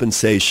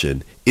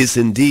compensation is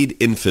indeed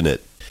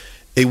infinite.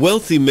 A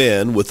wealthy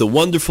man with a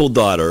wonderful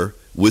daughter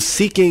was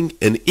seeking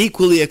an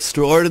equally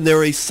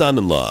extraordinary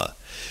son-in-law.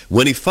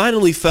 When he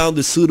finally found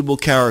a suitable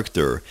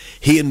character,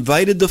 he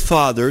invited the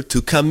father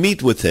to come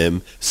meet with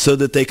him so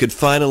that they could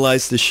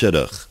finalize the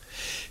shidduch.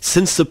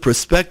 Since the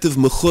prospective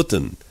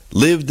mechutin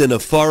lived in a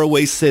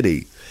faraway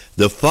city,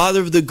 the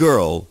father of the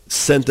girl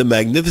sent a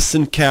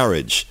magnificent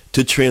carriage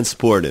to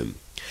transport him.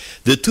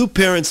 The two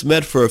parents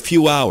met for a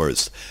few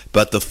hours,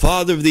 but the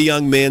father of the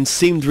young man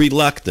seemed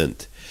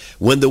reluctant.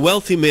 When the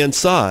wealthy man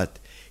saw it,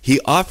 he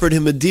offered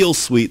him a deal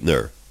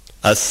sweetener.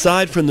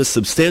 Aside from the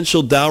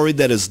substantial dowry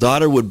that his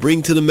daughter would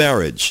bring to the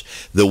marriage,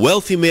 the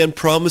wealthy man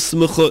promised the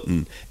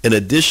mechutin an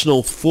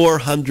additional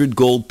 400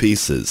 gold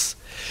pieces.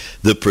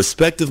 The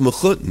prospective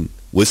mechutin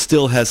was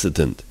still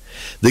hesitant.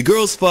 The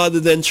girl's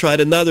father then tried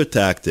another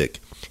tactic.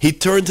 He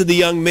turned to the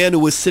young man who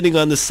was sitting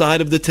on the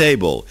side of the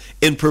table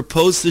and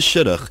proposed the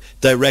shidduch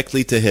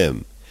directly to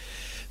him.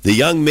 The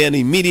young man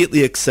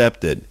immediately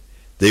accepted.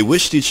 They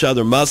wished each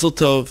other mazel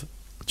tov,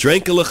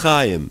 drank a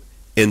l'chaim,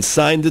 and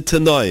signed the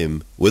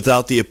Tanoim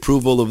without the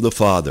approval of the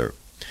father.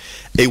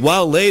 A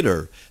while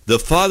later, the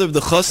the father of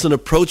the chassan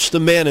approached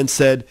the man and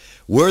said,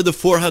 "Where are the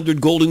 400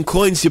 golden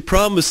coins you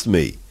promised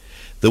me?"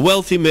 The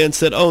wealthy man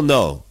said, "Oh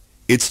no,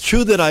 it's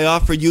true that I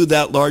offered you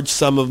that large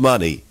sum of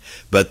money,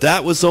 but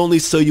that was only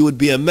so you would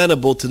be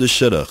amenable to the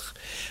shidduch.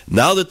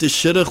 Now that the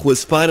shidduch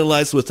was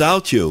finalized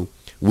without you,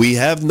 we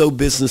have no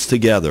business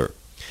together."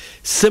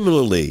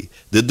 Similarly,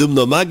 the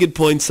Dumno Magid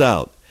points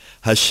out,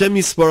 Hashem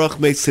Yisbarach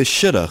makes a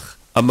shidduch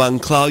among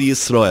Klal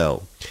Yisrael.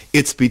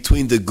 It's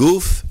between the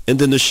guf and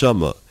the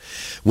neshama.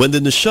 When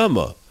the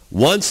neshama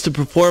wants to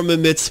perform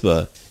a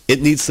mitzvah, it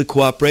needs the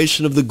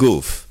cooperation of the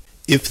guf.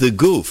 If the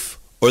guf,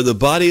 or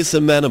the body, is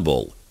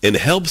amenable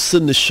and helps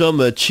the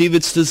neshama achieve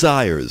its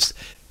desires,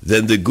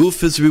 then the guf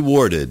is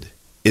rewarded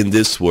in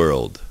this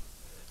world.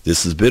 This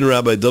has been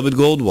Rabbi David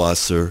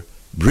Goldwasser,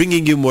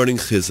 bringing you Morning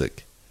Chizuk.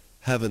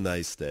 Have a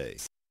nice day.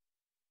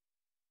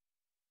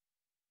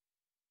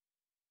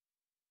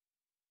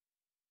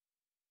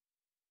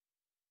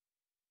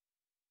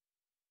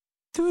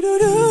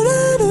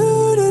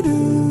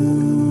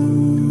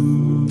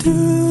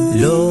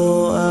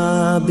 לא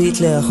אביט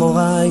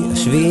לאחוריי,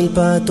 השביל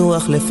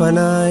פתוח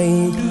לפניי,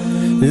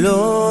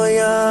 לא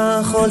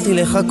יכולתי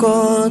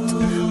לחכות,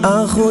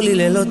 ערכו לי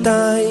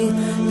לילותיי,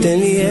 תן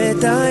לי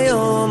את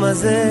היום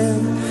הזה,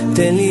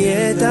 תן לי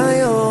את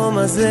היום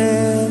הזה.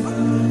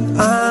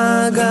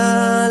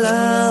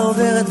 העגלה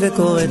עוברת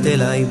וקוראת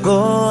אליי,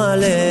 בוא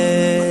עלה.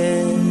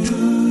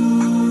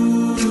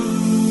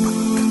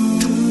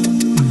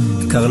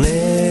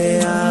 קרני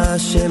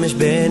השמש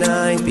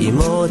בעיניי,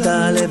 פעימות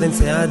הלב בין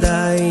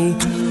צעדיי,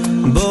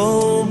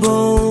 בואו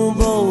בואו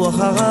בואו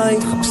אחריי,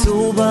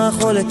 חפשו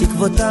בחול את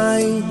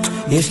תקוותיי,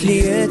 יש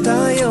לי את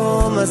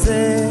היום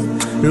הזה,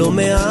 לא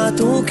מעט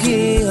הוא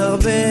כי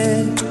הרבה.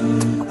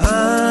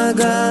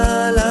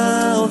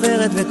 העגלה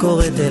עוברת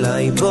וקוראת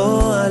אליי,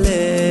 בוא עלה.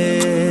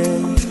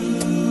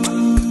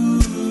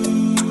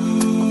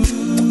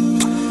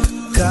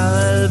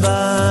 קל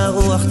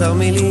ברוח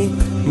תרמילי,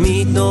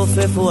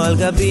 מתנופפו על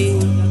גבי,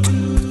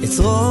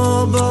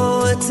 אצרו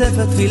בו את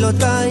ספר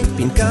תפילותיי,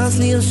 פנקס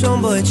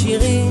לרשום בו את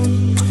שירי,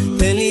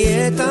 תן לי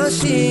את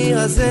השיר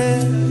הזה,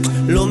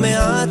 לא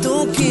מעט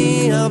הוא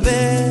כי הרבה.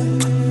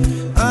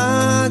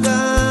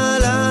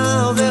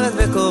 העגלה עוברת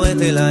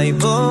וקוראת אליי,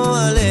 בוא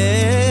עלה.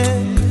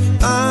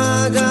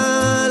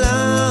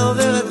 העגלה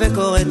עוברת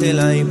וקוראת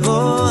אליי,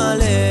 בוא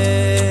עלה.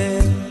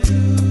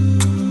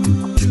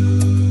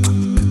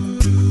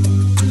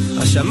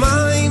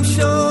 השמיים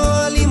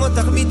שואלים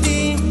אותך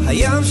ביתי,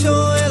 הים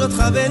שואל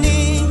אותך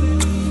בני,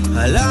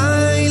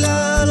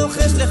 הלילה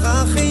לוחש לך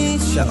אחי,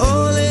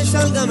 שאול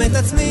אשאל גם את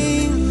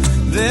עצמי,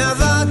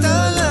 ועברת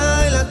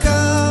לילה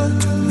קר,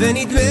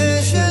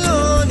 ונדמה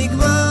שלא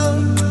נגמר.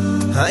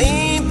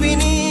 האם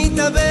פינית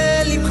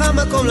בלבך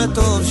מקום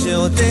לטוב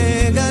שעוד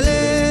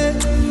תגלה?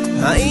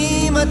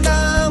 האם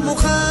אתה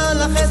מוכן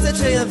לחסד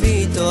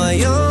שיביא איתו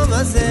היום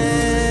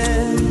הזה?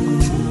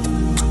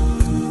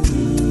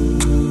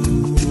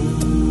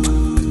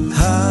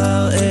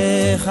 הר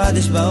אחד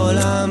יש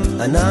בעולם,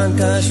 ענן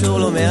קשור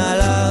לו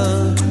מעליו,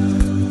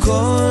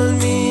 כל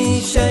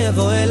מי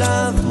שיבוא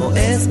אליו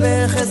מואס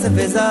בכסף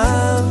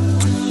וזהב.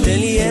 תן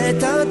לי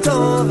את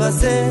הטוב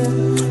הזה,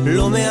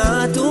 לא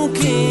מעט הוא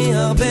כי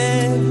הרבה.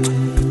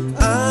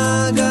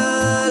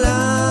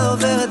 העגלה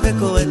עוברת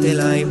וקוראת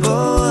אליי,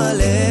 בוא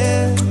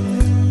עלה.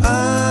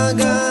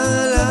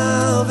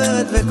 העגלה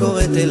עוברת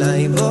וקוראת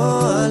אליי,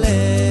 בוא עלה.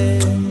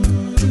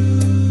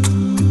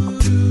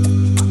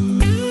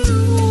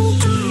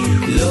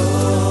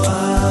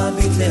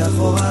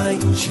 לאחוריי,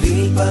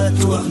 שביל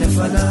פתוח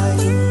לפניי,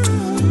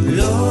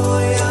 לא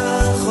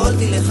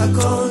יכולתי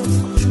לחכות,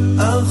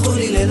 ערכו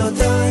לי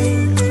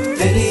לילותיי,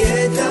 תן לי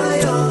את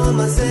היום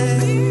הזה,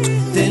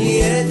 תן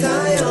לי את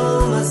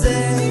היום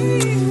הזה.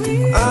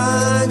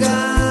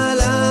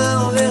 העגלה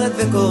עוברת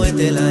וקוראת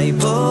אליי,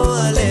 בוא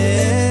עלה.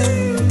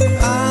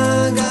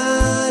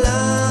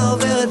 העגלה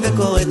עוברת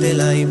וקוראת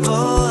אליי,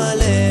 בוא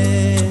עלה.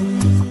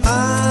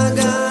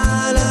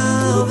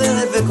 העגלה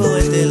עוברת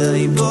וקוראת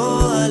אליי,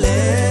 בוא עלה.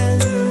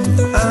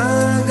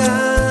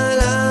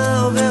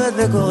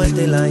 וקוראת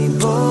אליי,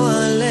 בוא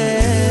עלה.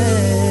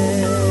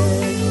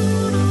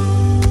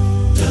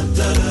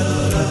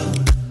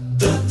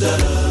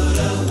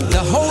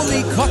 The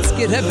holy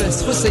Kotzker Rebbe,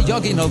 Schusse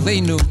Yogin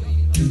Aleinu,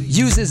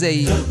 uses a,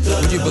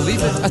 would you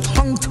believe it, a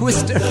tongue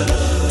twister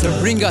to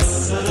bring us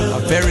a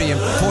very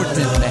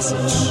important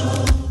message.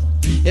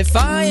 If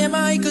I am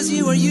I, cause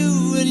you are you,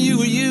 and you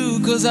are you,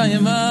 cause I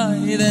am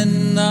I, then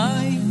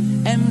I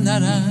am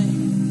not I,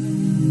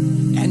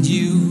 and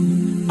you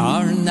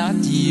are not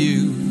you.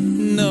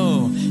 No,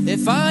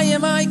 if I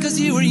am I, cause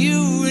you are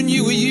you, and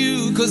you are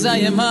you, cause I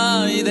am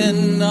I, then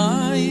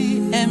I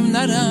am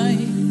not I,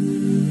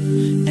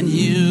 and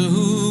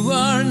you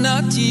are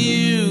not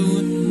you.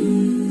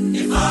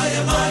 If I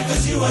am I,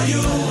 cause you are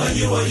you, and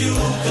you are you,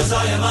 cause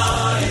I am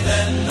I,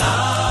 then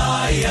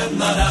I am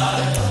not I,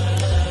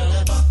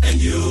 and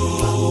you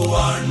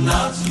are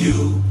not you.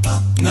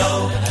 No,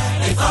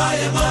 if I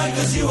am I,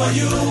 cause you are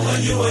you,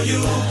 and you are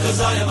you, cause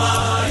I am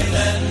I,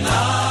 then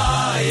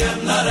I am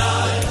not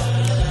I,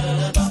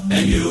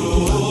 and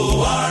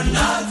you are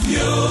not you.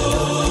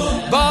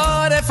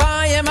 But if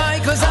I am I,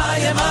 cause I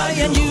am I,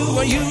 and you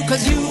are you,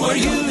 cause you are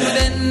you,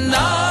 then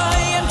I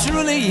am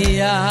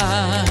truly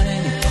I,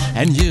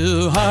 and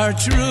you are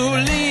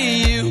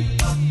truly you.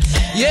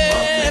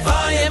 Yeah, if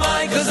I am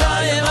I, cause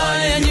I am I,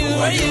 and you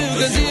are you,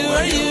 cause you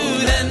are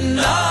you, then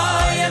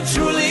I am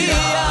truly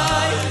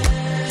I,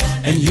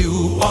 and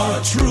you are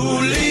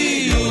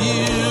truly you.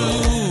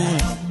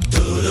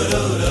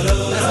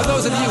 And for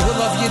those of you who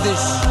love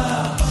Yiddish,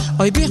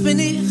 oi ich bin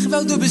ich,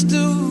 weil du bist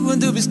du,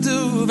 und du bist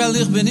du, weil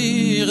ich bin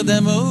ich,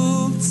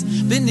 demut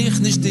bin ich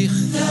nicht dich,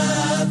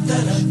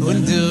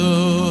 und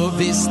du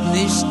bist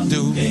nicht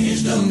du,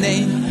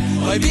 nein.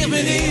 Oi ich bin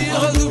ich,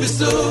 weil du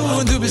bist du,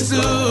 und du bist du,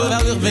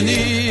 weil ich bin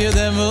ich,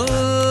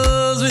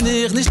 demut bin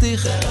ich nicht dich,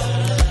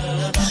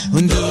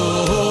 und du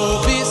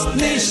bist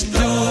nicht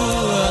du.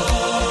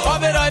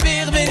 Aber oi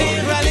ich bin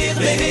ich, weil ich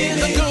bin ich,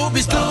 und du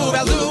bist du,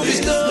 weil du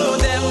bist du,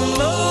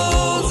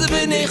 demut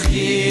bin ich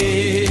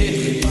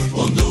ich.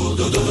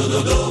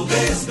 Du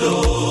bist du.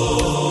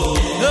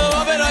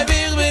 Aber oi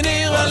ich bin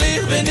ich, weil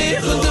ich bin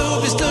ich, und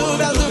du bist du,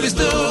 weil du bist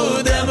du,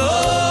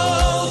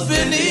 demut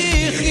bin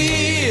ich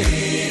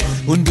ich.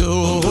 Und du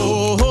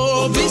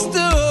bist du.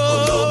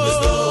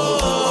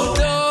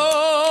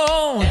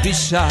 Don't be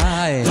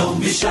shy. Don't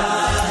be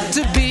shy.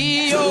 To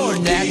be your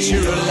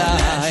natural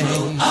light.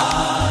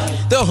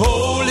 The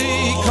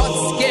holy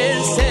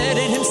Kotzker said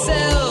it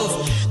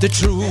himself. The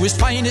truest,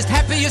 finest,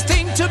 happiest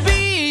thing to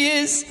be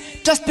is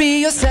just be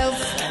yourself.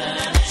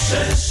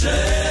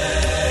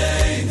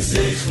 Schäm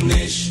sich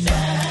nicht,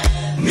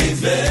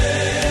 mit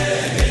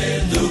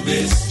wer du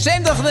bist.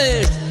 Schäm doch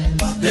nicht.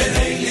 Der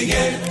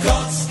heilige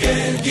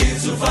Kotzker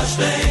geht zu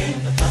verstehen.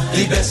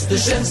 Die beste,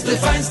 schönste,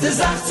 feinste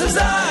Sache zu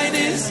sein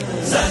ist,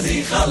 sei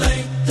sich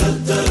allein.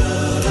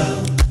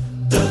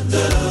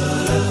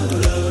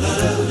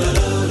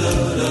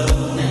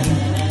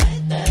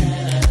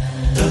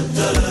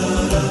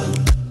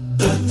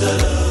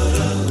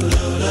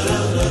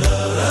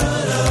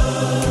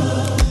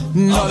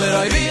 Aber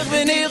oi ich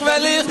bin ich,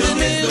 weil ich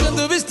bin ich, und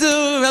du bist du,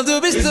 weil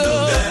du bist du,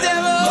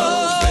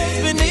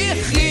 demut bin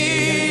ich.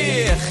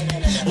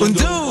 Und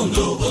du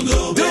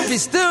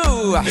bist du.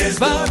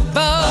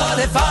 But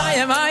if I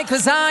am I,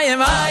 cause I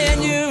am I,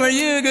 and you are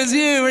you, cause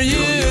you are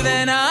you,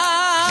 then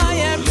I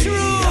am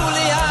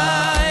truly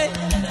I,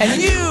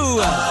 and you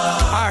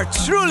are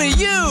truly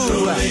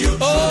you.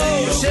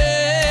 Oh,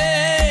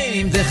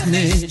 schäm dich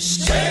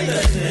nicht,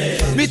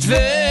 mit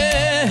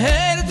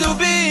wer du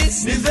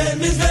bist.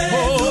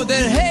 Oh,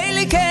 der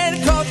heilige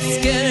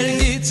Kotzker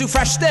geht zu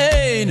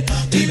verstehen.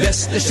 Die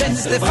beste,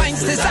 schönste,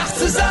 feinste Sache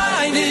zu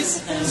sein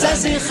ist, sei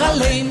sich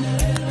allein.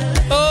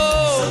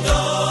 Oh, so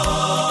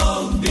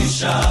don't be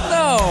shy.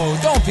 No,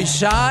 don't be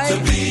shy. To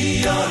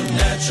be your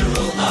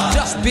natural I.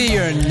 Just be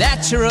your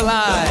natural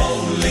I. The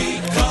holy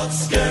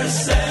Kotzker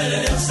said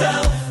it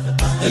himself.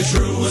 The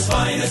truest,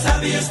 finest,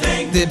 happiest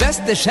thing. Die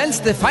beste,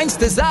 schönste,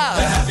 feinste Sache.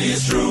 The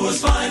happiest,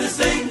 truest, finest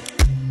thing.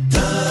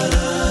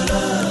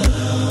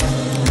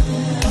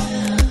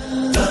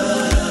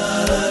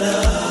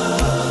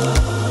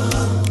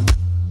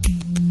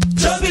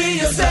 Just be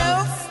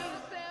yourself.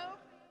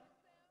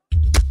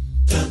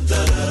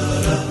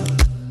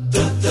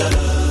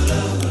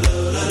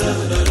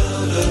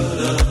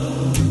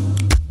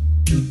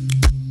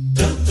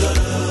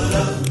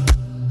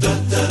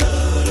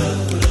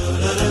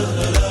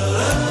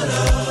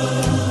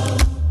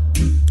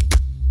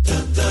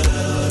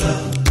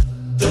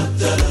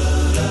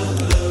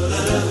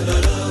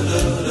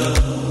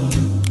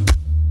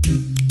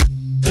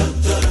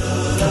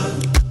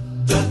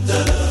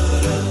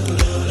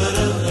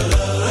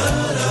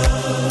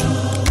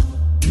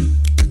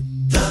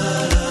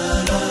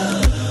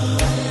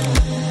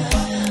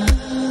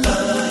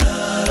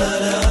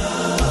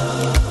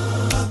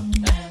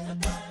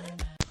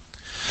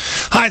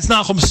 Hi, it's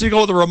Nachum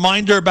Siegel with a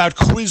reminder about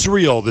Quiz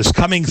Reel this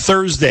coming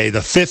Thursday,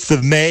 the 5th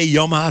of May,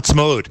 Yom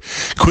HaAtzmaut.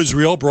 Quiz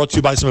Reel brought to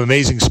you by some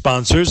amazing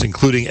sponsors,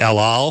 including El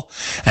Al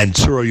and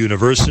Touro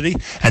University,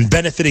 and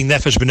benefiting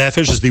Nefesh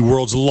B'Nefesh is the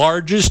world's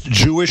largest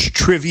Jewish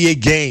trivia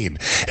game.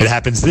 It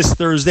happens this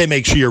Thursday.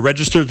 Make sure you're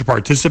registered to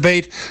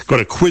participate. Go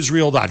to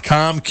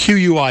quizreel.com,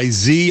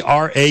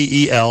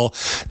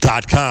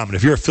 QUIZRAEL.com. And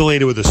if you're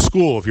affiliated with a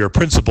school, if you're a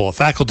principal, a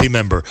faculty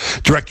member,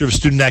 director of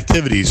student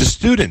activities, a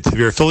student, if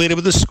you're affiliated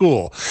with a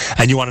school,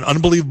 and you want an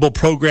unbelievable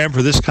program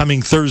for this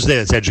coming Thursday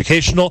that's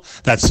educational,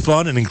 that's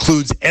fun, and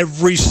includes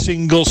every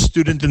single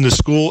student in the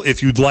school.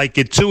 If you'd like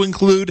it to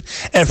include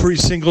every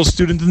single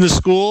student in the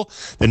school,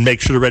 then make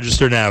sure to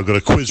register now. Go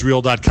to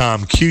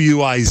quizreel.com,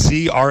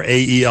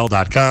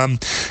 QUIZRAEL.com,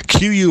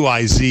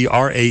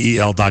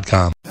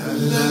 QUIZRAEL.com.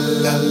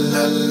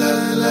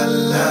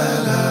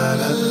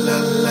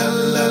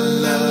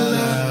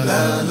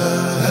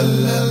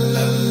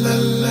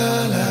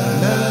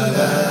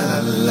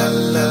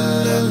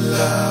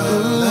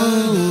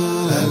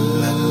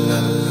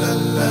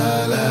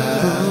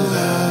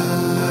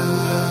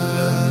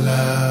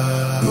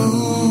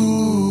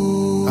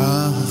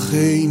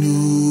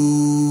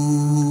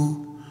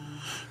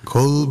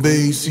 כל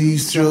Beis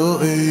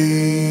Yisrael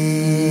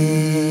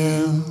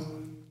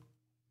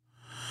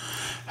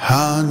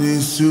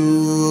Hanesunim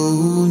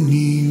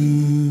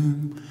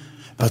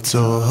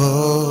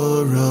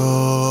Batzora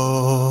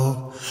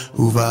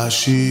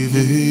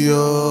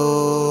Uvashivyo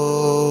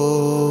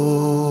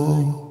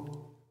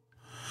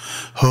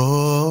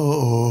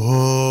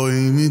Hoy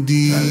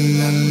Midi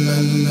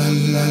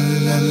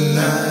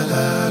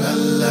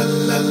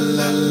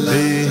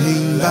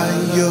Behin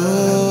Bayo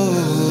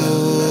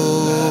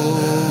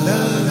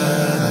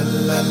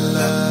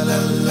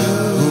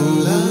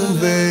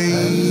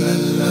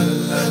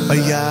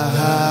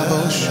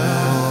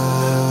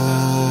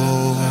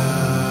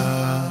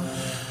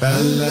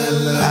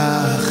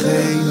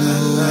Achenu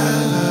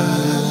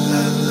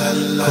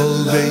Kol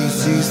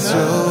Beis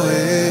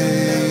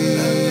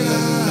Yisrael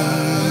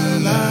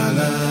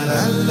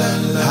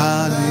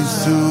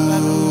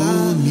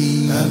Hanisuni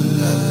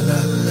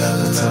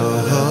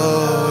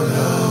Torah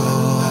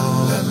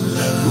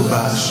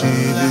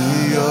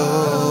Ubashivyo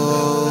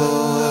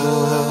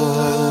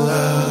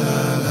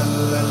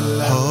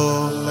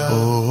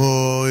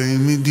Hoy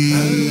Midi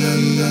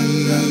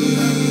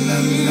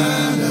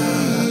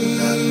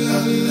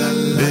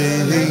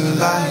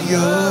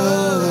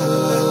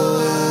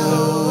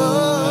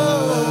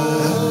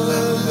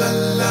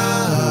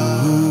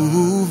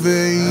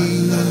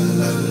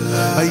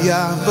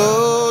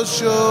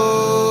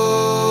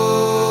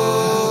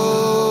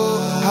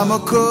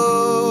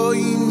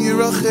Hamakoim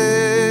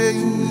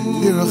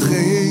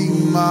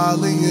Yirachem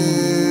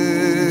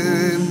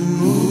Aliyem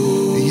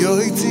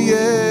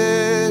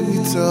Yoitiem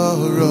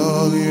Yitzhara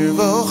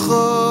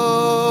Yirvacho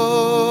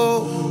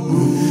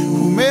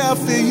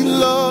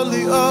Umeafilo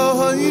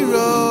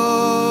Li'ohiro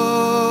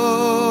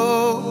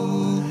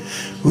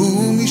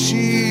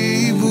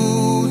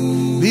Umishibud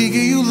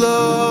Bigiyulo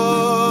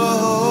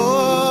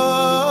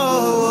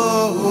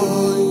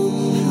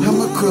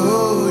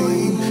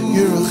Hamakoim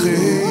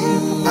Yirachem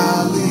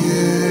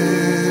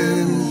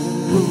Aliyem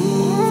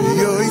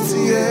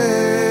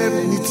Yoitiem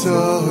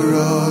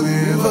Yitzhara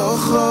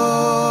Yirvacho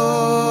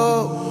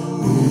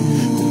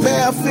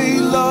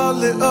Umeafilo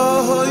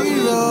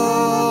Li'ohiro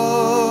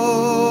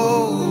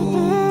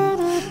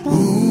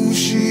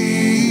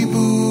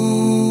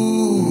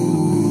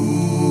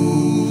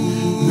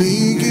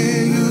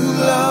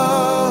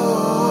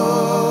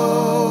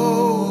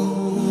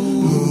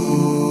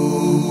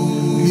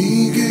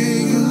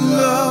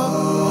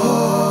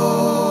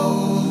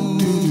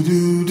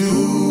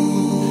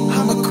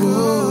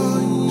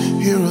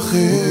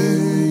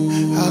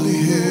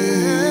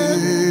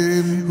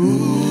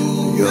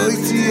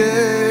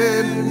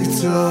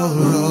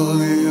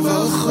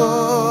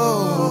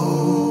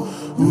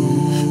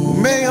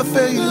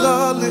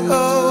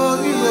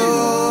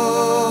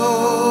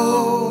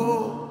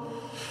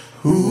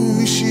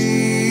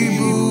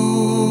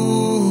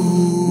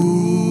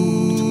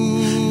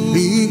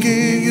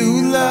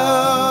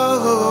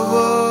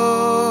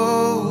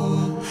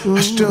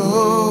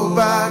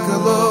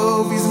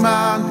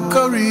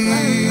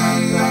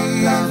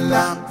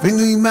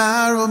Vinui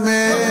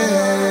Marome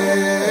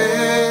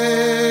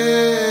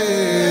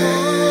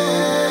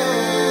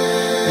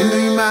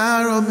Vinui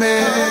Marome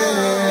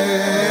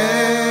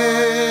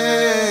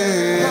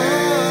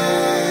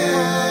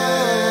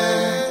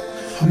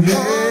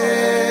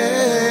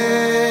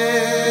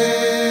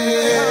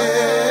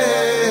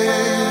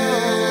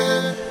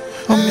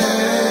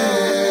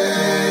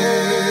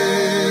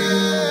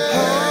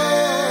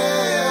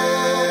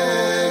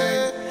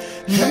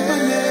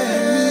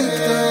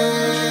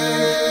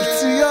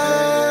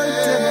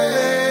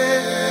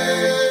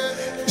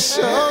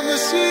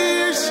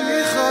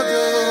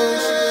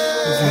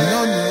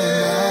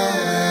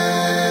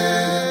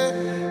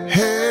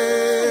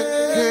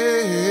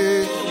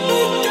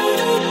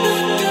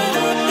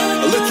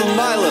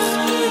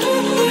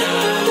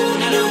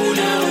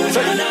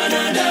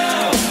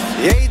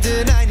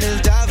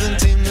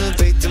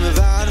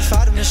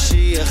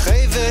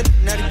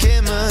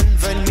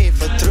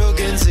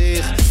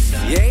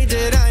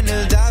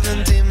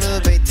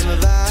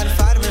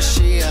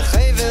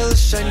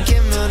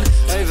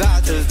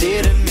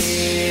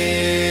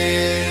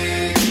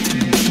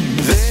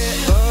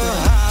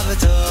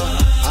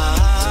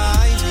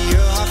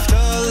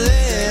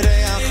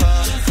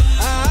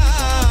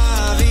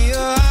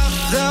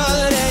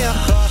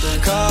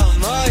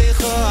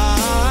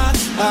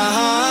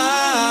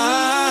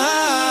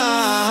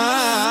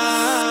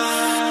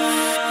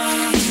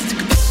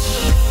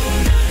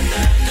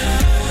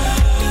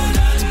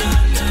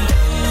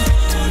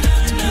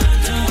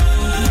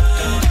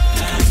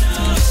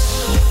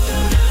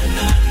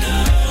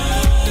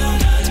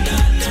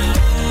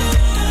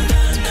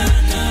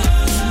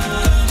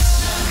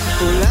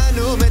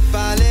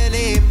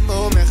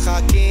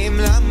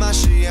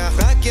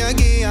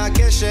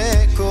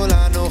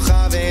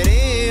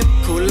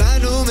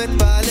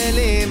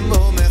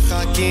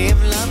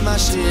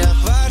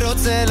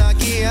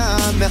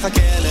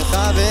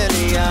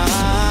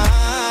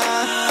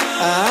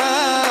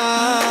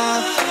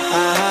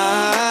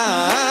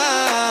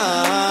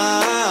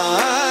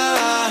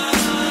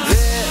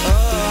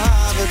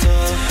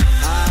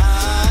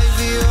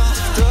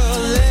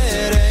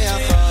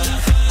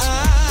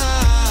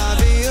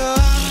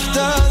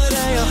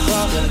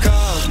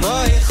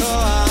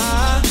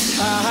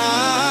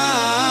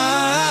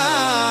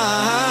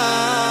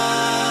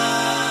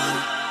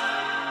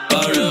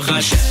Baruch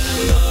Hashem,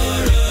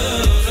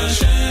 Baruch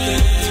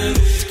Hashem,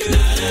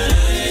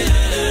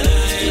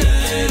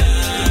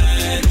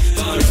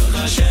 Baruch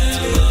Hashem, Baruch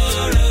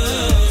Hashem,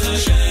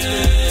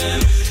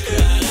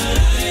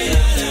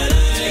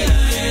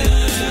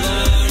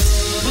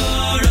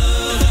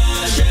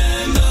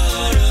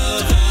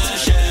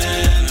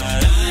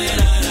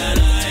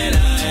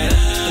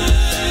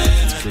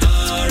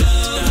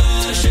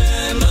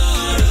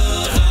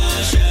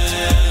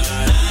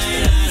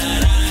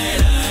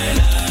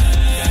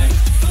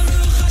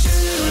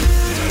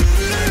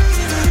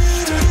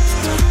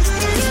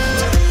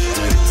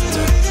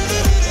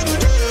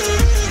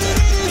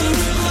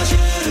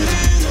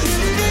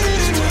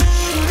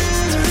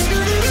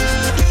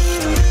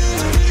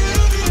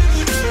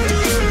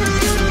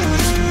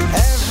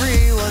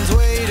 Everyone's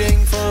waiting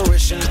for,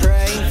 wishing,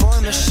 praying for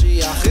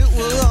Mashiach. It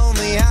will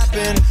only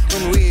happen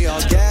when we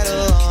all get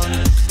along.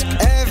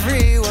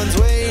 Everyone's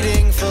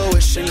waiting for,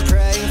 wishing,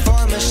 praying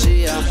for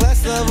Mashiach.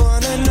 Let's love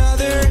one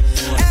another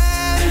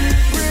and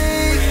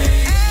bring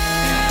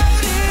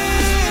out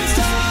its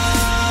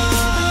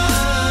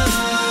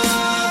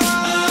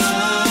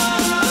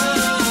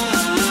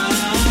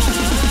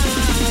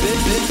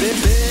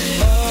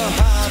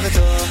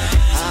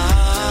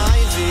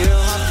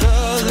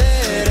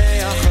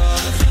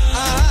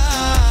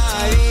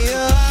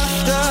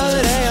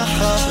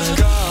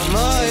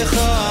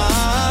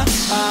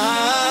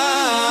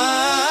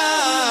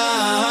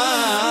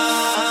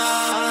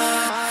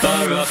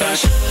Baruch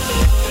Hashem.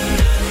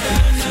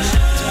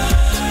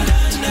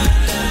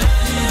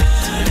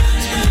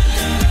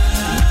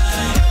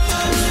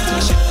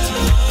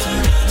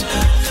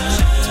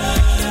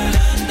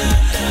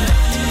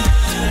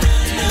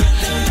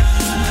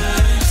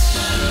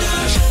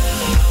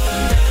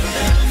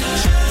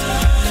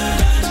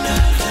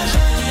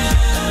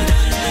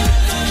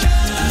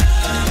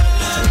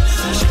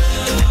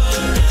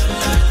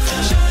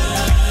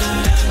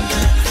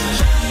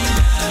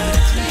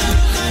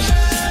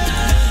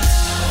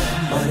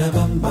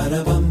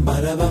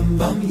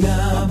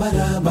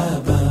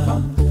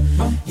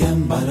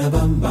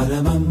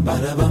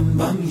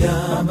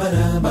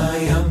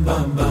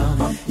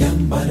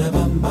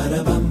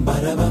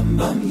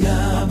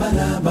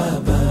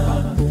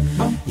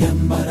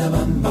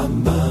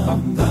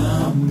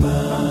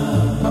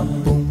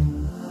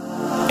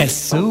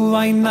 Esu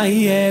aynay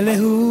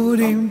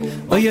elehurim,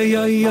 oy oy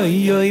oy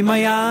oy oy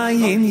my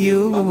ayin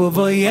you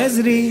voy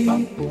ezri,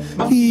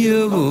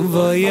 you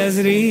voy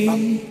ezri.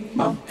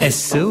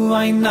 Esu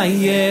aynay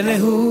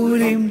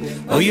elehurim,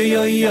 oy oy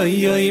oy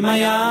oy oy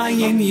my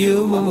ayin you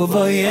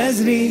voy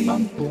ezri,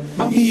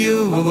 you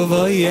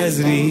voy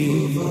ezri,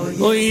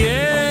 oy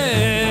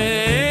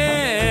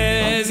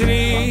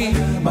ezri,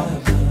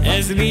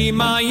 ezri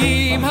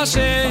mayim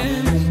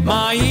Hashem,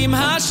 mayim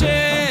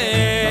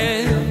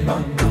Hashem.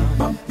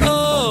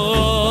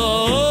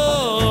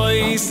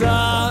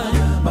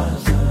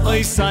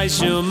 Oy sai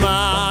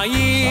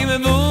shumayim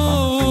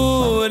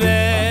vuretz,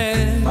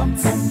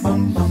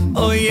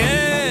 oy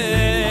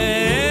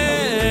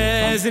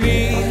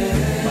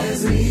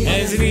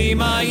ezri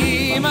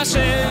mayim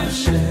Hashem,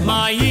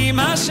 mayim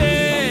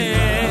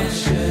Hashem.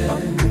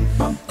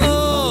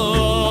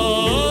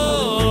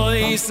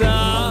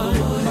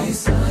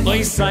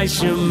 Oy sai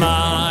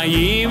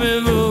shumayim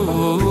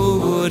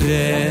vuretz,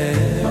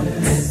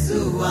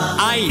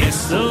 ay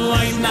Yesu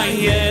ay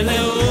nayele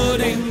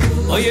urim.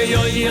 Oy oy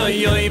oy oy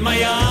oy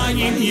my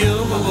ayin you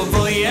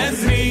voy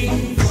ezri,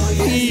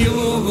 you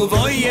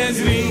voy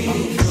ezri.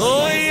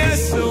 Oy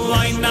Yesu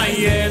ay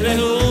nayele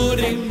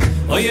urim.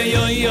 Oy oy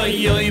oy oy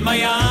oy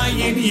my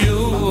ayin you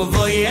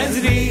voy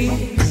ezri,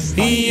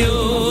 you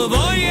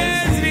voy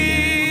ezri.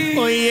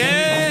 Oy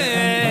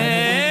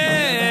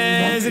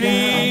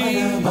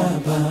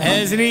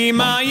ezri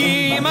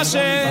mayim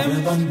Hashem,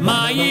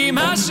 mayim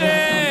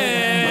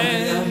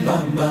Hashem.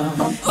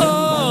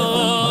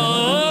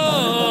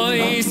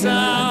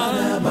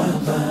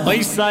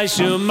 Oy sai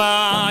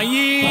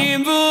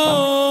shumayim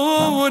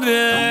vuretz,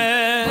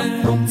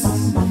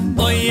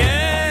 oy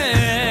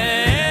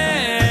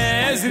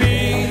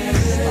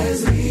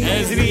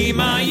ezri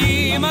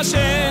mayim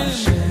Hashem,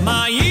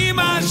 mayim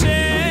Hashem.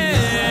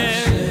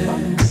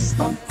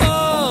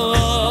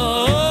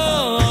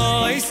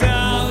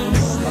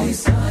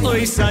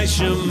 Oy sai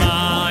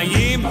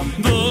shumayim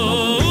vuretz,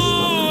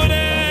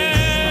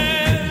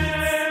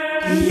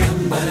 yam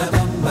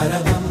barabam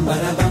barabam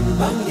barabam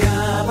bam ya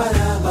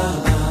barabam.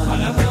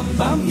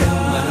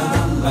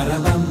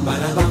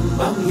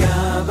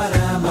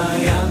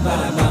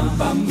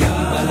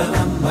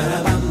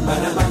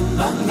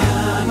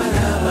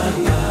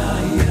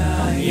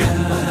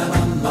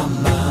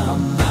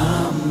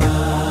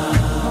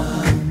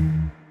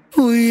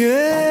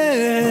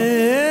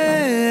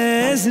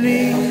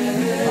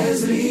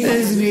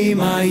 Ezri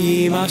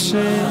mayim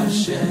Hashem,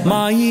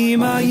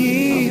 mayim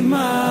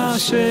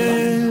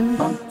Hashem.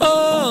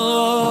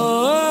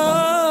 Oh,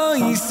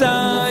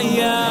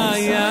 Isaiah,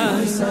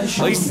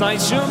 Oy sai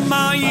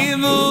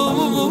shumayim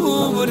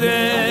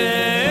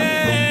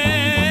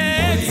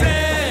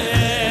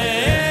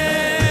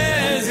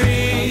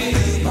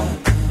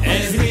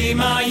Ezri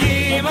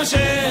mayim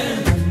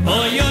Hashem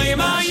Oy oy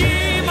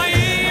mayim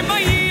mayim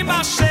mayim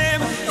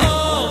Hashem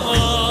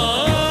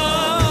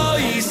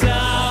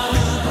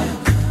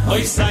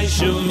Oy sai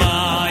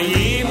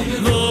shumayim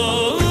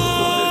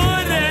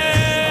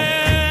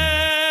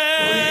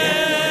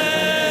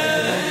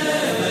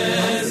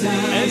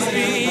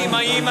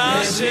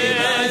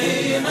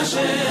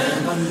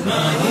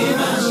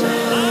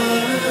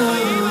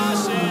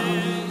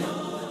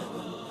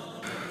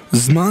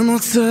זמן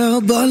עוצר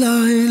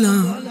בלילה,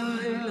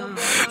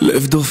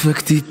 לב דופק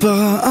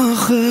טיפה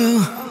אחר,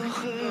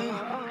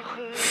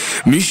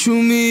 מישהו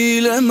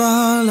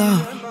מלמעלה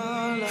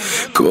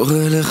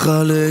קורא לך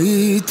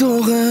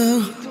להתעורר.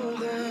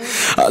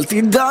 אל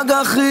תדאג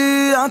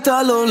אחי,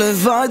 אתה לא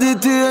לבד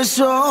איתי, יש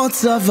עוד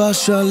צבא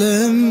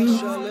שלם.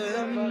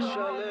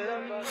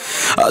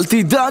 אל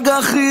תדאג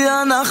אחי,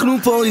 אנחנו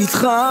פה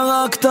איתך,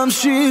 רק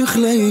תמשיך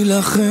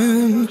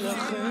להילחם.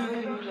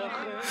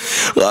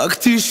 רק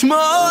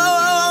תשמור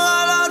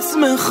על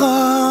עצמך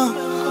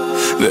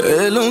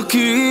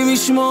ואלוקים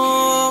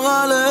ישמור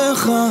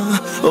עליך.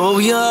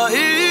 אור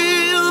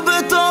יאיר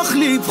בתוך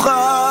לבך,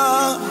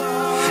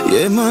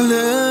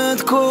 ימלא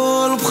את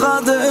כל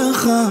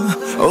פחדיך.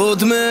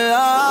 עוד מעט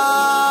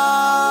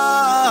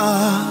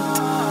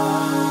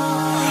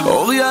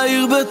אור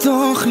יאיר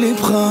בתוך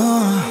לבך,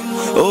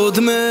 עוד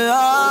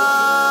מעט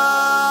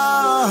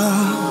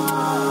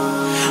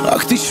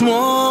רק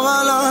תשמור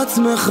על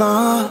עצמך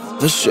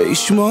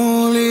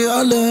ושישמור לי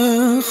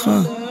עליך.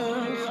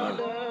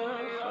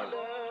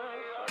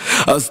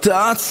 אז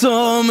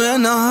תעצום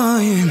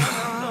עיניים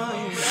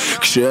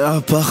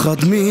כשהפחד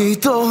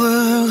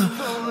מתעורר,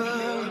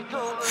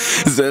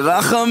 זה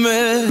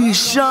רחמי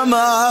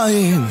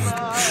שמיים,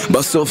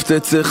 בסוף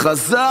תצא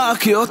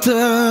חזק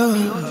יותר.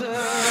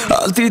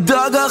 אל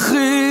תדאג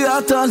אחי,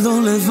 אתה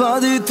לא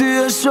לבד איתי,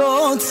 יש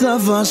עוד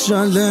צבא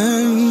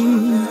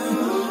שלם.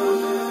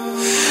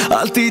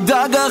 אל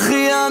תדאג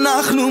אחי,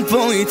 אנחנו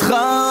פה איתך,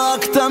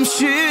 רק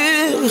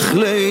תמשיך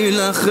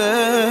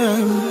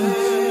להילחם.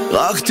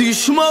 רק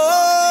תשמור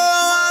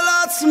על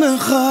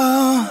עצמך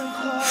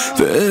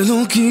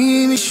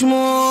ואלוקים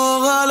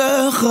ישמור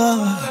עליך.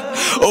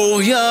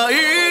 אור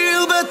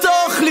יאיר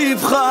בתוך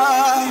לבך,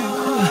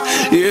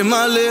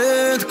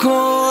 ימלא את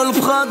כל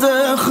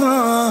פחדיך.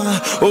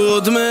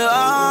 עוד מעט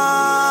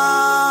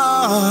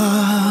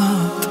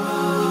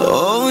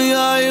אור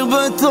יאיר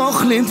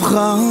בתוך לבך,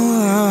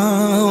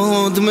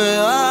 עוד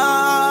מעט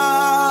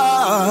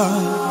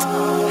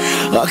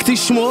רק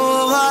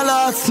תשמור על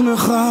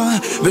עצמך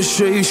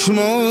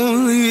ושישמור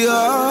לי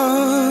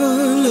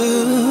עליך.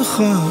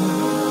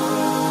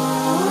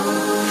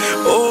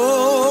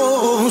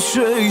 או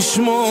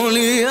שישמור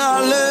לי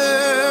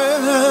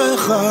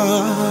עליך.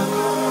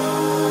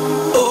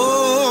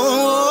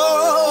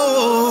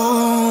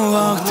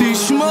 רק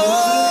תשמור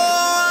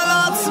על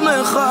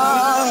עצמך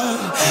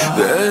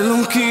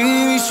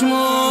ואלוקים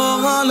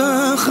ישמור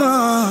עליך.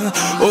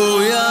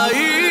 אור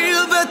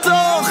יאיר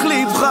בתוך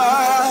לבך,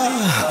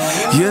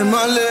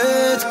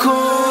 ימלא את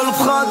כל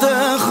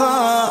פחדיך.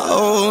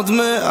 עוד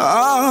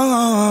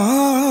מעט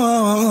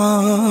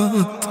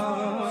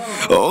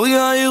אור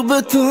יאיר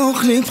בתוך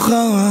לבך,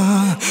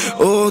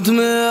 עוד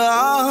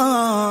מעט.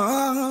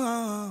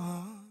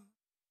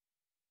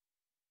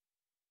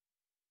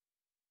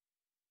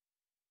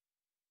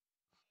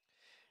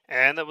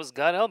 And that was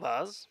Gad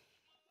Elbaz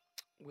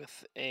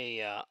with a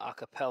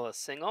cappella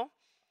single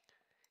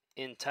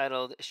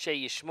entitled Shey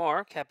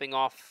Yishmor, capping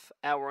off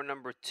hour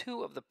number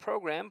 2 of the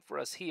program for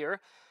us here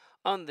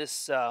on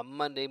this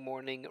Monday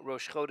morning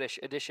Rosh Chodesh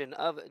edition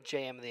of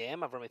JM the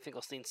AM. Avrami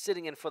Finkelstein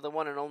sitting in for the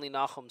one and only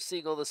Nachum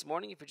Siegel this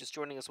morning. If you're just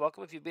joining us,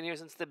 welcome. If you've been here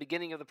since the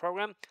beginning of the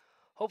program,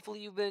 hopefully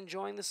you've been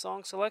enjoying the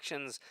song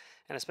selections,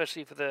 and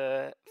especially for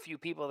the few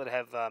people that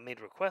have made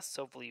requests,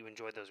 hopefully you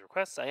enjoyed those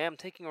requests. I am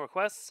taking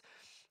requests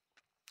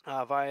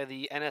via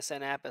the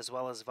NSN app as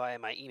well as via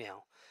my email,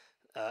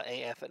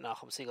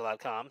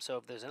 af@nachumsiegel.com. So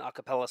if there's an a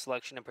cappella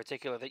selection in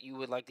particular that you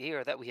would like to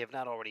hear that we have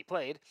not already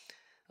played,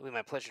 it'll be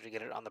my pleasure to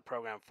get it on the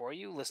program for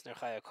you. Listener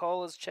Chaya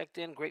Kol has checked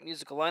in. Great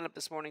musical lineup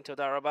this morning.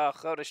 Toda Rabah,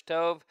 Chodesh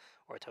Tov,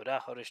 or Toda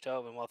Chodesh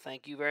Tov. And well,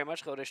 thank you very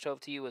much. Chodesh Tov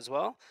to you as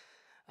well.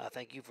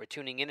 Thank you for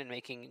tuning in and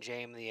making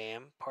JM the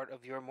AM part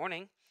of your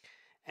morning,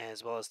 as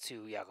well as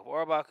to Yaakov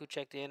Orbach, who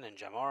checked in, and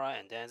Jamara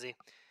and Danzi.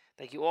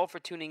 Thank you all for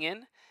tuning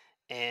in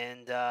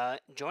and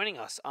joining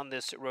us on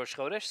this Rosh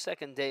Chodesh,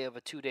 second day of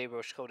a 2-day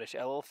Rosh Chodesh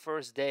Elul,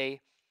 first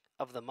day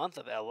of the month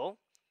of Elul.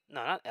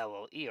 No, not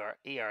Elul,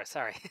 ER,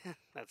 sorry.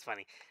 That's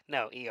funny.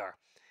 No, ER.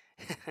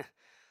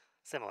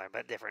 Similar,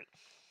 but different.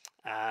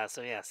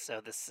 So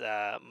this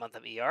month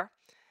of ER.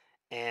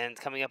 And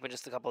coming up in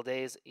just a couple of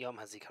days, Yom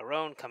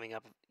HaZikaron. Coming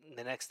up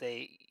the next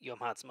day, Yom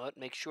HaAtzmaut.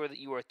 Make sure that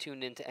you are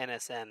tuned into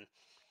NSN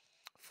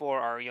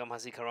for our Yom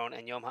HaZikaron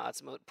and Yom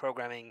HaAtzmaut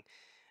programming.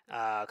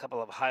 A couple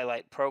of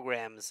highlight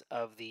programs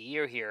of the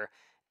year here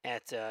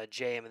at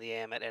JM and the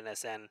AM at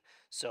NSN.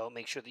 So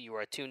make sure that you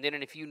are tuned in.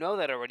 And if you know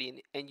that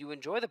already and you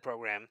enjoy the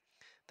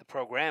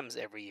programs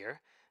every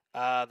year,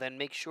 then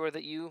make sure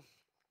that you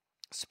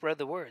spread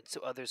the word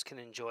so others can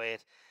enjoy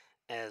it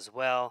as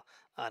well.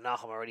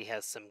 Nahum already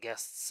has some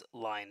guests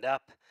lined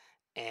up,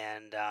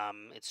 and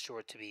it's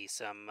sure to be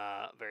some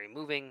very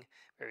moving,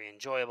 very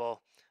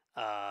enjoyable,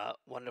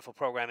 wonderful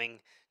programming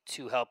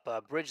to help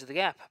bridge the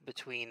gap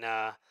between,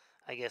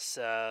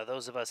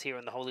 those of us here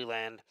in the Holy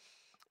Land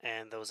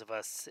and those of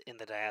us in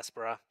the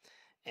diaspora.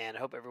 And I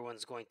hope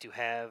everyone's going to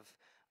have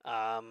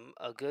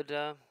a good,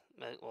 a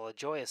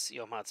joyous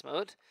Yom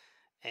HaAtzmaut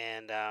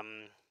and a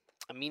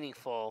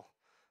meaningful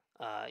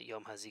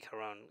Yom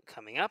HaZikaron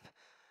coming up.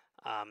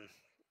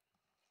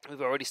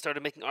 We've already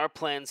started making our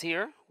plans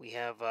here. We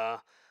have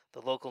the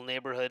local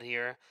neighborhood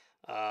here.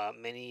 I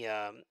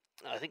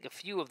think a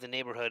few of the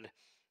neighborhood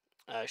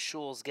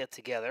shuls get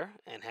together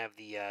and have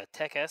the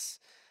tekes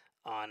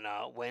on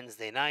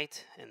Wednesday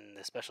night and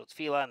the special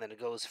tefillah, and then it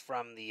goes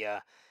from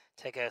the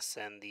tekes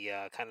and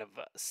the kind of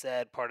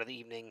sad part of the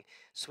evening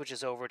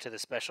switches over to the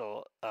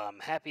special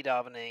happy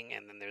davening,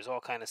 and then there's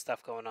all kind of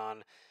stuff going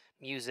on.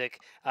 Music.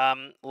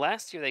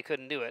 Last year they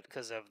couldn't do it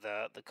because of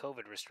the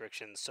COVID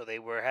restrictions, so they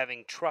were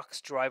having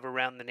trucks drive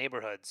around the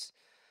neighborhoods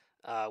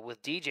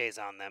with DJs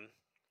on them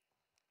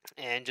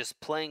and just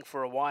playing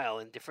for a while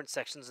in different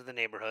sections of the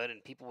neighborhood,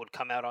 and people would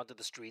come out onto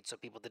the street so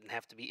people didn't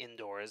have to be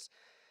indoors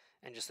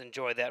and just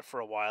enjoy that for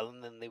a while,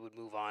 and then they would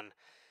move on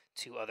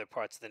to other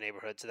parts of the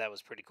neighborhood, so that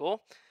was pretty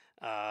cool.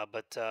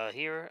 But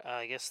here,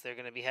 I guess they're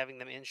going to be having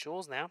them in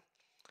shuls now,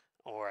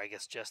 or I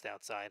guess just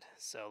outside,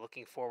 so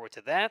looking forward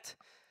to that.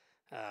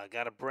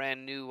 Got a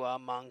brand new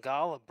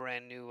mangal, a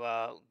brand new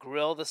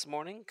grill this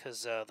morning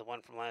because the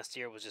one from last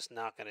year was just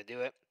not going to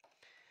do it.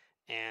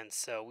 And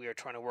so we are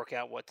trying to work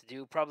out what to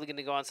do. Probably going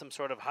to go on some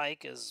sort of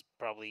hike, as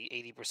probably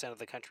 80% of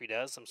the country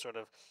does, some sort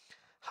of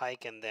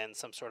hike and then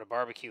some sort of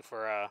barbecue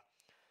for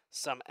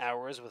some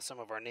hours with some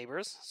of our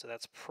neighbors. So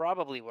that's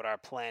probably what our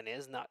plan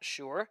is. Not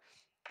sure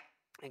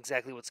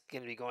exactly what's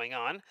going to be going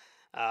on.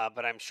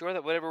 But I'm sure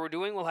that whatever we're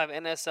doing, we'll have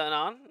NSN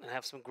on and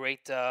have some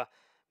great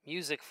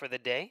music for the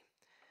day.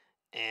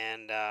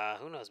 And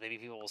who knows, maybe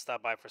people will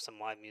stop by for some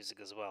live music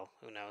as well.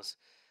 Who knows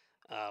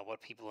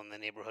what people in the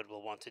neighborhood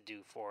will want to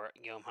do for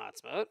Yom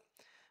HaAtzmaut.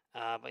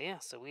 But yeah,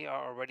 so we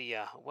are already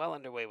well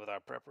underway with our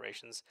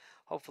preparations.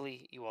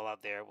 Hopefully you all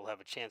out there will have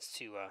a chance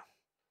to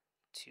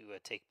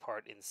take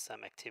part in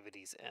some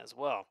activities as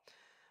well.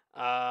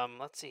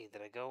 Let's see,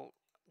 did I go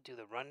do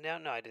the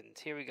rundown? No, I didn't.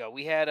 Here we go.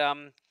 We had,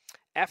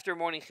 after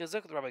Morning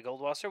Chizuk with Rabbi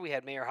Goldwasser, we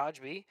had Meir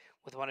Hajbi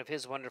with one of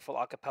his wonderful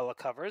a cappella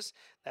covers.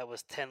 That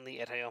was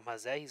Tenli et Hayom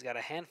Hazeh. He's got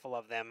a handful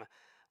of them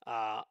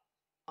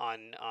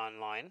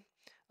online.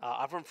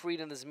 Avram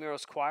Fried and the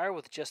Zmiros Choir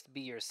with Just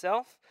Be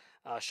Yourself.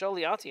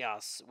 Sholi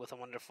Atias with a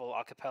wonderful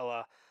a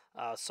cappella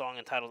song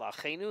entitled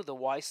Achenu. The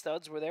Y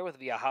Studs were there with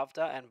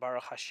V'ahavta and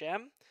Baruch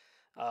Hashem.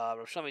 Rav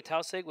Shlomi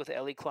Tausig with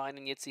Eli Klein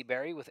and Yitzi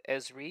Berry with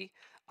Ezri,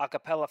 a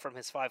cappella from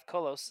his 5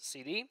 Kolos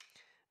CD.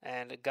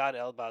 And Gad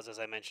Elbaz, as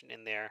I mentioned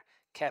in there,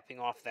 capping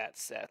off that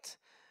set.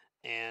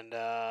 And,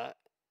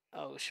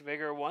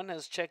 Shviger 1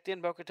 has checked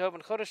in. Boker Tov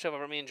and Chodesh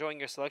Tov. Me enjoying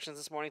your selections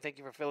this morning. Thank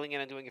you for filling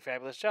in and doing a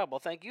fabulous job. Well,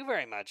 thank you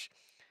very much.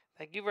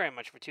 Thank you very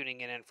much for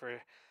tuning in and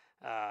for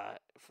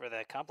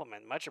that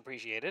compliment. Much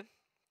appreciated.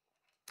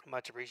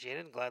 Much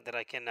appreciated. Glad that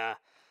I can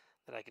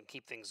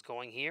keep things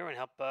going here and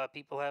help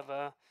people have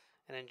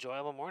an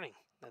enjoyable morning.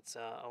 That's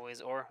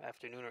always, or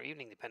afternoon or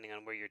evening, depending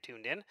on where you're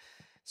tuned in.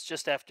 It's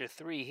just after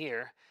 3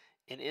 here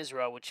in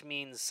Israel, which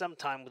means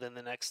sometime within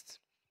the next,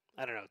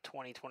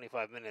 20,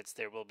 25 minutes,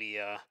 there will be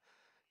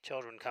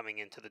children coming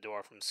into the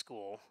door from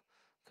school,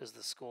 because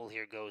the school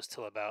here goes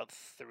till about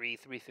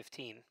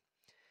 3:15.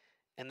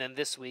 And then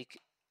this week,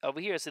 over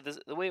here, so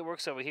the way it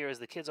works over here is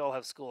the kids all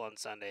have school on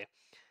Sunday,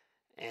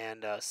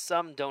 and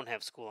some don't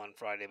have school on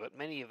Friday, but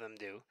many of them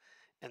do.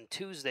 And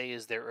Tuesday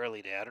is their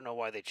early day. I don't know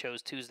why they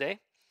chose Tuesday,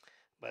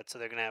 but so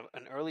they're going to have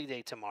an early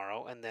day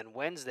tomorrow, and then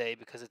Wednesday,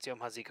 because it's Yom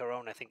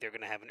HaZikaron, I think they're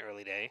going to have an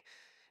early day.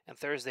 And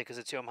Thursday, because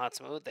it's Yom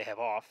HaAtzmaut, they have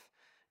off.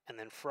 And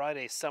then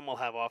Friday, some will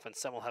have off and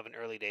some will have an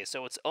early day.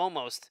 So it's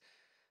almost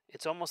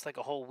like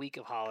a whole week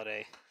of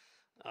holiday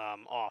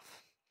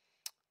off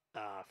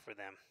for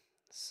them.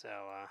 So,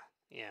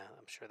 yeah,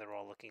 I'm sure they're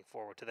all looking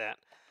forward to that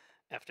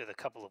after the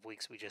couple of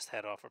weeks we just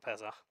had off for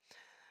Pesach.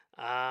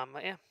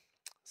 Yeah,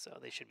 so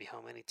they should be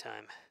home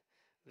anytime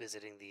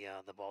visiting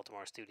the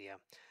Baltimore studio.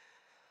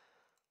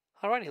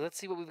 Alrighty, let's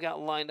see what we've got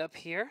lined up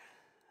here.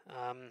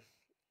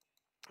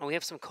 We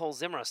have some Kol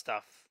Zimra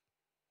stuff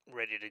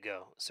ready to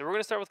go. So we're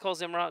going to start with Kol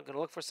Zimra. Going to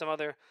look for some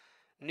other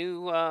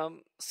new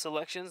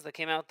selections that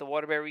came out. The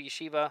Waterbury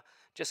Yeshiva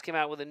just came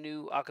out with a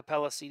new a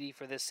cappella CD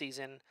for this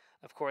season.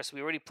 Of course,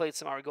 we already played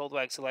some Ari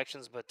Goldwag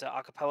selections, but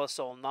a cappella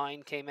Soul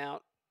 9 came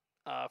out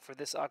for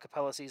this a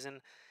cappella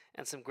season,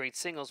 and some great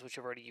singles, which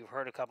you've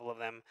heard a couple of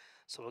them.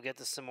 So we'll get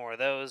to some more of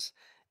those.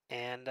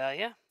 And,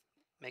 yeah,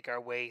 make our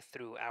way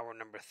through hour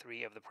number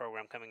 3 of the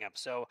program coming up.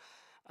 So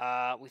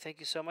we thank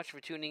you so much for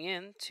tuning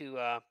in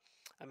to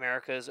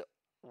America's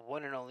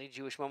one and only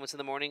Jewish Moments in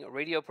the Morning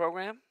radio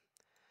program.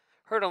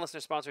 Heard on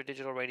listener-sponsored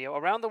digital radio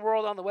around the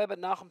world on the web at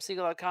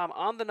NachumSegal.com,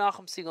 on the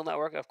Nachum Segal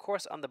Network, of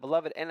course on the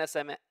beloved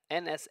NSN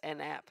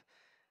app.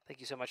 Thank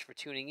you so much for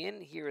tuning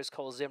in. Here is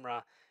Kol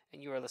Zimra,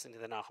 and you are listening to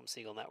the Nachum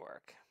Segal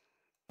Network.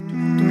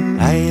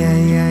 Ay,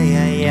 ay, ay,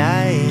 ay,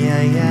 ay,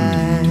 ay,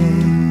 ay.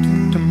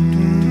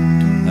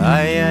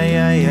 Ay, ay,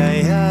 ay,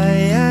 ay,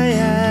 ay, ay,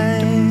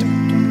 ay.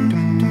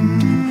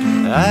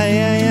 Ay,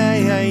 ay,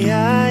 ay, ay,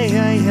 ay, ay,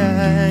 ay. Ay, ay,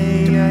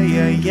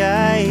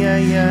 ay,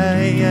 ay, ay,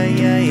 ay,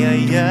 ay,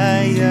 ay,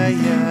 ay, ay, ay.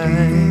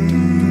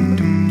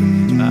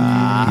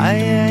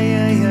 Ay, ay,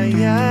 ay,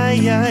 ay,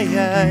 ay, ay,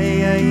 ay,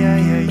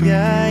 ay,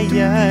 ay,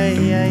 ay,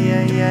 ay,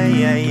 ay, ay,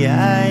 ay, ay,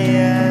 ay.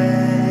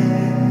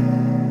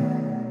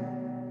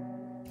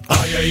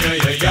 Ay, ay, ay,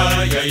 ay,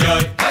 ay, ay,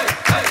 ay.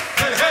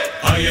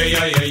 Ay, ay,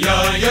 ay, ay,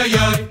 ay, ay,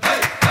 ay.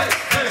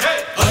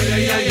 Ay,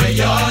 ay, ay, ay,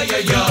 ay,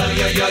 ay, ay,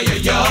 ay, ay,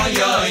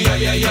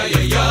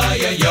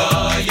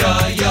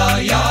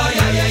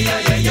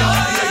 ay,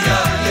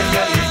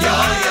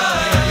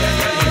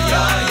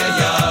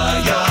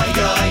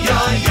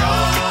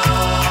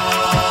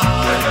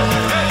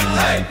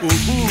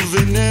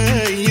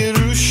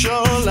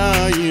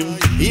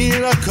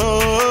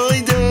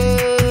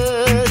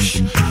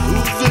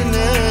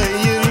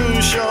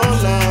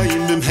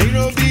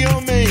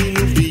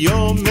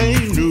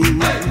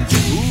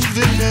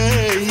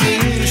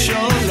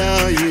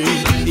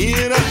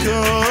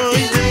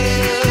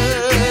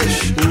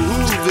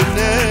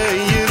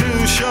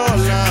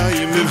 ay,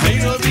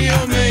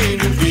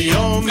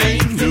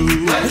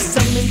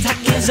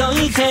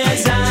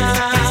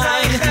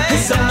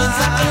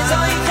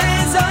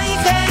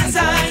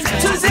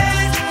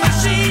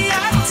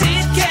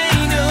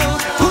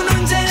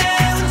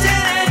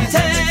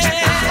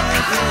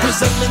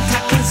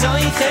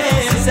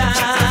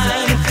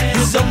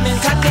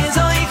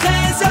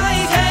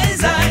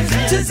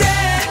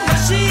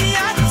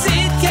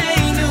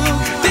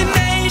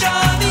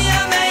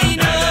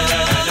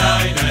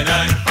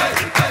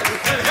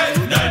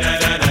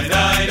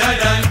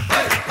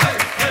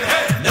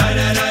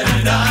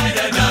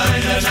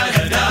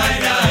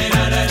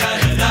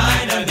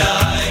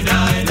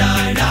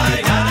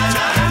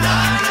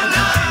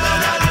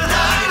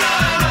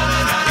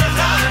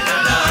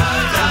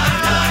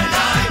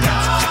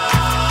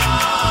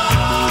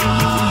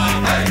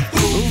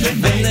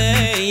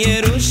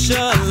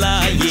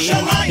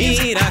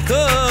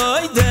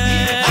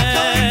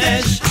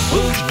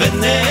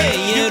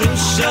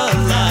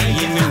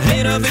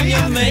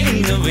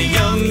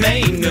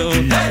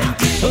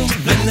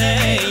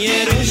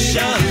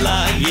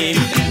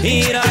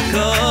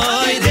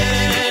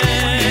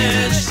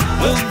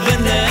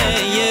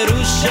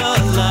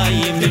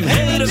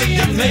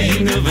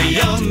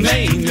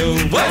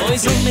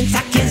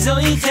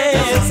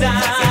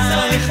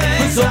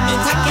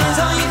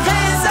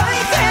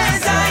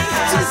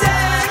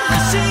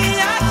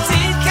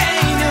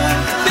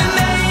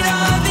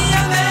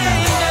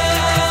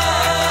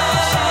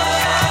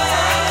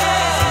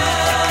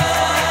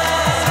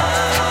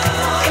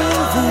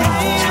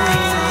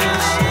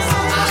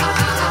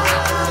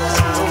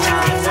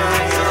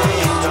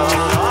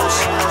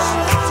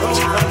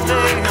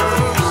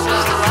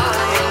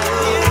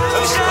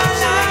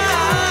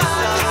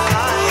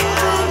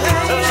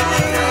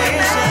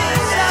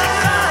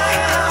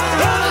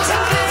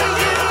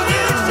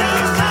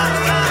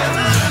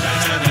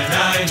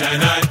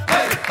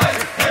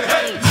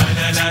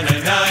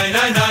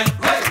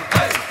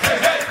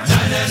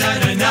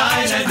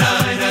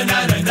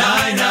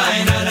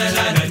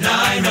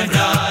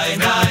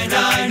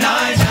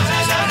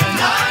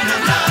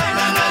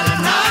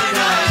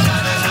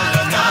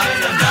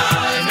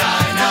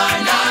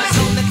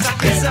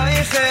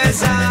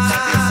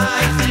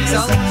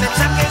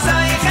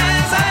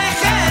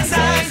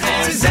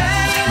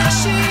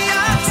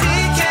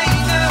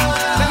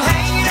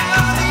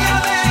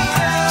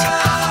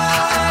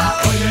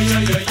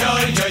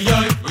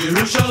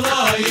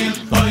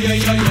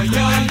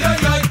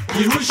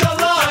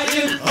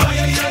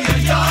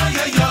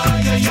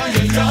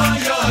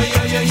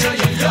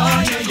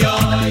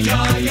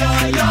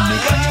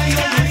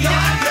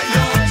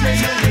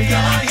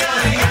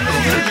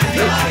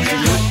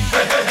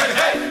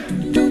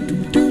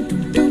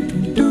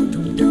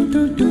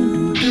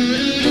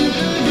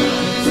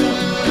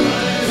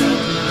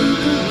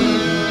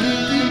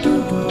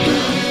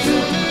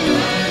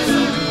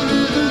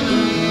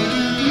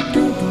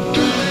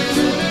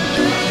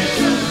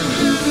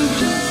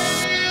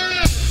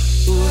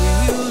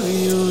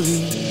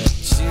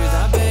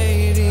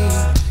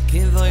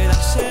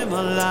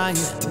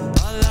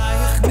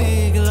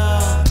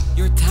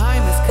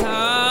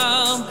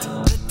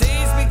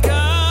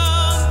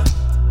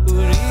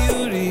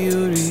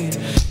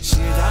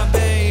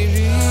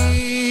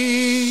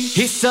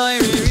 ay,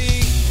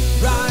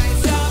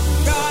 Rise up,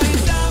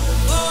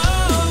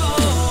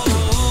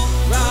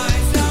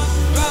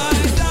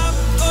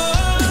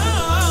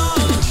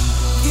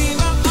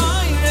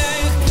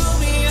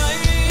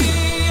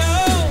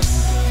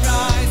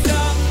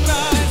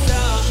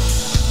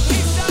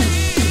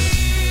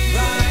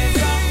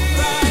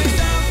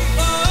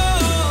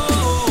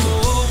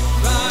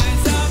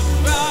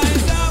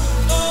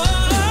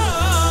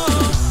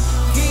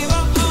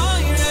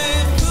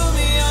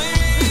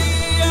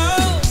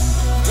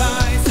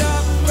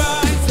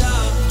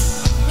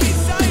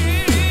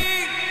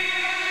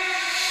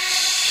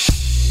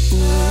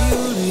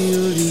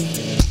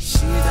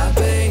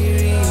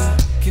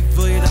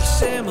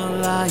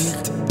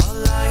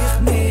 Aleich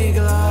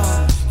Nigla.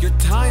 Your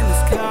time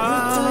has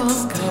come.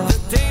 The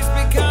day's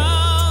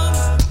begun.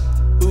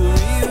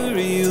 Uri,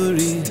 Uri,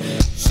 Uri.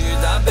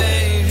 Shida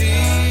baby.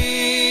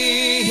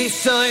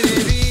 Hisai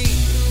baby.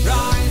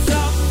 Rise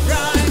up,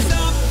 rise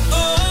up. Oh,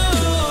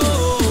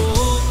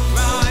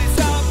 rise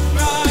up,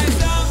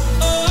 rise up.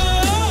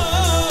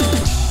 Oh,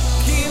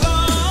 Kiva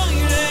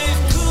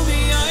Irech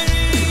Kumi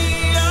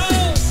Airio.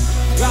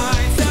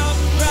 Rise up,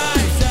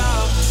 rise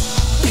up.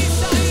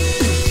 Hisai.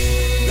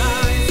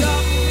 Rise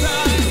up,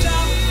 rise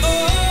up. Oh,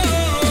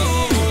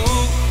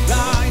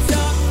 rise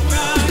up,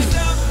 rise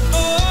up.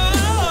 Oh,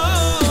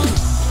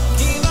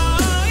 Kiva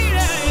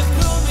Irech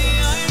Kumi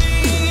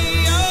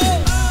Airio.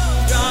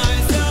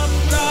 Rise up,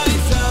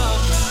 rise up.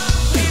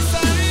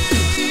 Hisai.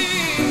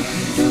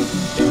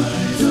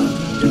 Rise up,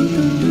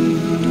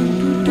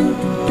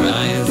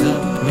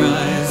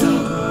 rise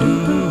up.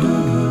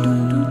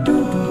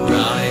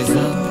 Rise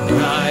up,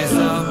 rise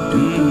up.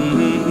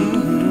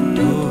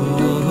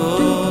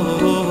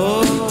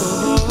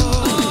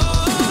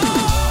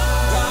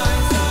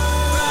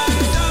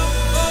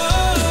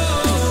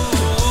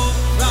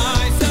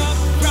 Rise up,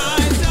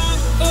 rise up.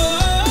 Oh,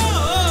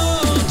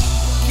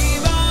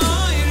 Kiva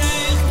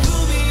Irech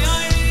Kumi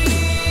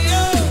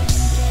Airio.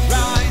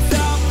 Rise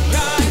up,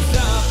 rise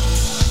up.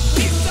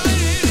 Hisai.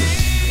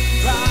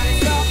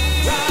 Rise up,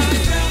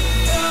 rise up.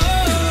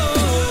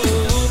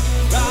 Oh,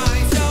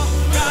 rise up,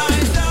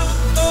 rise up.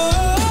 Oh,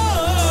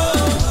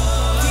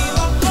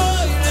 Kiva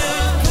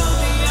Irech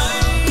Kumi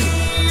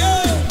Airio.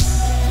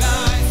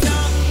 Rise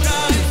up,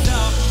 rise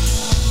up.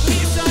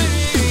 Hisai.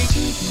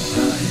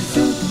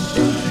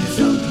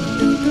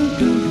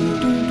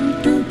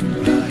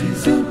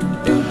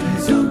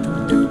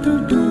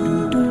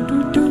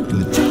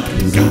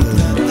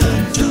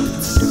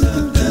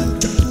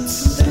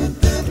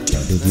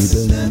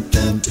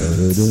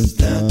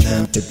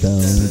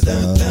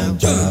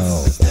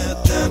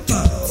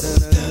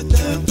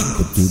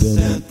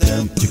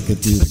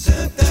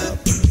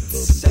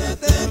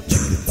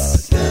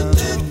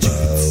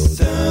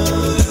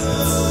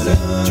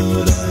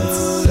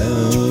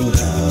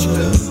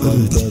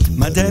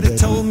 My daddy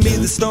told me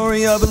the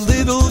story of a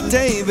little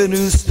David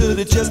who stood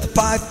at just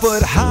 5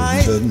 foot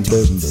high.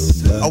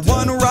 A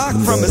one rock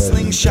from a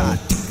slingshot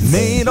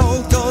made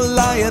old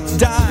Goliath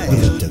die.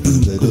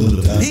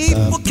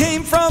 People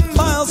came from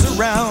miles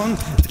around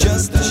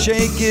just to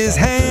shake his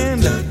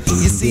hand.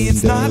 You see,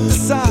 it's not the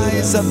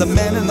size of the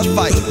man in the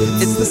fight,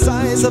 it's the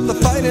size of the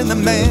fight in the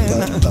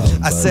man.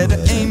 I said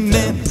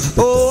amen,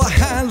 oh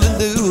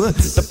hallelujah.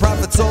 The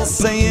prophets all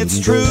say it's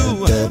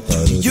true.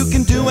 You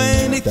can do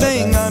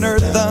anything on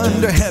earth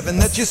under heaven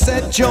that you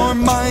set your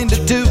mind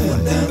to do.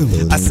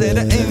 I said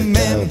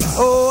amen,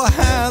 oh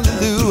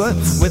hallelujah.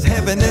 With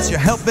heaven as your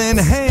helping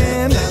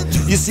hand.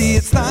 You see,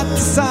 it's not the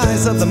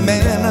size of the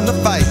man and the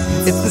fight,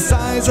 it's the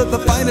size of the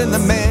fight in the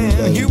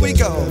man. Here we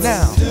go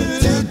now.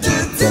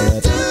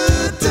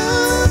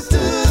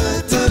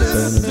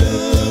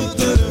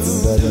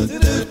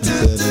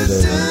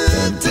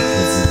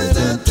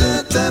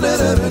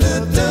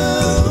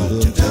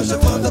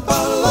 Joseph on the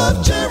battle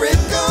of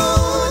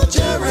Jericho,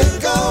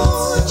 Jericho,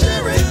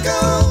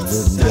 Jericho.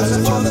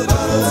 Joseph on the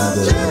battle of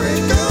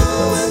Jericho,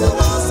 and the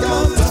walls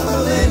come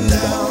tumbling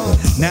down.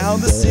 Now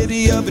the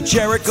city of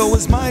Jericho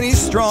was mighty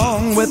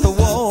strong with the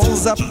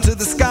walls up to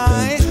the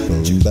sky.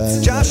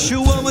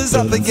 Joshua was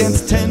up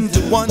against 10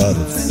 to 1.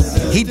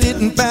 He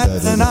didn't bat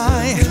an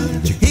eye.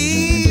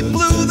 He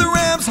blew the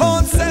ram's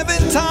horn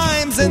 7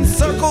 times and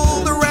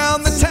circled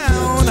around the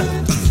town.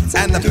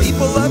 And the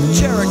people of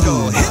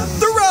Jericho hit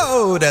the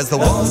road as the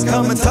walls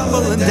come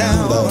tumbling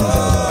down.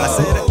 I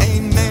said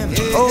amen,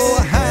 oh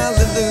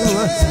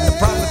hallelujah. The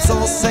prophets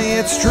all say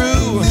it's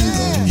true.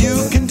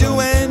 You can do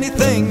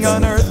anything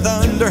on earth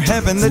under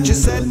heaven that you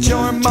set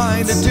your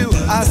mind to do.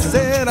 I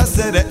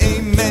said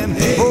amen,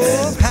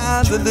 oh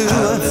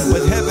hallelujah.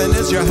 With heaven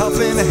as your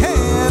helping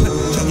hand.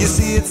 You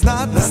see, it's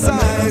not the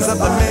size of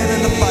the man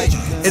in the fight,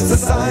 it's the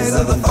size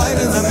of the fight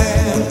in the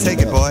man. Take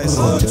it, boys.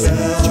 Oh,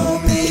 tell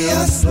me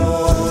a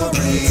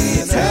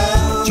story,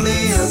 tell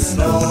me a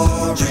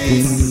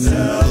story,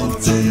 tell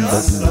me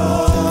a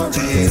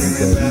story.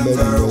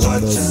 Remember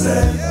what you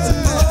said.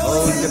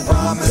 Oh, you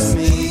promised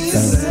me, you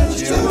said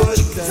you would.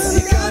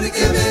 You gotta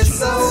give it,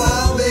 so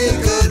I'll be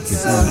good.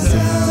 So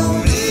tell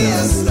me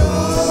a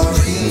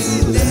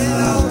story,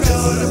 then I'll go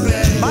to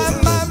bed.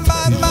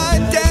 My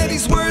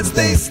daddy's words,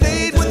 they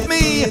stayed with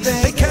me.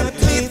 They kept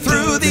me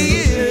through the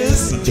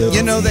years.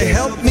 You know, they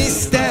helped me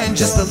stand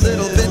just a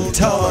little bit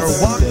taller,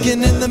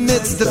 walking in the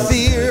midst of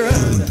fear.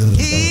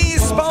 He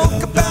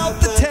spoke about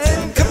the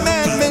 10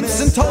 Commandments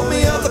and told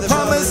me of the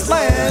promised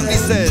land. He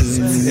says,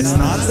 it's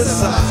not the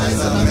size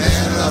of the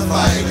man in the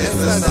fight, it's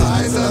the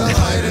size of the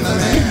fight in the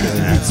man.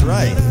 That's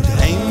right.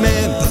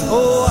 Amen.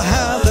 Oh,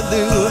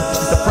 hallelujah.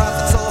 The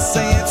prophets all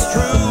say it's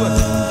true.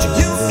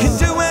 You can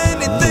do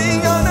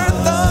anything on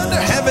earth under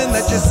heaven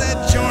that you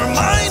set your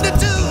mind to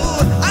do.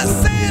 I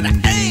said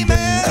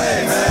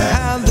amen.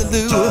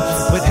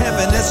 Hallelujah. With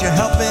heaven as your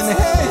helping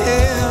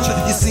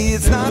hand. You see,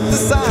 it's not the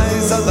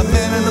size of the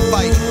man in the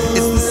fight,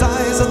 it's the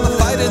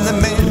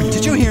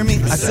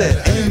said,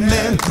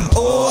 amen,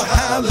 oh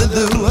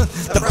hallelujah.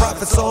 The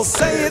prophets all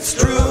say it's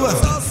true.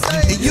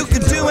 You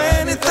can do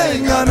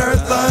anything on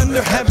earth,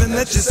 under heaven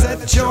that you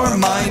set your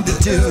mind to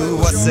do.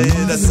 I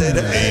said,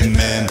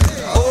 amen,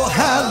 oh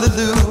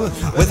hallelujah.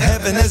 With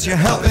heaven as your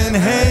helping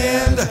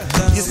hand.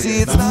 You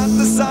see, it's not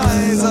the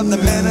size of the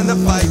man in the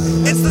fight,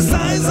 it's the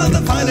size of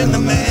the fight in the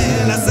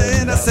man. I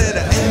said,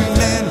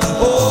 amen,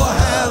 oh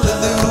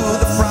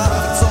hallelujah. The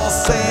prophets all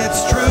say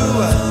it's true.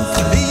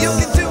 You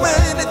can do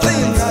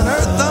anything on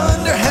earth,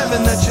 under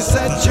heaven that you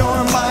set your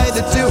mind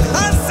to do.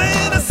 I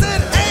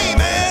said,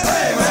 amen,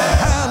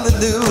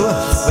 hallelujah.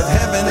 With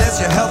heaven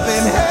as your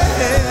helping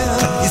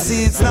hand. You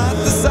see, it's not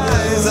the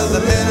size of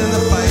the man in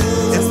the fight,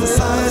 it's the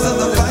size of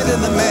the fight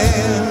in the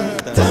man.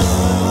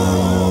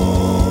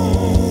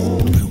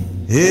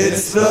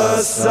 It's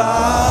the size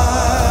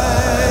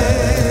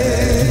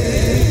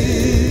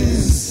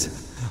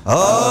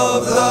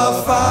of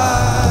the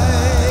fight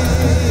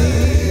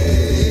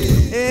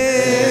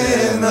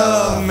in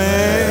the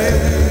man.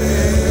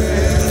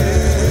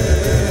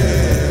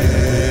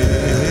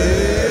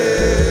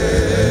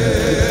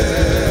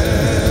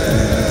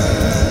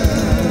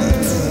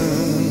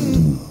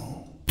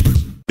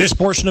 This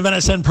portion of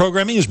NSN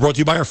programming is brought to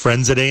you by our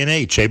friends at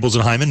A&H. Abels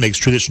and Hyman makes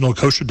traditional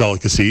kosher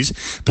delicacies,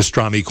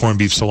 pastrami, corned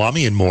beef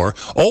salami, and more.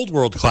 Old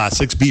world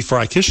classics, beef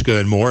fry kishka,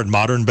 and more. And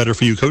modern,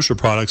 better-for-you kosher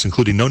products,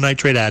 including no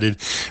nitrate added,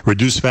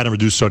 reduced fat, and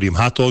reduced sodium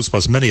hot dogs,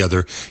 plus many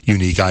other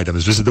unique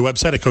items. Visit the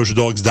website at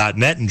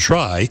kosherdogs.net and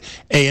try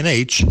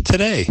A&H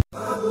today.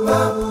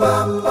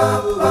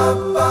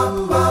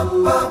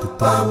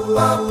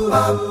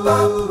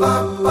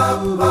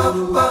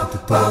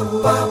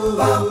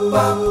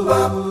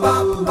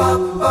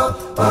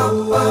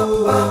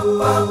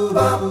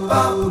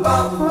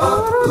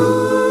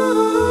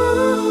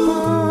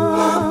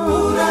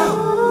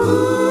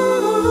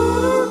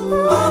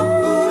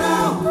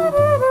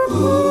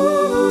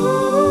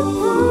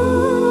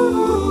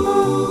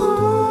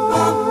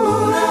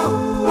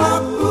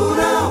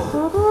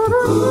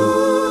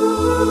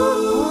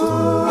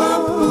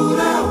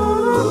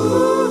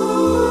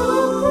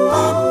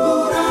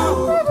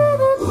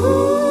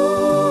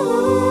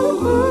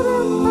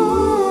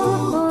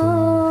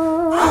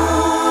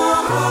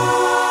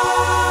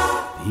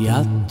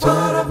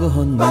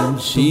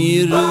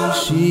 Shiru,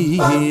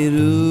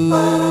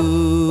 shiru,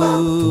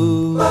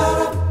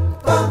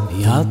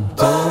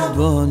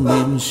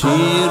 Yatobonim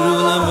shiru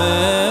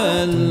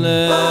lamelech,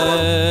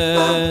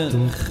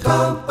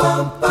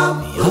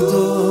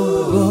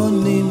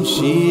 Yatobonim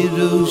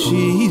shiru,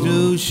 shiru,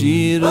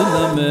 shiru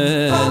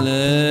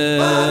lamelech,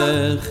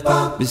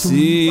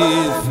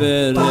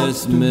 B'siferes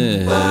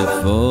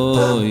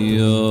mefoyo.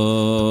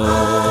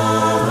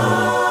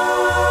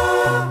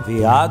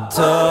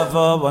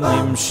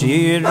 Yatobonim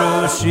shiru,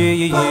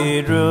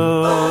 shiru,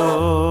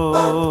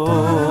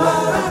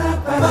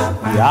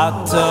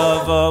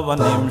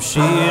 Yatobonim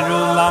shiru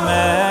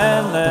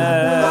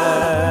lamelech,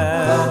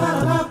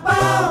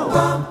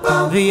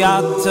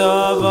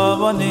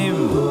 Yatobonim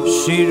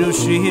shiru,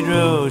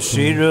 shiru,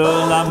 shiru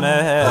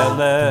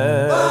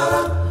lamelech,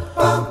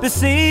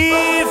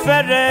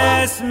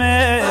 B'siferes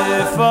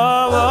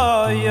mefoyo.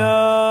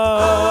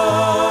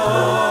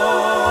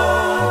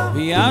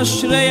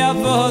 Ashrei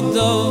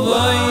avodo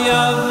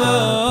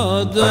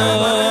v'yavodo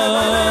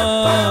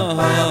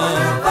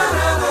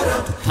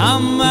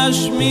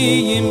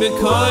Hamashmiyim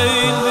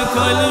b'koil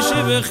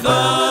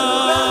shivchoi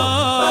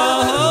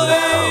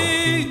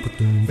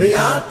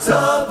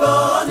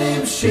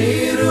V'yatobonim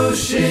shiru,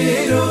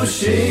 shiru,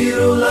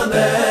 shiru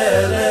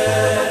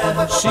lamelech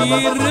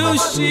Shiru,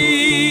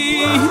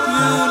 shiru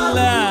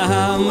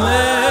lamelech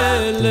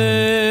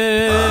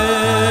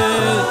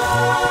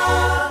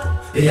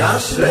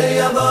Yashrei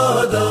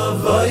avodo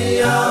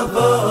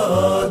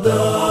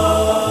v'yavodo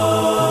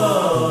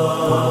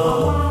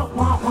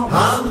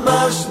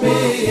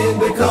Hamashmiyim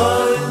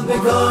b'kol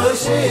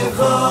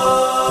shivchoi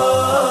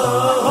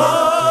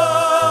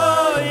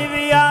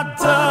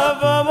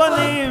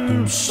V'yatobonim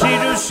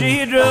shiru,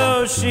 shiru,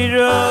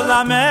 shiru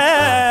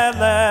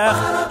lamelech,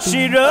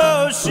 Shiru,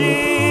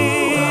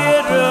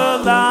 shiru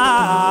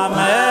lamelech.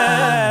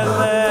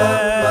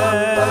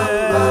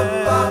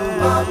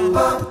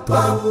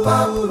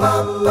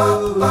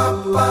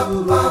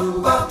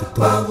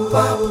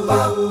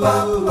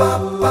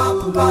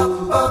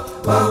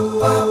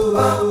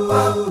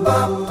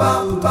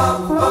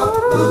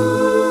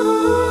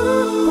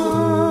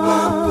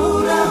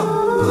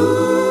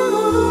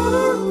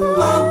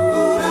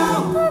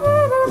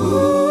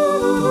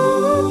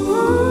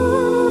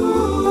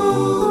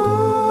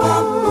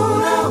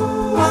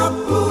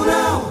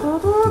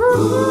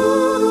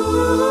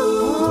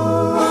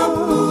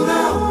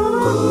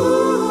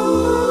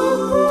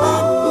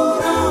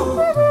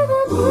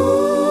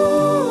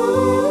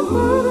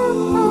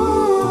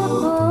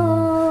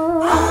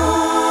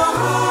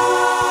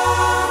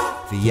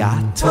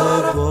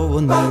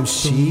 Yatobonim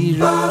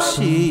shiru,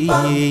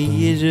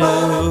 shiru,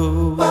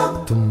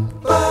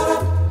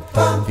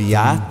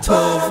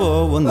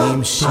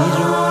 Yatobonim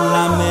shiru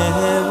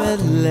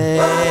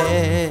lamelech,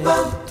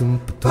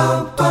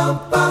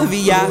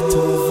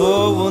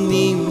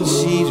 ויעטובונים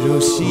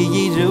שירו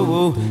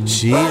שירו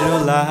שירו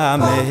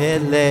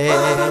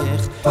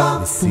למלך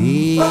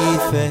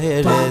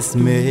בספר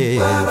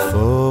מפויו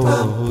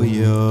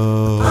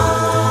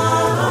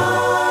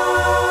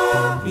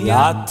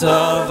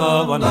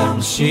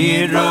ויעטובונים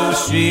שירו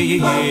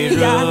שירו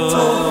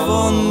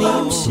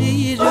ויעטובונים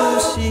שירו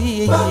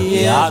שירו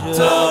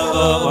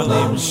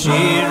ויעטובונים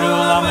שירו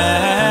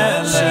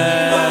למלך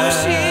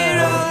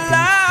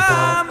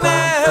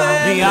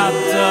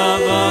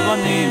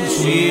ויעטובונים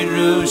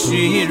שירו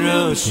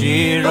שירו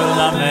שירו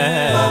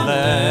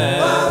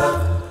למלך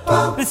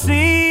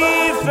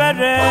בספר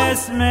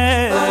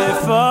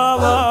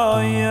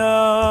מפויו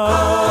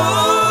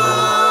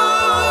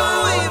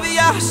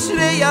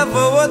ויחשרי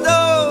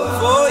יבודו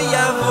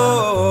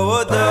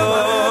ויבודו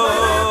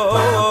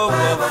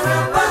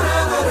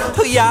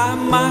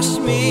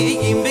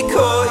ימשמיעים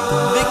בקול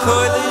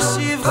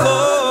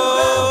לשבחו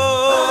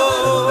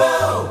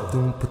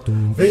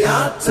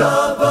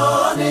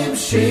ויעטובונים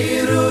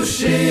שירו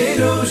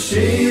שירו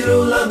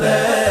שירו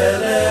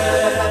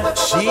למלך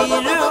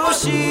שירו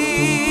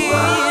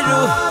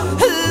שירו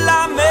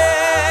למלך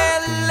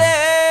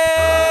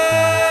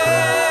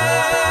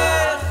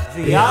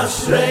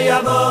וישרי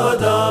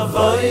יבודו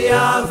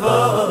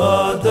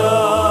ויבודו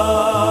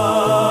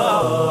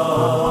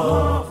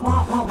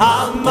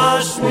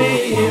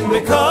המשמיעים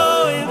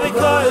בקול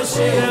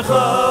שבחו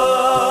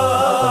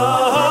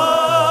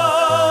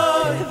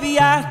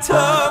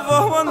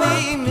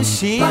ויעטובונים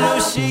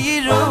שירו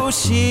שירו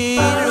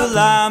שירו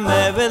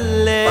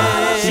למלך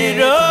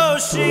שירו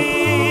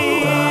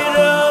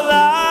שירו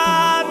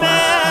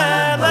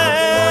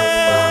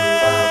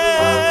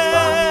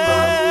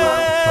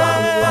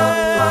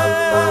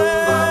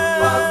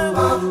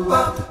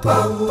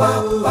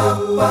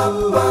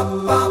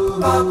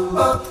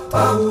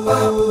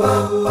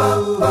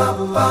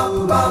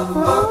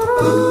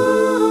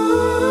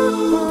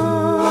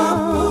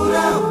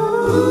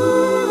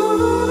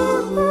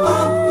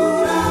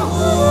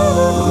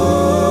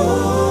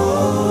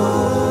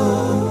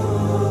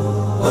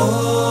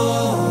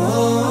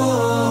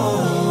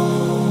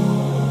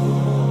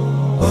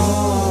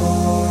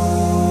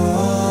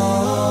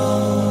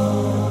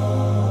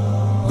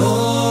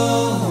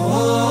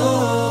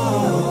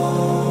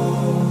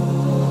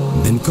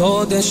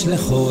קודש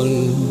לחול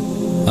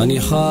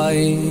אני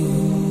חי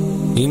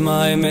עם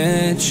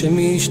האמת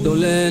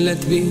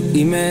שמשתוללת בי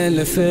עם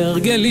אלף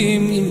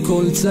הרגלים עם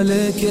כל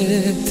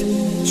צלקת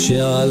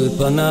שעל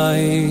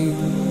פניי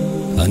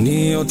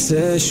אני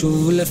יוצא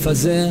שוב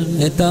לפזר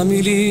את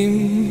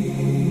המילים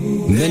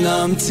בין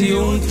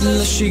המציאות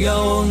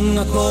לשיגעון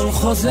הכל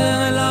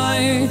חוזר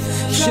אליי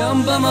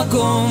שם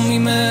במקום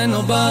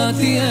ממנו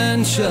באתי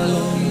אין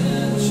שלום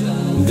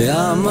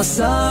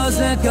והמסע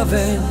הזה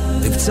כבד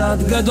וקצת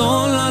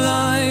גדול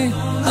עליי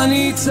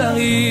אני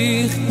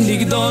צריך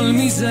לגדול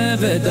מזה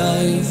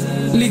ודי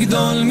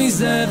לגדול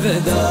מזה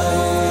ודי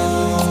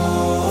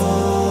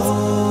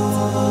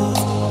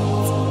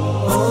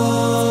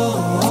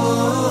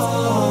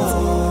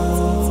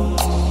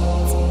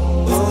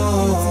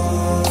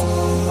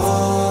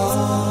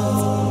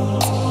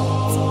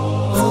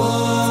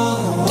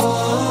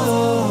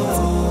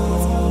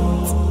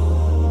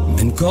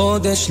בין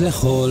קודש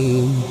לחול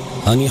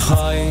אני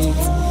חי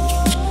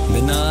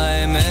בין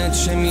האמת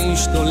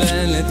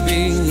שמשתוללת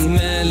בי עם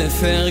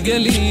אלף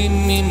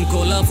הרגלים עם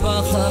כל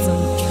הפחד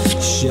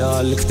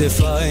שעל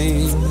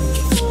כתפיי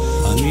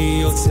אני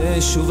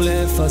יוצא שוב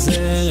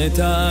לפזר את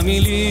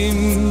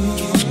המילים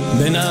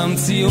בין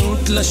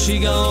המציאות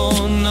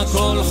לשיגעון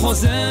הכל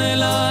חוזר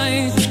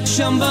אליי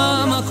שם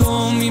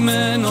במקום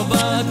ממנו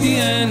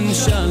באתי אין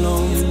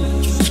שלום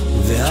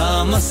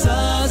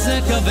והמסע הזה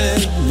כבד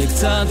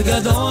וקצת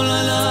גדול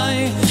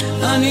עליי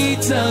אני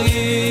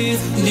צריך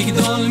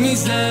לגדול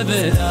מזה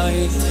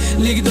ודי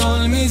לגדול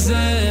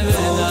מזה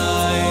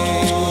ודי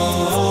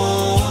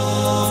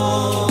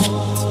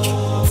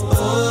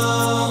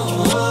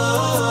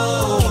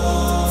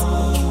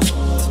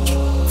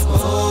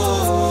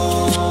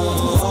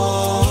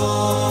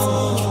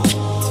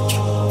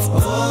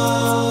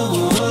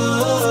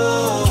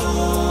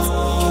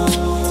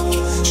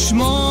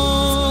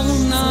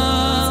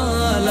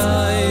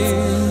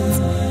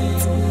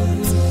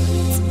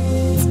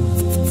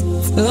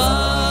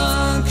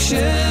רק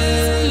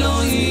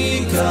שלא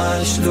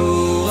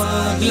ייכשלו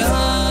רגליי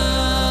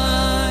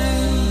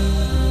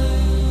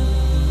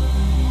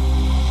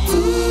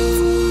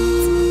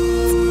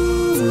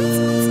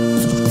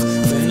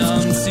בין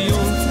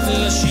המציאות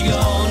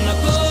לשיגעון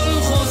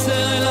הכל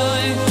חוזר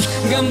אליי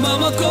גם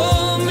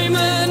במקום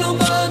ממנו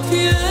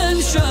באתי אין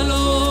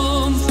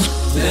שלום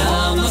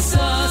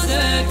והמסע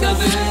זה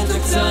כבד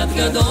וקצת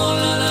גדול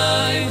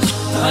עליי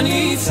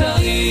אני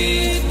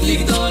צריך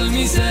לגדול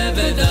מזה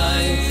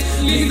ודי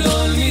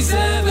לגדול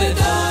מזה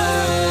ודי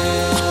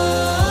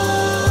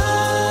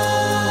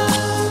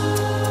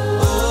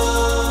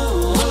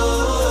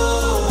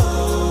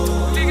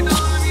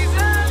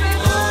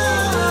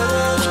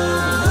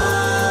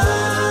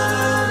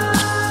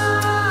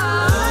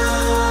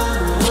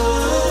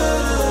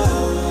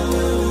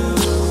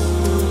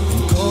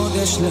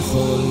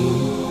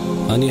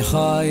בכל אני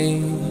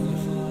חי.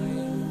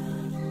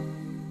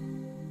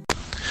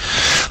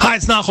 Hi,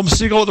 it's Nachum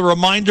Segal with a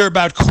reminder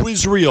about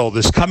Quiz Reel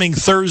this coming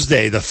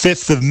Thursday, the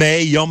 5th of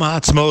May, Yom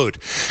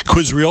HaAtzmaut.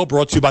 Quiz Reel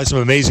brought to you by some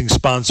amazing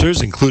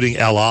sponsors, including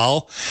El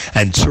Al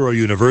and Turo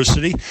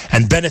University,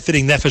 and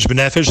benefiting Nefesh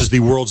B'Nefesh is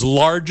the world's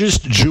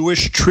largest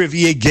Jewish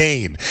trivia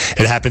game.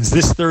 It happens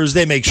this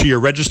Thursday. Make sure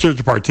you're registered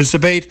to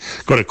participate.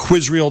 Go to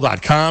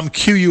quizreel.com,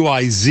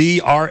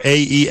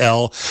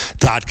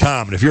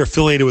 QUIZRAEL.com. And if you're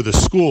affiliated with a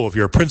school, if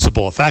you're a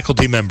principal, a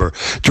faculty member,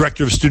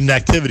 director of student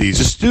activities,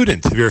 a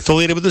student, if you're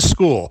affiliated with a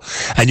school,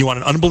 and you want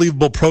an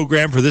unbelievable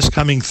program for this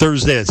coming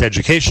Thursday that's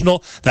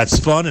educational, that's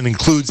fun, and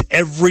includes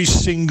every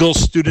single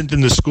student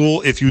in the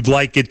school. If you'd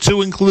like it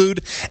to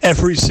include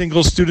every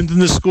single student in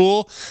the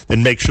school,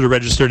 then make sure to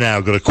register now.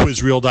 Go to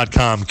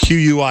quizreel.com,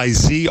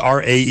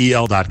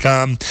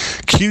 QUIZRAEL.com,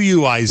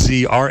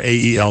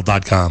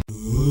 QUIZRAEL.com.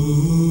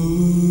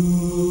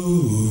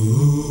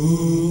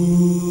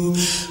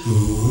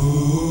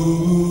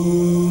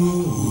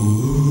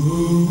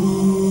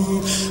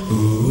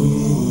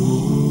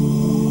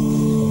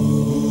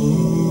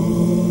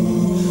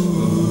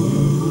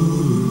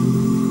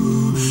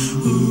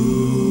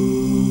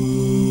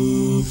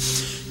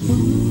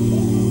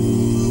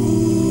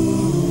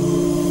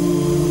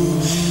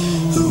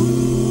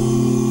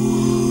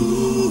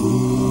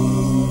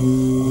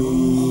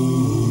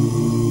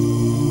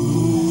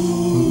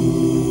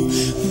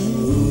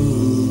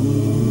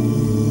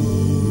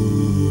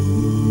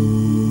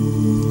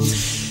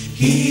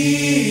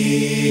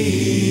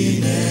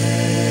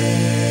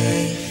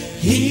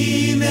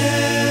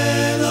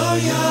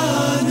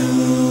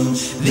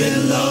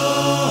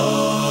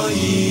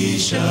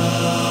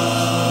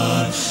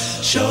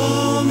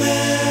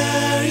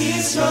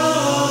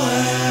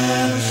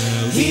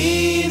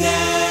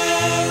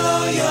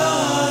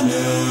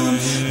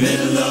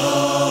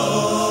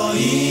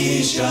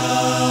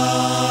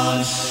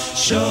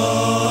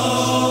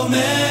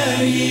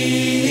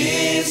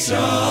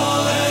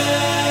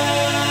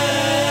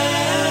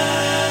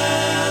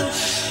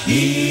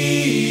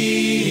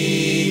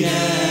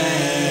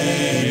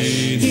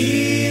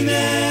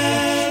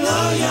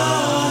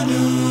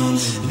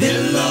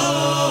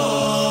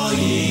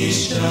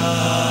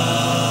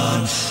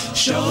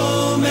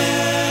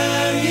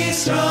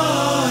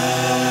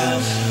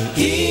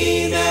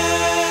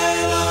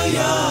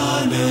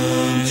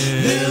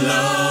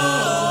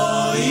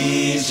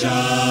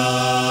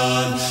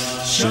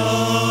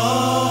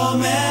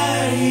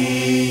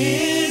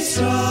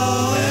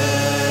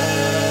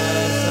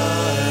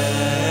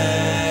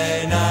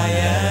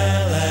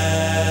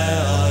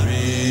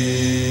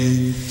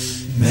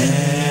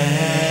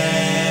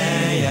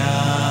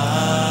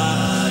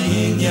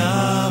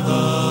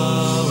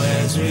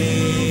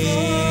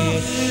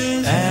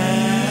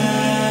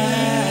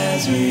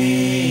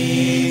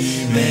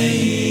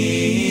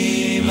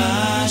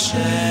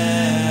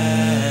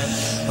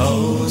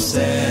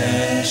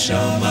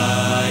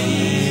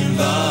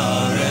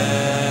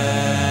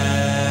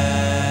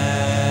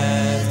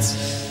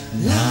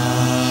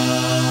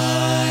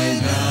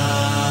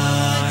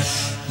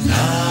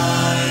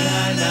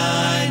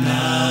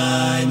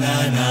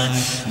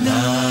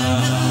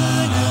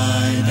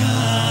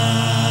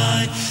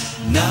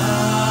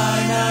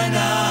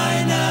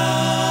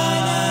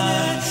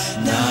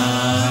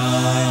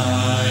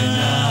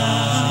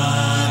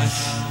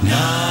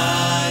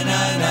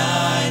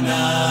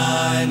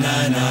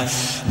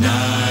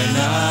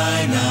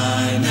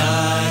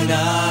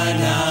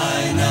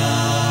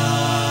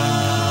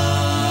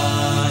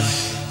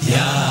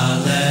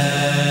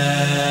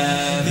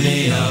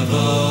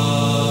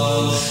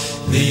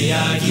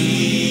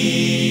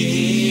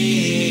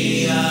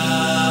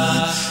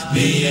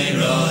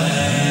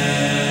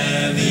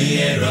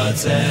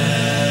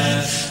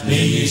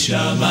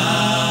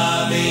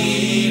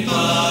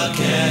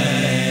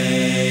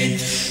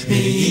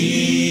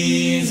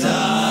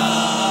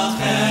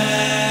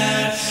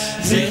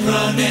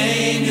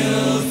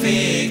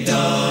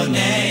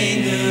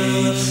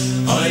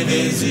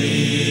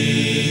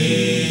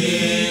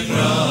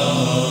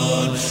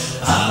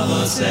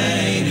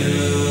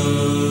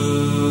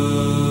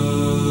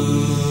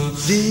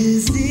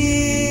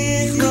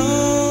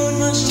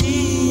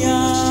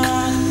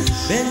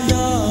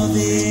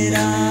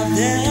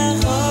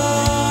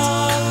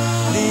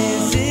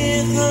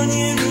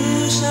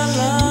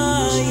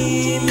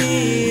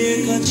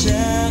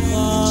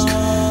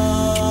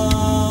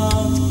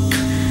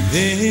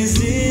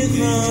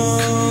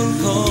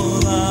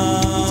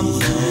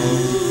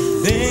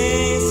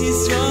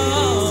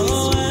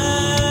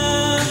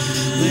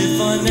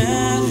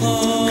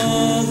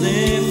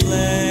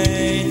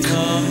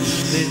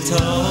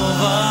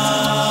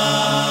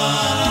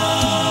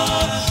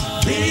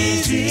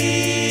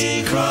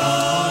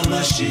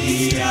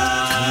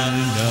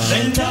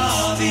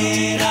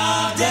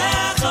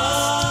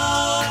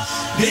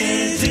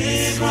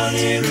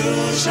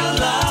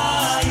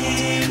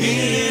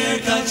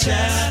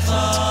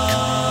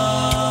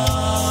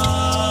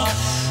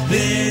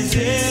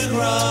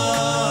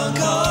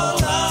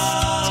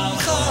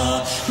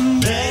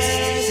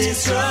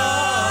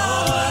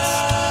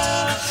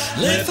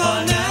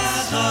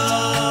 לפניך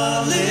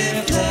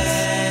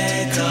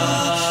לפלטה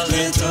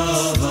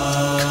לטובה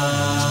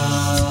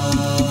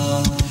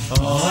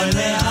אוי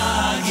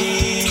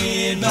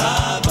להגיד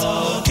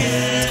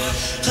בבוקר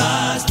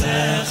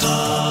חסדך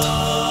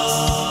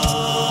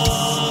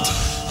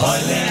אוי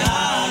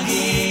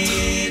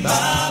להגיד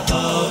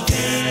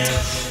בבוקר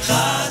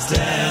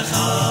חסדך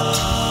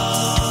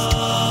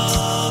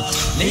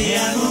לי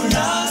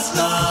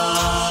אמונתך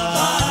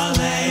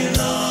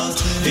בלילות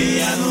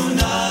לי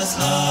אמונתך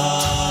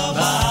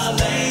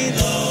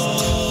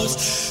בלילות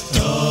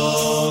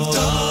טוב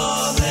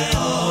טוב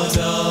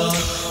להודות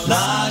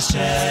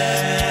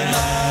להשם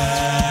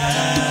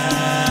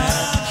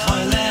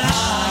אוי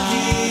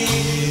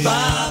להגיד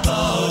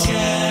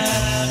בבוקר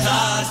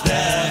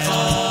חסדך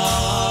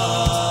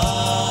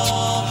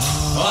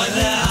אוי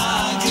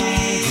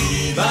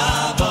להגיד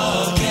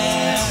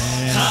בבוקר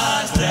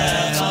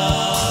חסדך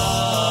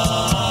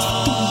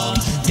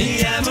לי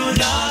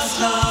אמונתך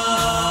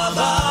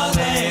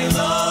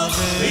בלילות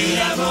לי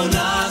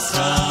אמונתך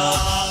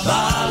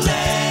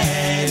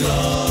בלילות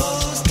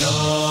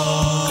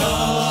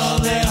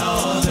טוב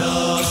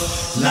להודות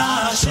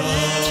להשם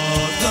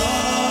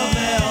טוב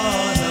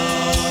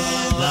להודות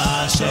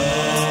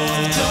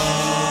להשם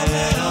טוב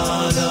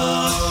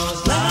להודות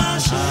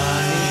להשם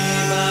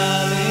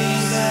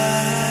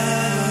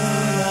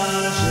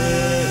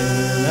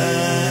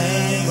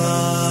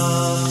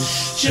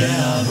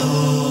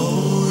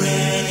שהבורא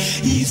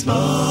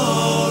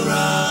יזבורך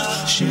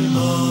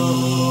שמו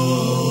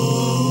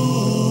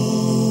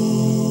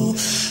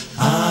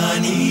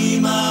אני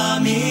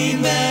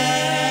מאמין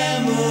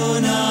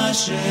באמונה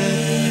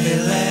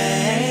שלמה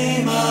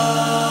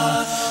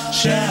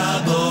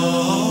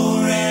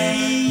שהבורא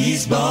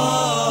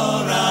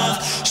יזבורך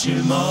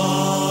שמו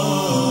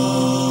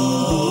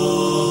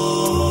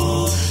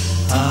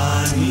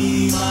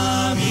אני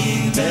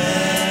מאמין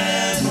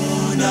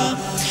באמונה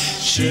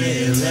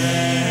שלמה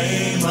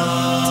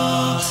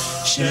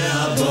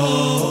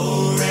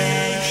שהבורא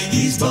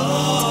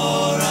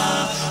יזבורך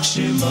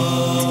שמו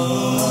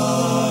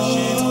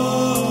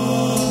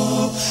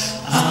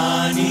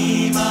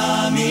אני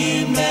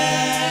מאמין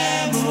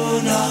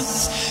באמונה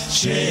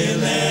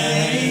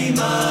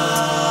שלמה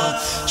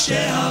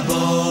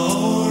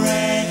שהבורא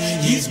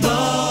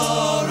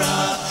יזבורך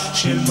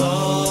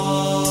שמו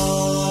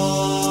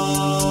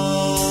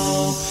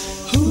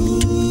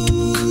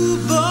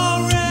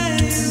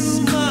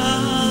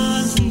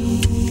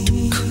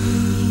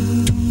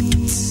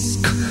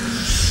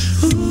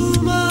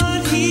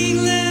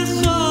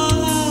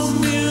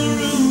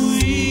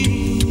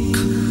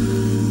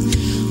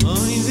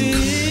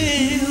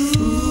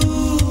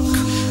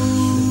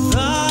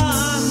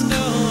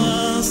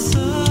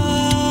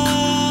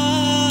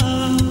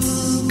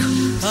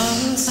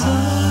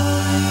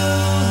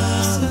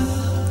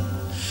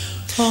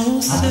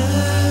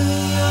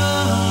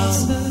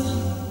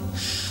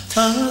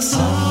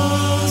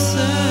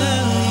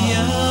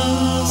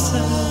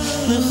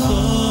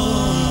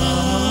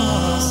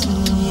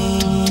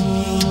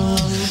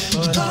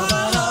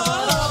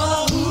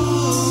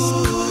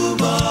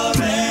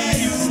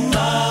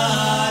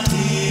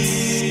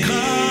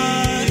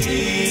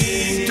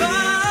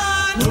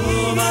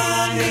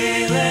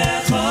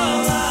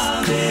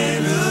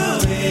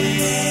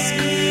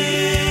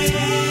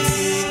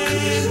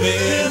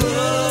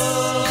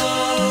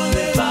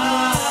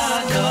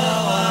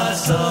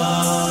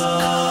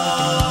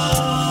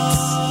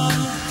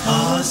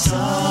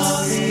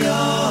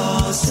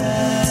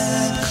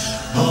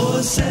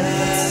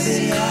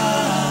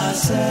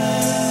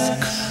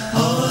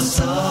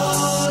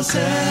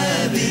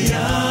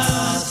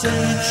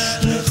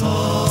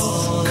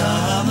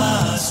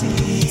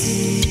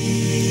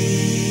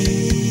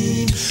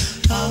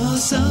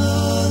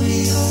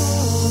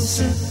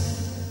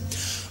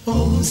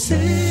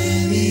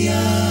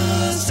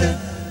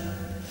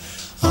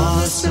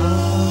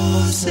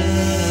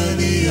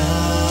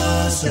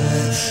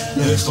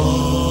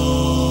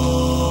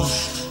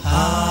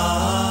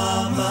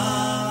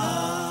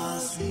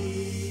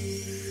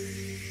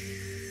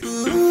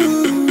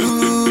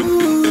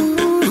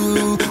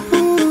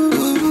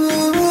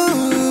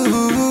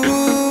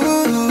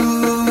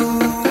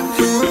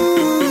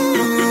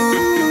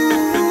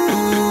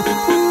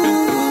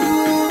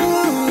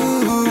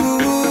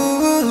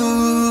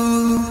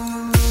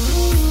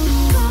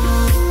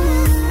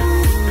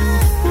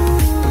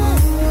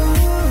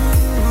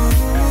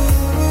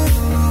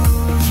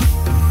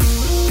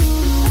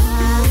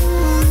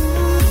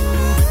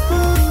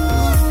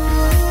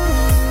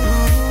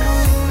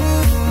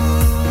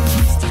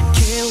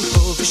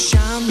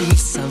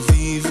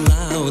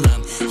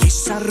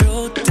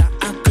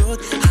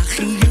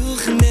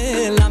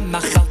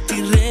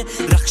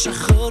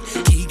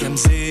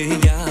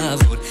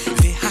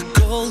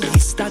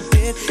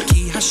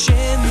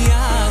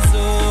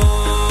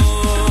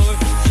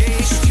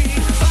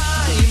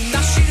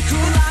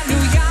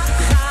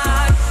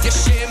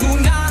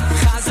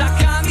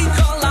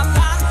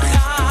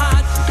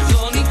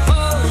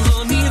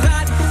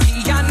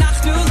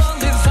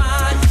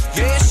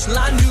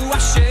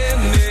השם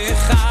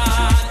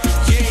אחד.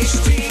 יש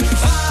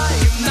תקווה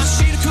אם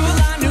נשאיר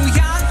כולנו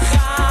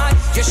יחד,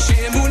 יש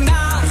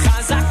אמונה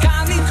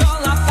חזקה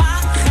מכל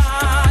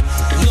הפחד.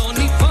 לא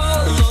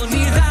ניפול, לא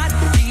נרד,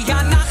 כי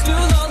אנחנו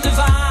לא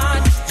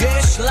לבד,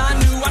 יש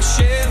לנו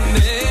השם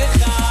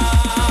אחד.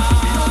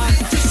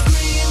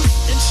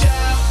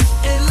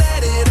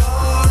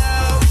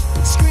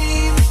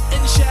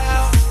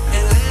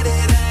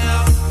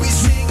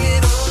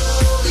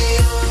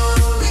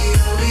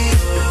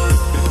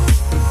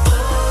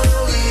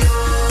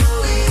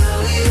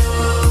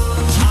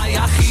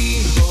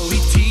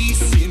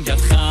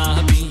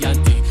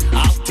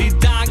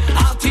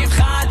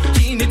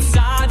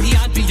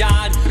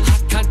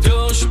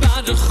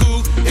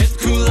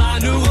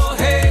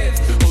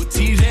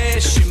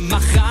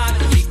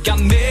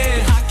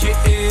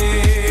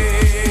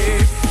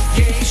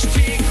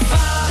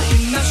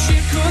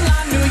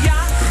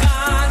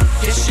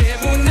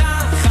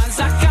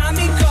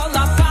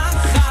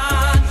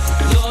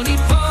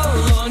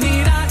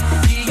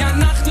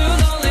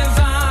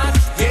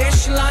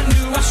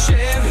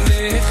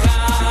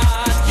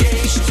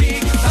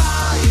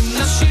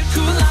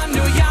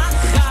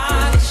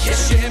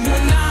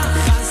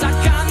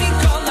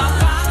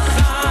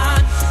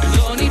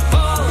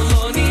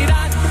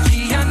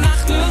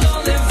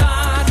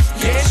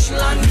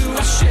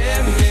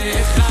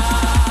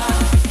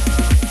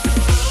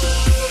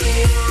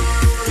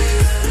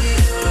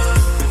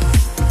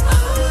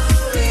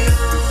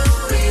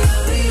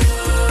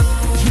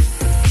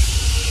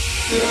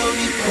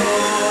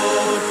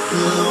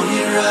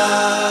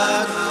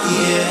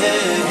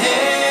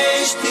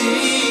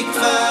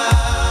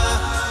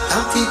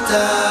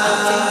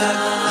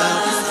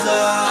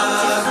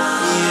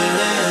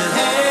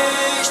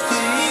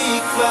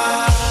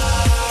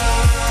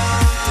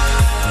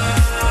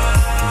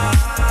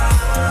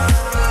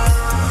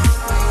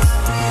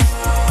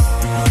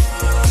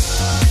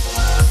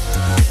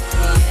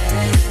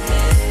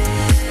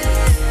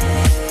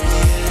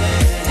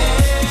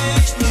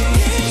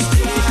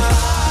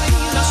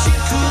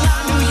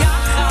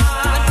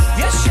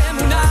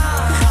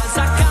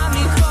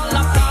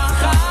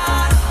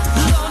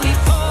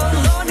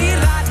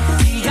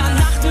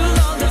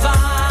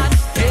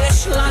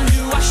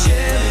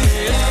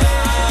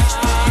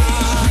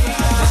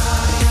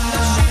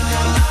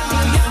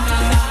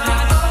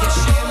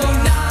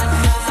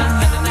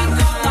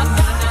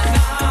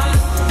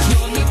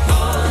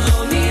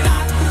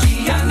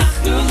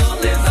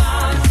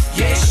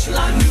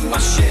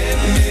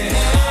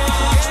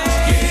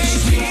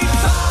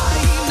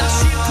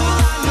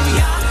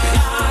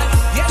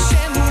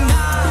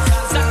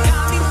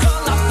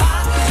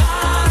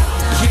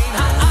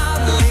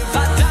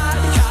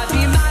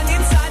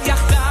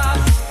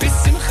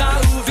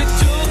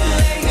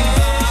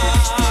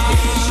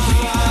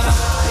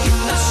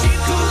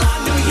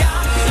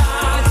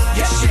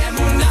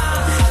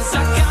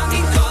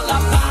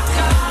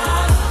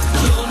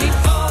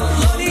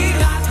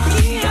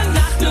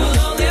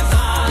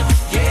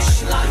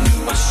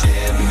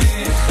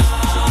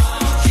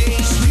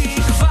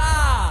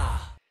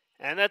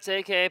 That's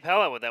A.K.A.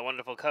 Pella with that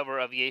wonderful cover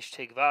of Yesh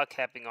Tikva,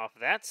 capping off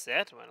that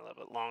set. Went a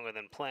little bit longer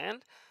than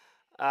planned.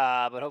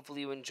 But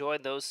hopefully you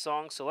enjoyed those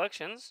song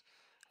selections.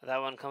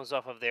 That one comes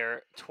off of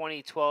their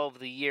 2012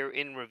 The Year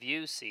in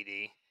Review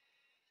CD,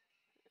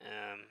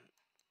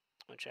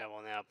 which I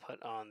will now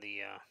put on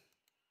the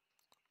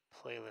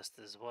playlist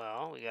as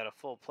well. We got a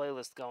full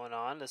playlist going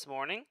on this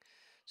morning,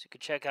 so you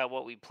can check out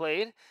what we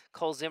played.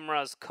 Kol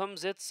Zimra's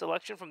Kumzit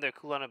selection from their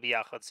Kulana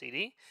Biyachad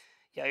CD.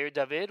 Yair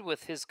David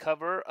with his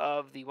cover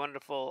of the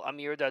wonderful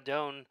Amir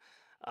Dadon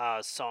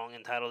song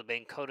entitled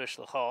Ben Kodesh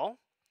L'Chol.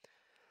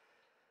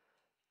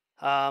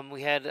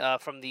 We had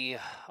from the,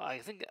 I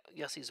think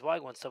Yossi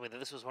Zweig once told me that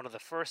this was one of the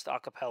first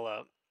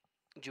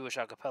Jewish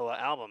a cappella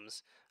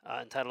albums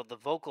entitled The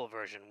Vocal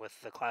Version with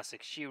the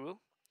classic Shiru.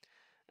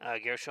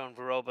 Gershon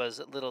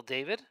Veroba's Little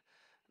David,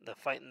 the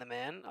Fightin' the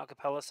Man a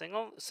cappella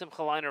single.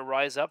 Simcha Leiner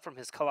Rise Up from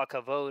his Kala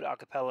Kavod a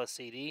cappella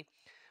CD.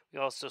 We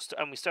also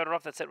we started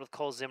off that set with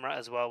Kol Zimra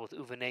as well with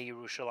Uvenei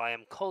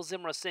Yerushalayim. Kol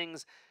Zimra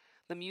sings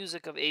the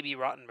music of A.B.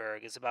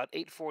 Rottenberg. It's about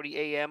 8:40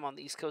 a.m. on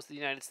the east coast of the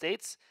United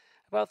States,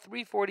 about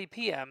 3:40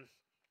 p.m.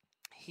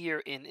 here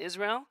in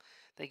Israel.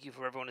 Thank you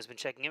for everyone who's been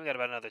checking in. We got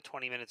about another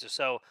 20 minutes or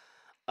so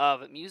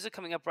of music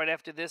coming up right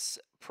after this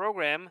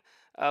program.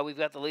 We've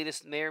got the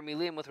latest Meir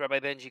Milim with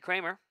Rabbi Benji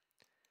Kramer,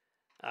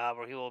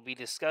 where he will be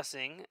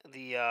discussing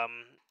the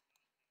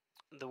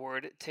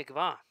word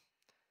tikva.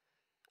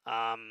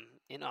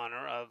 In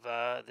honor of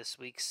this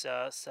week's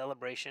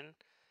celebration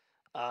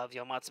of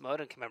Yom Ha'atzmaut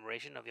and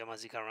commemoration of Yom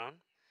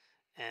HaZikaron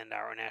and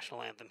our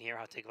national anthem here,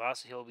 HaTikva.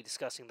 So he'll be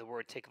discussing the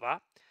word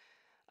tikva.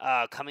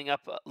 Coming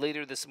up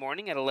later this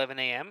morning at 11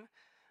 a.m.,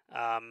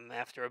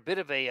 after a bit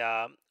of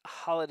a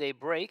holiday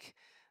break,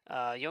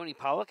 Yoni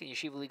Pollock and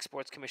Yeshiva League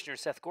Sports Commissioner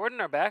Seth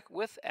Gordon are back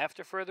with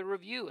After Further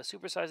Review, a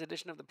supersized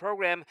edition of the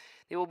program.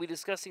 They will be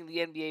discussing the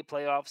NBA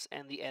playoffs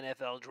and the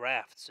NFL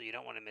draft, so you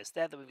don't want to miss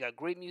that. Then we've got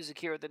great music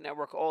here at the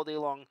network all day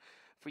long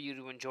for you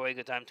to enjoy, a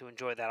good time to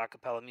enjoy that a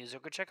cappella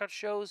music, or check out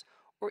shows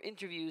or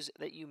interviews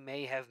that you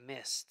may have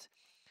missed.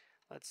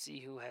 Let's see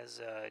who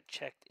has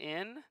checked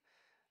in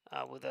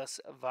with us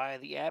via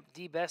the app.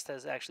 D-Best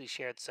has actually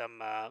shared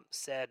some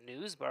sad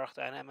news. Baruch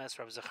Dayan Emes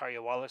from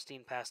Zachariah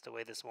Wallerstein passed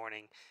away this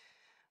morning.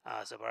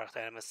 So Baruch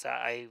Dayan Emes,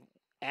 I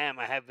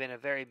have been a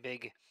very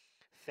big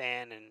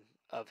fan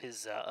of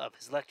his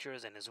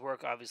lectures and his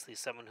work. Obviously,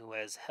 someone who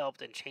has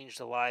helped and changed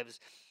the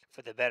lives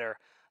for the better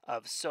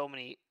of so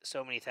many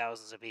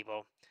thousands of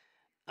people,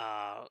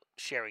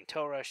 sharing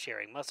Torah,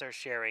 sharing Musar,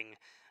 sharing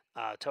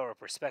Torah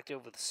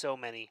perspective with so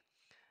many.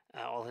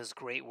 All his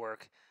great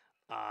work.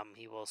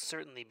 He will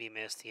certainly be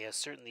missed. He has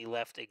certainly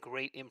left a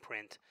great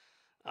imprint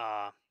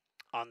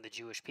on the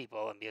Jewish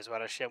people, and B'ezrat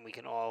Hashem, we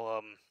can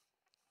all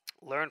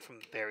learn from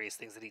various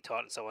things that he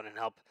taught and so on, and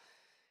help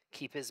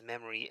keep his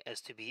memory as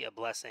to be a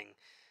blessing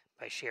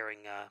by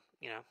sharing,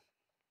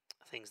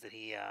 things that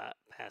he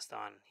passed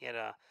on. He had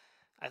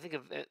I think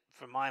of it,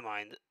 from my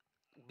mind,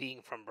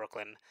 being from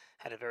Brooklyn,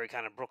 had a very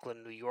kind of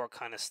Brooklyn, New York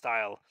kind of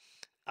style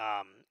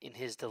in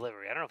his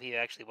delivery. I don't know if he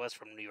actually was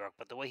from New York,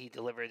 but the way he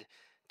delivered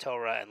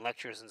Torah and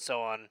lectures and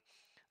so on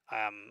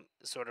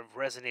sort of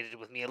resonated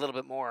with me a little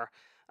bit more,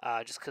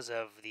 just because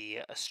of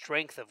the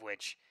strength of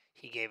which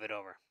he gave it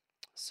over.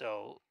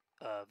 So,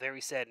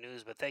 very sad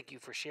news, but thank you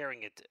for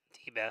sharing it,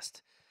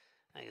 T-Best.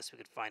 I guess we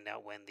could find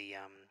out when the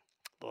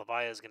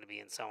Levaya is going to be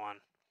and so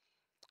on,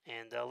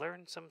 and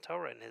learn some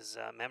Torah in his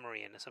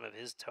memory and some of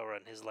his Torah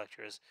and his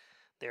lectures.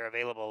 They're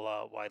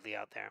available widely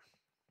out there.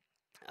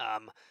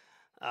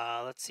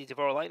 Let's see,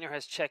 Devorah Leitner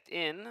has checked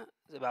in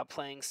about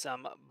playing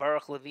some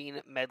Baruch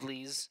Levine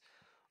medleys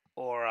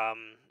or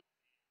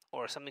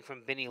something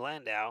from Benny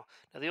Landau.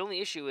 Now, the only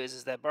issue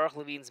is that Baruch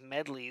Levine's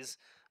medleys,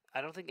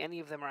 I don't think any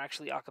of them are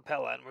actually a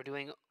cappella, and we're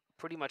doing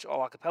pretty much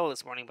all a cappella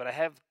this morning, but I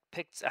have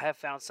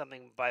found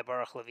something by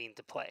Baruch Levine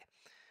to play.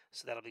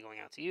 So that'll be going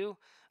out to you.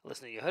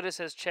 Listener Yehudis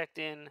has checked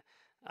in.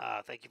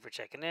 Thank you for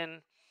checking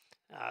in.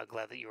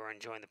 Glad that you are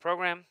enjoying the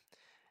program.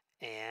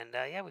 And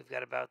we've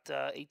got about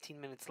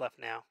 18 minutes left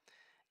now.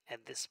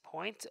 At this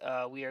point,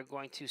 we are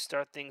going to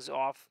start things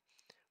off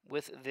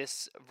with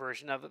this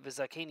version of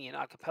Vizakeni, an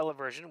a cappella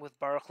version with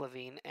Baruch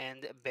Levine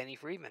and Benny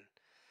Friedman.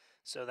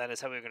 So that is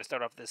how we're going to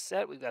start off this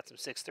set. We've got some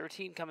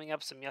 613 coming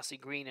up, some Yossi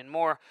Green, and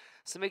more.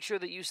 So make sure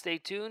that you stay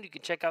tuned. You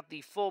can check out the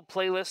full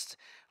playlist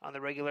on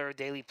the regular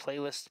daily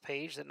playlist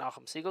page that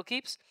Nachum Siegel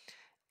keeps.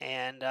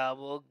 And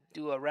we'll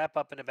do a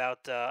wrap-up in about,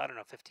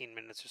 15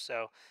 minutes or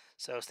so.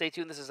 So stay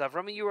tuned. This is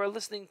Avrami. You are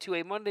listening to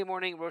a Monday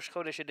morning Rosh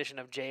Chodesh edition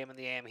of JM and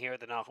the AM here at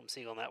the Nachum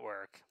Siegel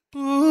Network.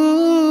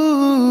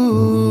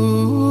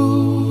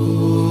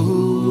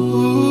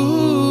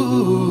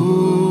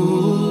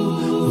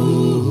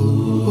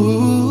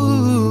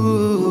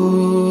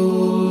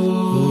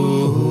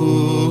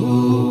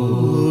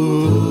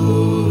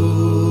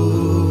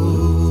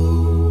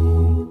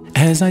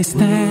 As I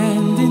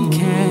stand in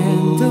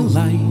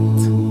candlelight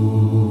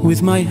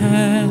with my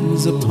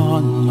hands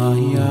upon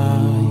my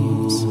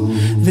eyes,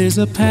 there's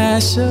a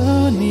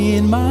passion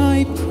in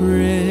my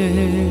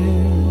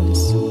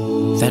prayers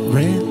that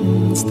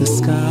rends the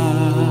skies.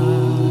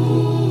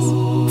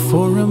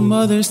 For a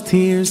mother's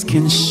tears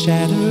can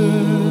shatter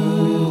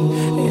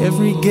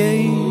every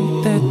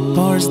gate that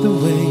bars the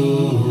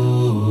way.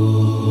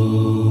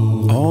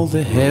 All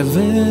the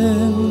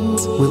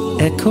heavens will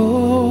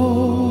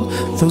echo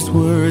those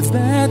words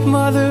that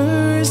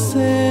mothers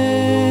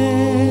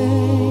say.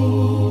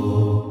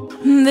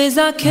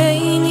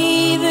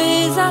 Vizakeni,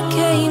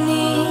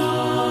 Vizakeni,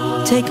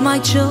 take my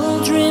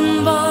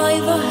children by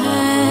the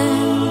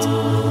hand,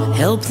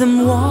 help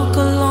them walk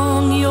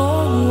along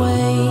your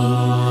way.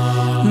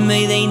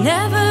 May they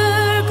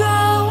never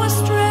go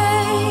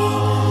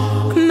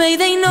astray, may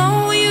they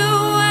know you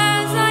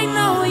as I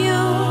know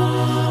you.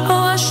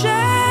 Oh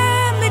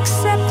Hashem,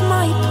 accept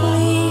my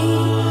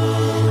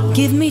plea,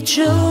 give me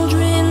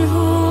children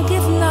who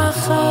give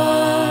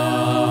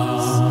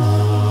nachas.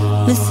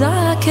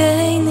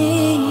 Vizakeni,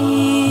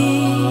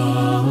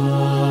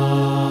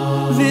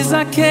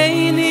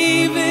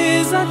 Vizakeni,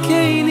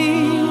 Vizakeni,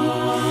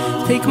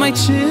 take my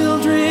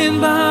children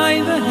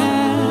by the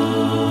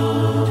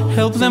hand,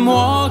 help them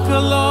walk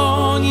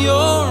along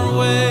your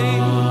way.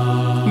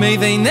 May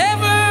they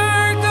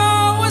never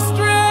go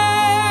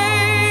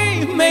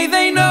astray, may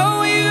they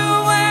know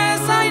you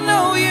as I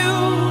know you.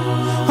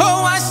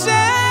 Oh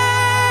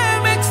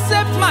Hashem,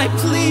 accept my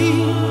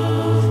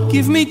plea,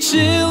 give me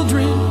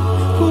children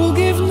who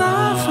give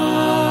nachas.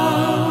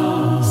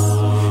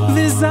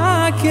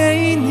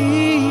 Vizakeni,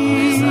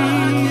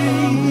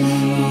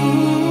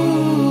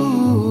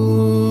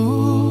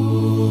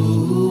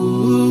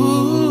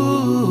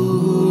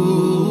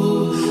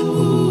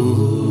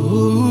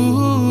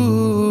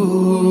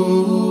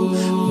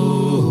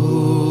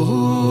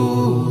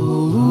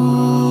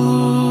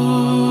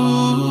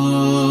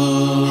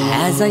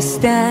 as I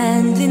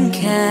stand in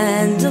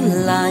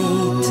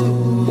candlelight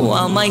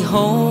while my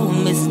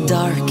home is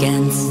dark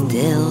and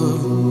still,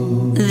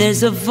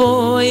 there's a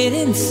void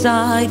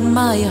inside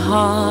my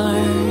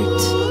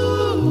heart.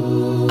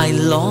 I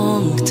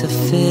long to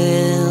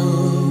fill.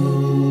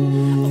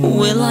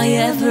 Will I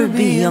ever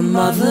be a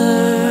mother?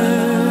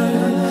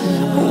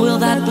 Will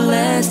that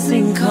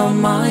blessing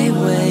come my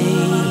way?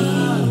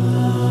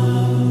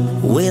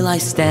 Will I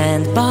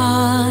stand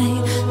by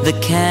the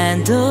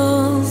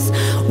candles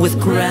with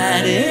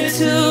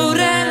gratitude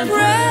and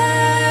prayer?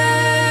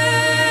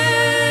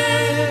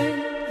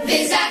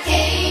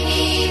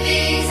 Vizakeni,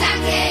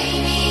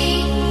 Vizakeni,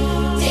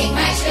 take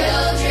my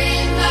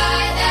children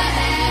by the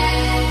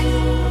hand,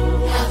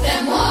 help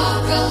them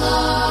walk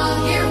along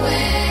your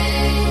way.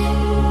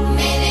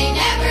 May they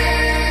never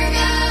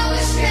go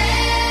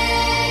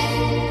astray.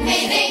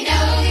 May they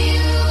know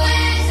you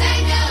as I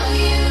know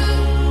you.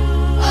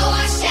 Oh,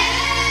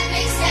 Hashem,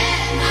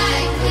 extend my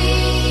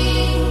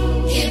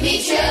plea. Give me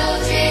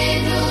children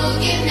who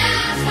give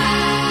nafas.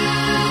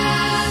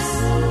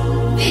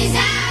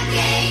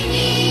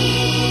 Vizakeni,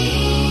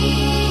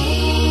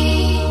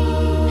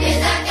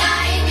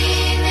 Vizakeni,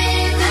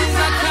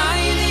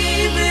 Vizakeni,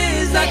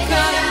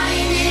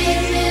 Vizakeni,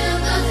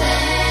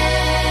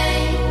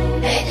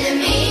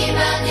 Betemi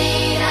bani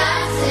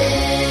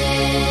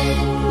hasid.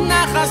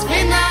 Nachas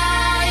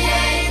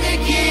v'nayei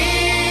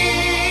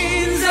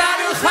nekin,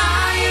 zaru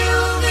chayu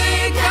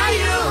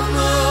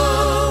v'kayumu.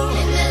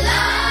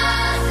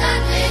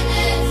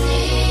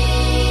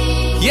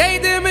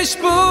 Jede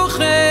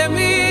mishpuche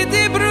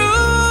midi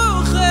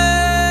bruche,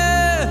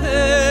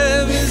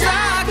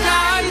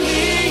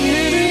 Vizakeni,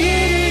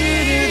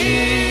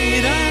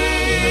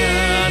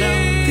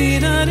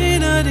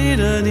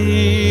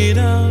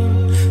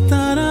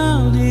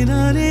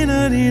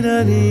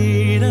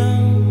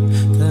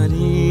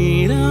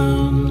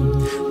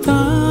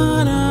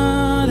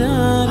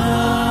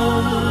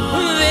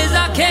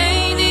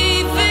 Vizakeni,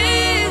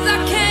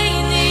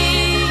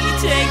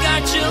 take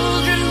our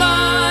children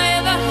by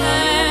the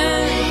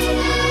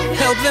hand,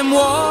 help them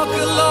walk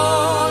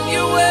along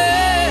your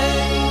way.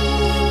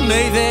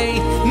 May they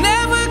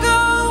never go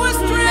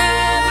astray.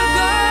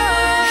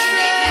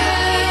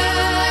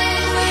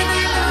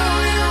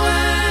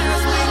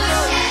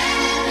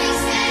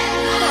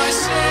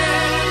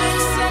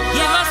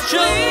 Give us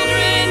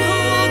children who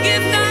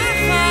give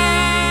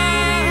nafas.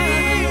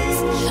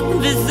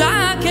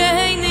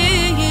 Vizakeni,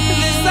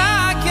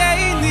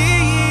 Vizakeni,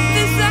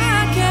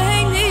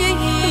 Vizakeni,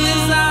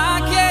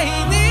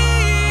 Vizakeni.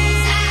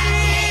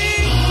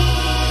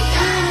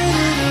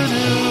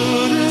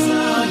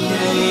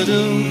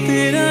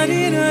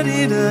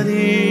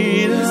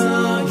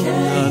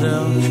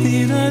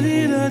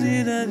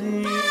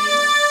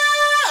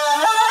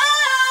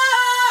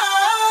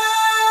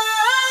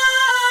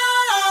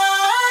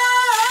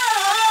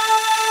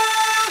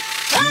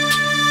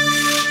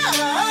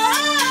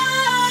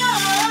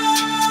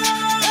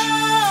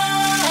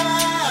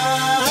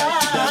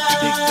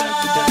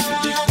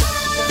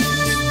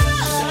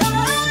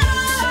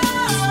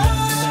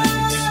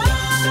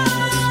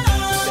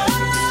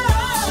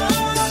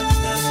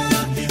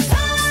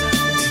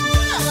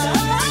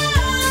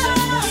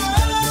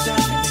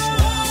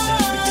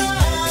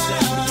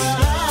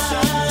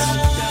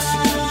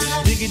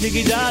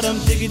 diggy darum,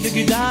 diggy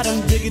diggy darum,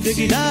 diggy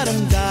diggy darum,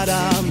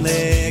 darum.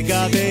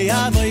 Legabe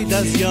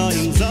avodas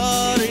yoim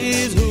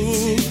zoris hu.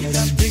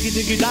 Diggy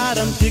diggy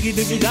darum, diggy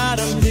diggy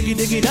darum, diggy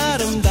diggy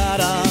darum,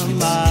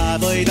 darum.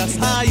 Avodas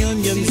hayom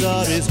yom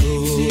zoris hu.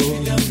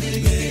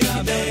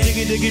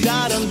 Diggy diggy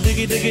darum,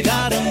 diggy diggy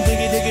darum,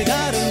 diggy diggy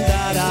darum,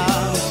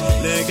 darum.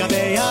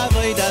 Legabe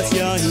avodas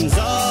yoim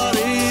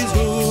zoris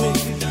hu.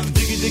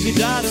 Diggy diggy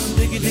darum,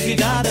 diggy diggy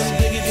darum,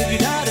 diggy diggy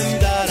darum,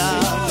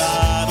 darum.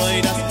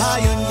 Avodas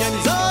hayom yom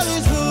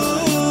zoris hu.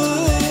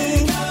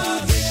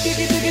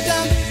 Diggy diggy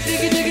dam,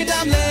 diggy diggy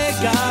dam,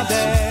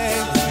 legabe.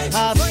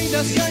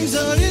 Avodas yoim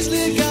zoris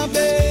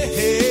legabe.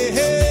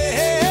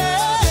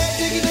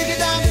 Diggy diggy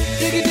dam,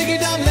 diggy diggy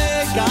dam,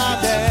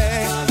 legabe.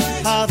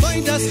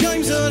 Avodas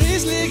yoim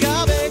zoris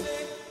legabe.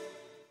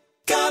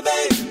 Gabe.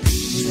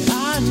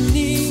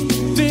 Ani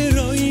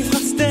beroi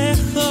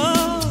chastecho,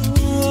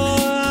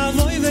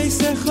 avoy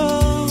veisecho.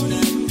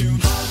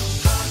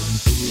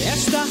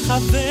 Esta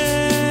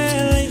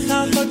chaver lecha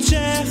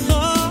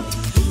kochecho,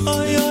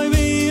 oy oy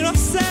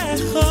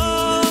virosecho.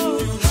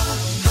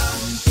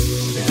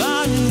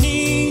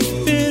 Ani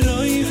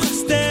beroi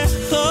chastecho.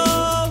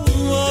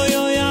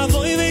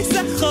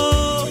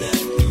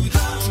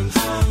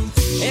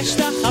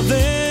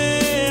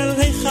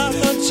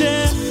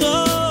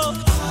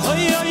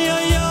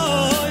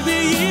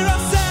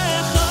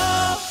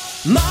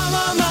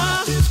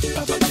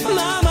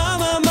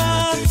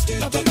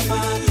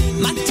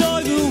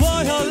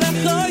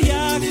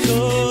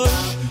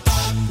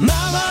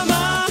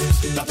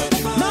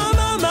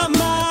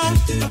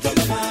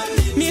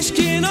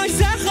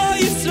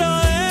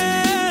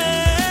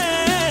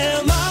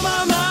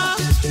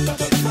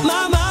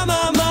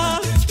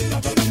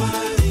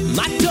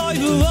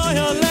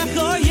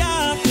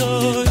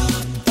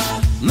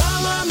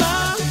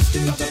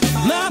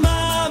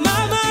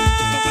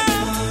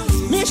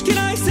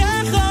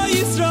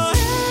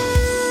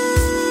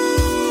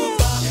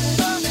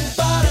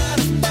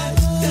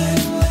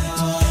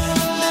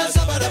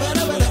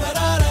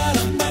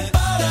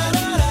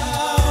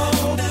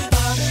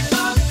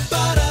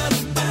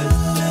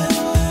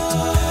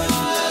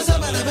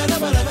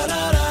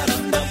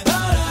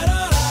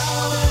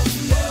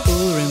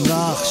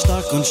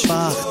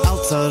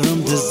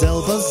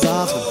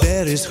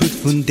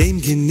 von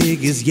dem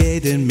Genick ist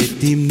jeder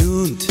mit ihm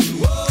Nund.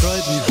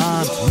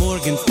 Freudenhand,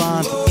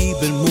 Morgenfahnd,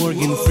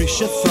 übermorgen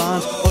frische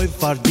Front. Eu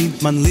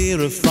verdient man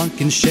leere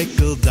Franken,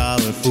 Shekel, Dollar,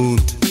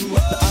 Pfund.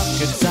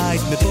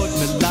 Abgezeit, mit Wort,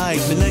 mit Leid,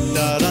 mit legt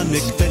daran,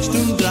 mit quetscht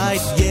und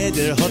dreit.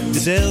 Jeder hat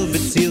dasselbe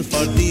Ziel,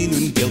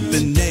 verdienen Geld,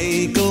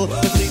 Benägel.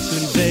 Mit Licht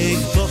und Weg,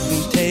 Wochen,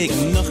 Tage,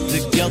 noch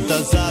das Geld, da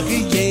sage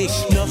ich,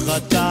 noch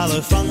ein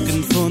Dollar,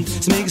 Franken, Pfund.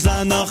 Smig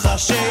sein noch ein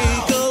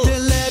Shekel. Der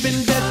Leben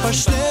wird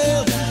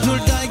verstellt, nur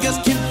dein Gas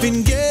kommt in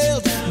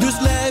Geld. Das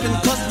Leben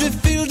kostet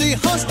wie viel die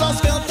hast, als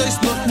Welt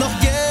ist noch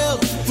Geld.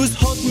 Was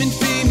hat man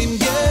für im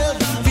Geld?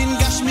 Wenn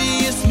Gashmi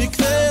ist mir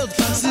quält.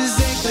 Sie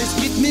sagt, es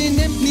geht mir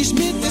nimmt nicht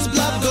mit, es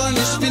bleibt gar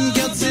nicht. Wenn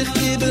Geld sich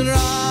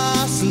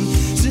überrasen,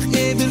 sich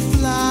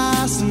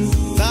überflassen.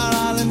 Für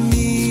alle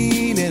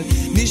Minen,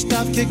 nicht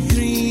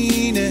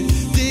abgegrüne.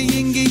 Die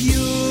jinge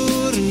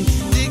Juren,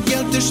 die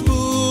Geld der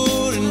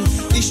Spuren.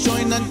 Ich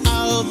join ein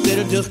Alter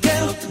durch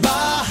Geld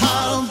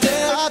behalten.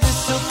 Der hat es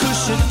so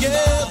kuschelt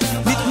Geld,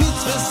 mit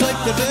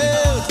versagt der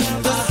Welt.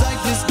 Das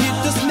sagt, es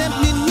gibt, das nimmt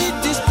mir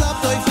nicht, es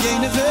bleibt auf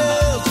jene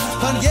Welt.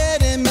 Von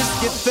jedem ist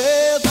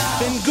gefehlt,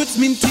 wenn Guts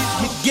min Tief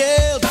mit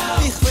Geld.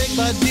 Ich frag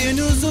bei dir,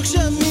 nur such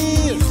schon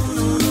mir.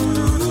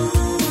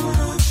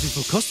 Wie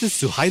viel kostet es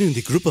zu heilen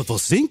die Gruppe,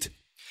 was singt?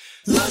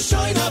 Lass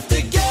schein auf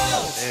die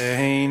Geld.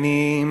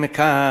 Eini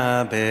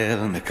mekabel,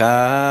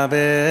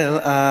 mekabel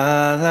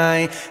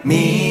alai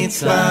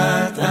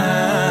mitzvat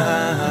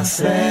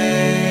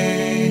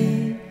aseh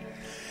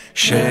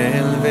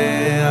של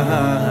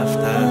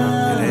ואהבת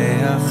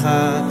לרעך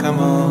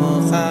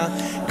כמוך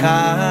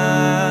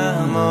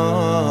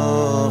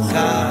כמוך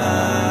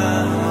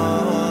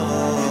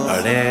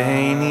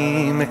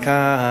הריני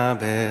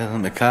מקבל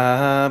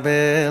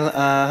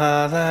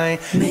עלי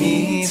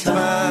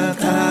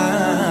מצוות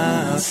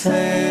עשה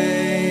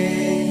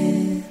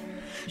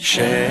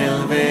של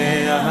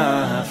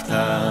ואהבת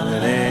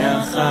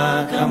לרעך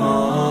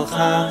כמוך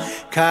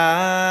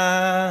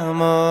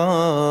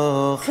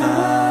כמוך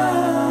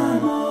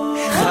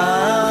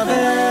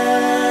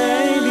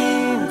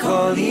חברים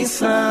כל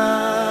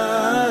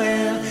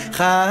ישראל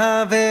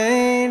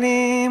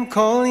חברים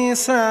כל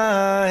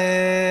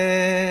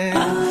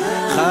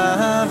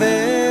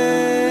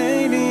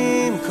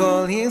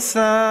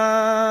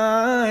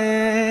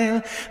ישראל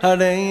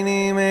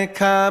הריני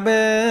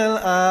מקבל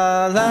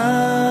עליי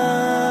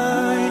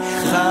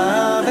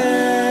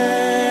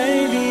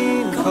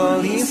חברים כל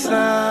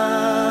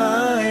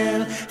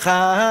ישראל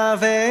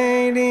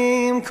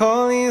חברים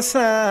כל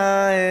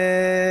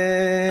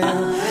ישראל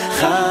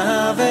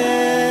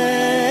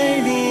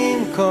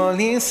כל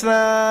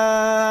ישראל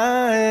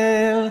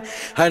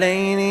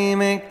הריני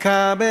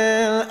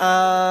מקבל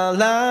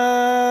עליי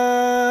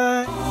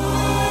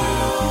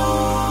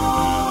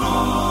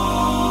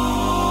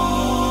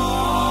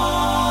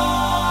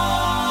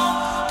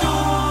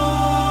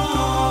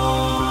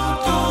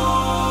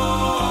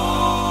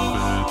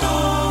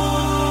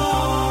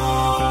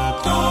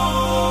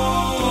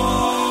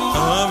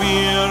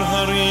אוויר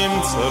הרים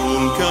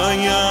צלול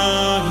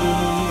קיים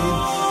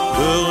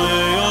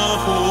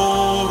וריח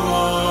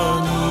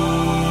אורנים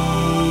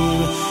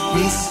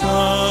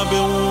נישא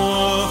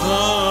ברוח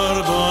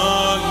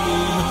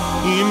ארבעים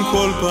עם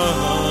כל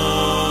פעמונים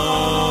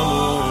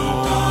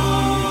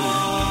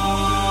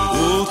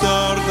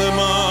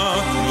ותרדמה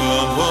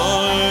ים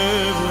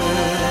ואבן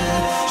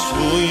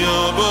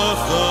שבויה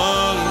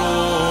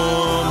בחלומה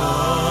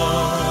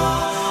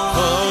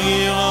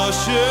העיר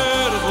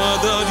אשר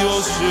בדד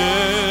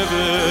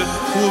יושבת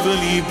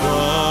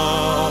ובליבה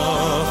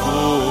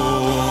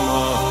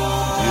חומה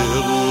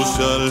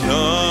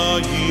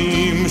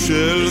ירושלים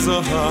של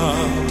זהב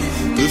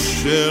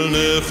ושל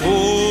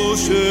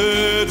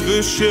נחושת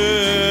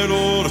ושל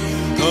אור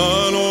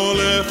הלא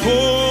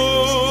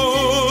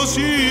לכל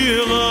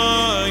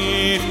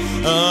שירייך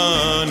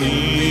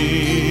אני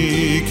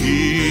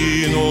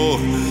כינור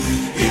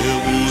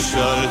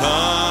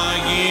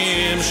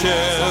ירושלים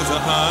של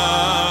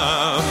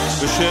זהב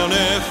ושל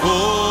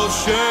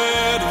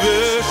נחושת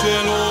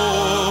ושל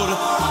אור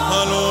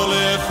הלא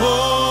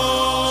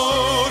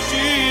לכל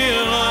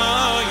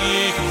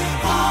שירייך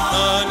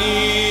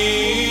אני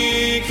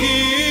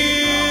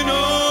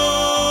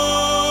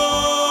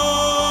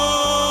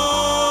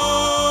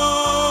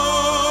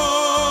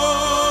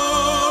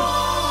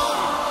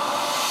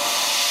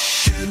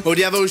Od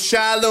yavo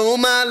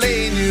shalom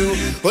aleinu,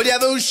 od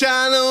yavo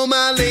shalom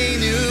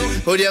aleinu,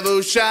 od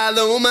yavo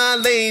shalom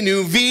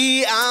aleinu,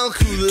 vi al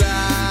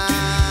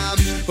kulam.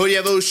 Od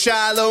yavo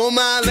shalom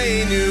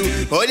aleinu,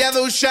 od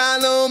yavo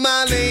shalom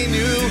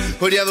aleinu,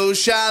 od yavo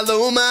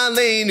shalom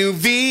aleinu,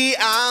 vi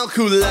al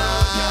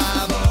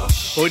kulam.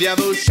 Od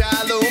yavo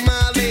shalom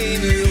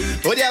aleinu,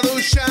 od yavo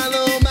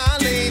shalom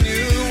aleinu,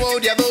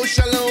 od yavo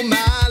shalom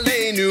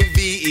aleinu,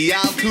 vi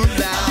al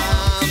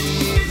kulam.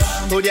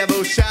 Od yavo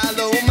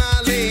shalom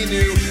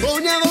aleinu,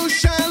 od yavo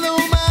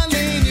shalom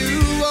aleinu,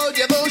 od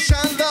yavo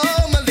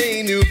shalom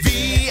aleinu, vi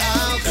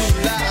al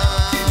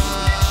kulam.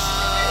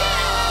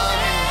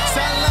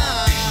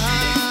 Salam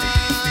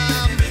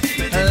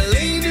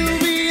aleinu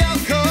vi al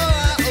kol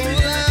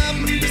ha'olam,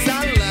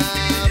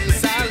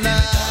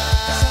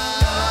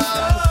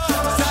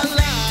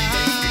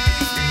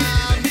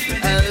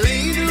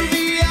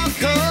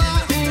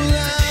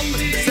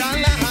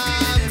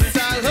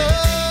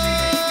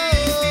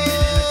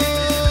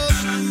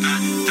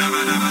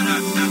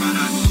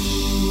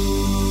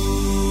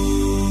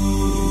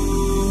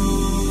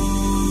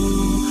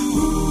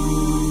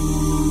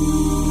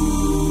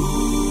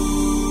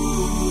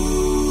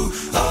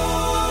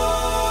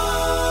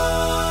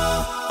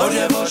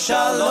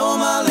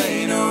 shalom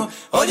aleinu,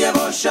 od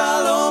yavo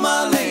shalom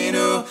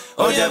aleinu,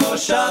 od yavo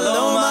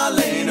shalom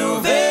aleinu,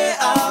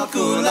 ve'al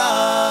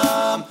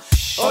kulam.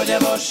 Od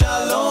yavo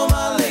shalom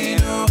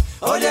aleinu,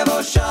 od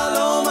yavo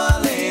shalom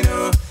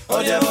aleinu,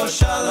 od yavo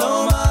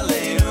shalom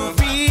aleinu,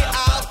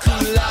 ve'al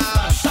kulam.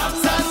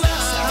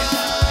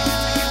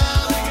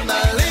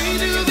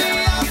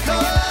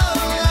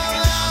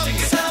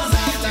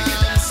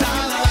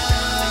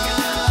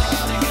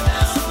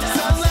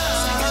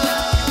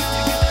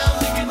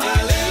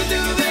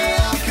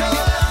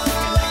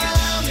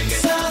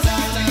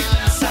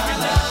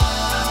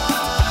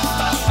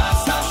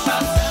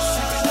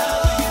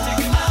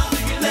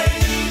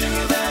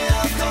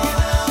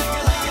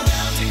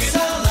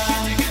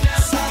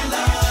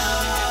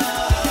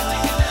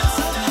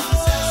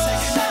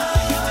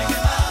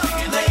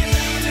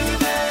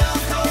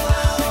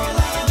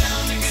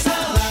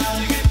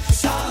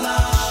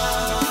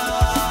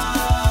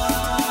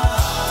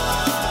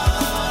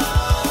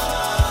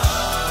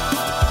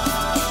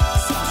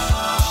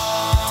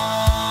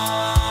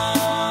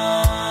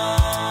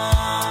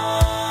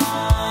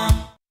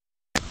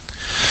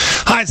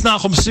 Hi, it's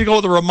Nachum Siegel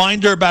with a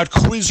reminder about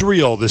Quiz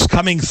Reel this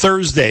coming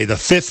Thursday, the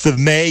 5th of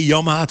May,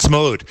 Yom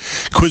HaAtzmaut.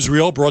 Quiz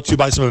Reel brought to you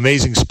by some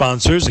amazing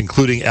sponsors,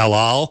 including El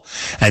Al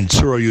and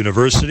Turo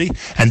University,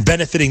 and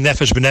benefiting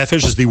Nefesh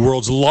B'Nefesh is the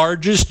world's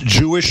largest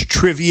Jewish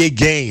trivia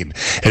game.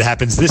 It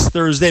happens this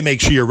Thursday.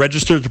 Make sure you're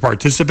registered to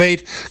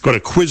participate. Go to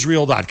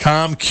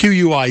quizreel.com,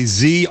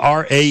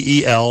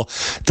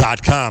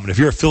 QUIZRAEL.com. And if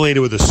you're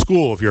affiliated with a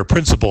school, if you're a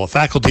principal, a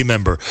faculty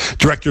member,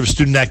 director of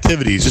student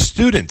activities, a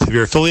student, if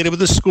you're affiliated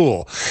with a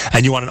school,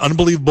 and you want an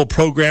unbelievable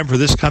program for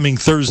this coming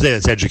Thursday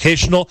that's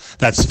educational,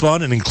 that's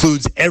fun, and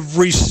includes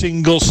every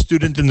single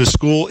student in the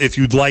school, if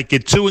you'd like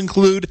it to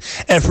include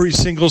every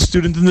single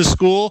student in the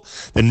school,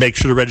 then make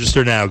sure to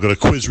register now. Go to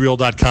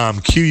quizreel.com,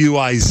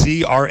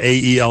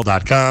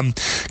 QUIZRAEL.com,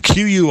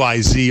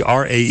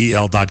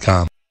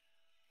 QUIZRAEL.com.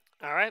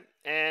 All right,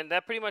 and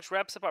that pretty much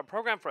wraps up our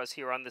program for us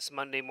here on this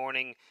Monday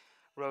morning,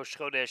 Rosh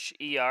Chodesh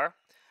ER.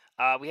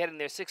 We had in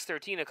there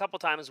 613 a couple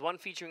times, one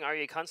featuring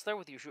Aryeh Kunstler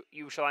with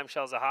Yerushalayim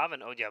Shel Zahav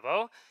and Od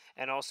Yavo,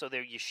 and also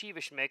their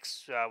Yeshivish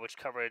mix, which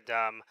covered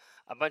a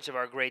bunch of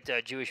our great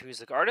Jewish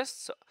music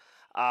artists.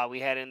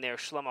 We had in there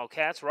Shlomo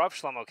Katz, Rav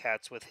Shlomo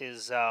Katz, with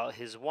his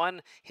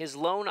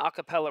lone a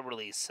cappella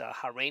release,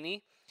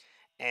 Hareini.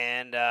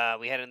 And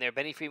we had in there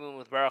Benny Friedman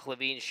with Baruch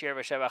Levine, Shir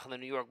V'Shevach, and the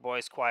New York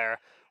Boys Choir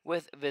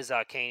with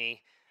Vizakeni.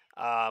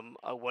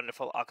 A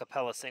wonderful a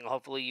cappella single.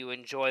 Hopefully you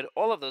enjoyed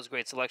all of those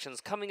great selections.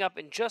 Coming up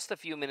in just a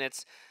few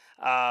minutes,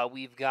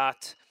 we've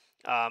got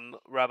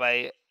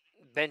Rabbi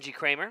Benji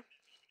Kramer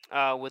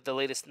with the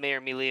latest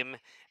Meir Milim,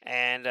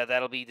 and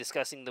that'll be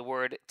discussing the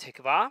word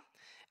tikva.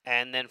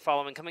 And then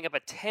coming up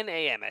at 10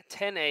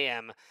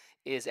 a.m.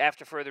 is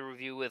After Further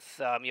Review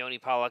with Yoni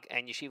Pollack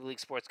and Yeshiva League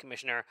Sports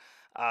Commissioner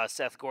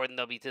Seth Gordon.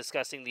 They'll be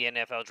discussing the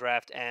NFL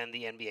Draft and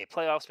the NBA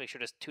Playoffs. Make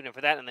sure to tune in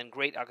for that. And then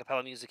great a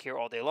cappella music here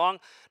all day long.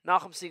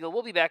 Nachum Siegel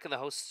will be back in the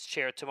host's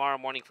chair tomorrow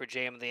morning for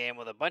JM the AM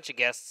with a bunch of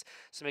guests.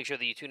 So make sure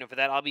that you tune in for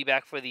that. I'll be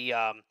back for the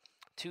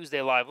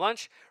Tuesday live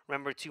lunch.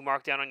 Remember to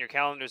mark down on your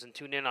calendars and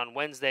tune in on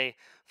Wednesday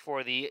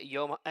for the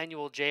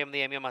annual JM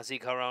the AM Yom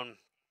HaZikaron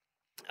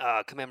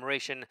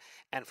commemoration,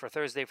 and for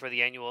Thursday for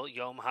the annual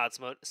Yom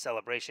HaAtzmaut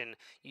celebration.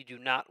 You do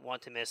not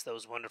want to miss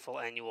those wonderful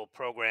annual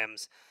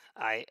programs.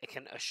 I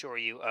can assure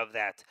you of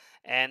that.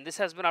 And this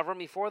has been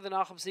Avrami for the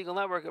Nachum Siegel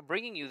Network,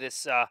 bringing you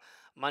this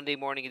Monday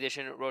morning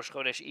edition, Rosh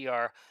Chodesh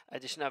ER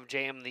edition of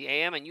JM the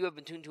AM, and you have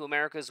been tuned to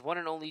America's one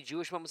and only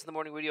Jewish Moments in the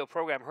Morning radio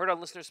program, heard on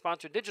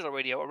listener-sponsored digital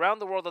radio around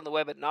the world on the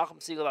web at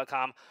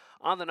NachumSiegel.com,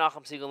 on the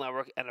Nachum Siegel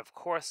Network, and of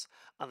course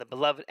on the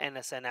beloved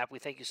NSN app. We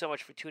thank you so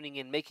much for tuning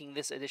in, making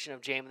this edition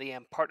of JM the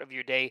AM part of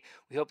your day.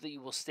 We hope that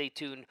you will stay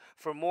tuned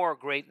for more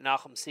great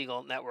Nachum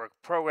Siegel Network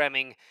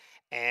programming,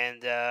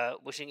 and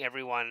wishing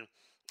everyone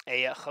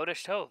a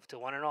Chodesh Tov to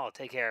one and all.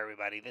 Take care,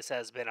 everybody. This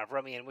has been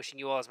Avrami, and wishing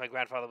you all, as my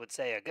grandfather would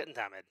say, a Guten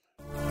Tamid.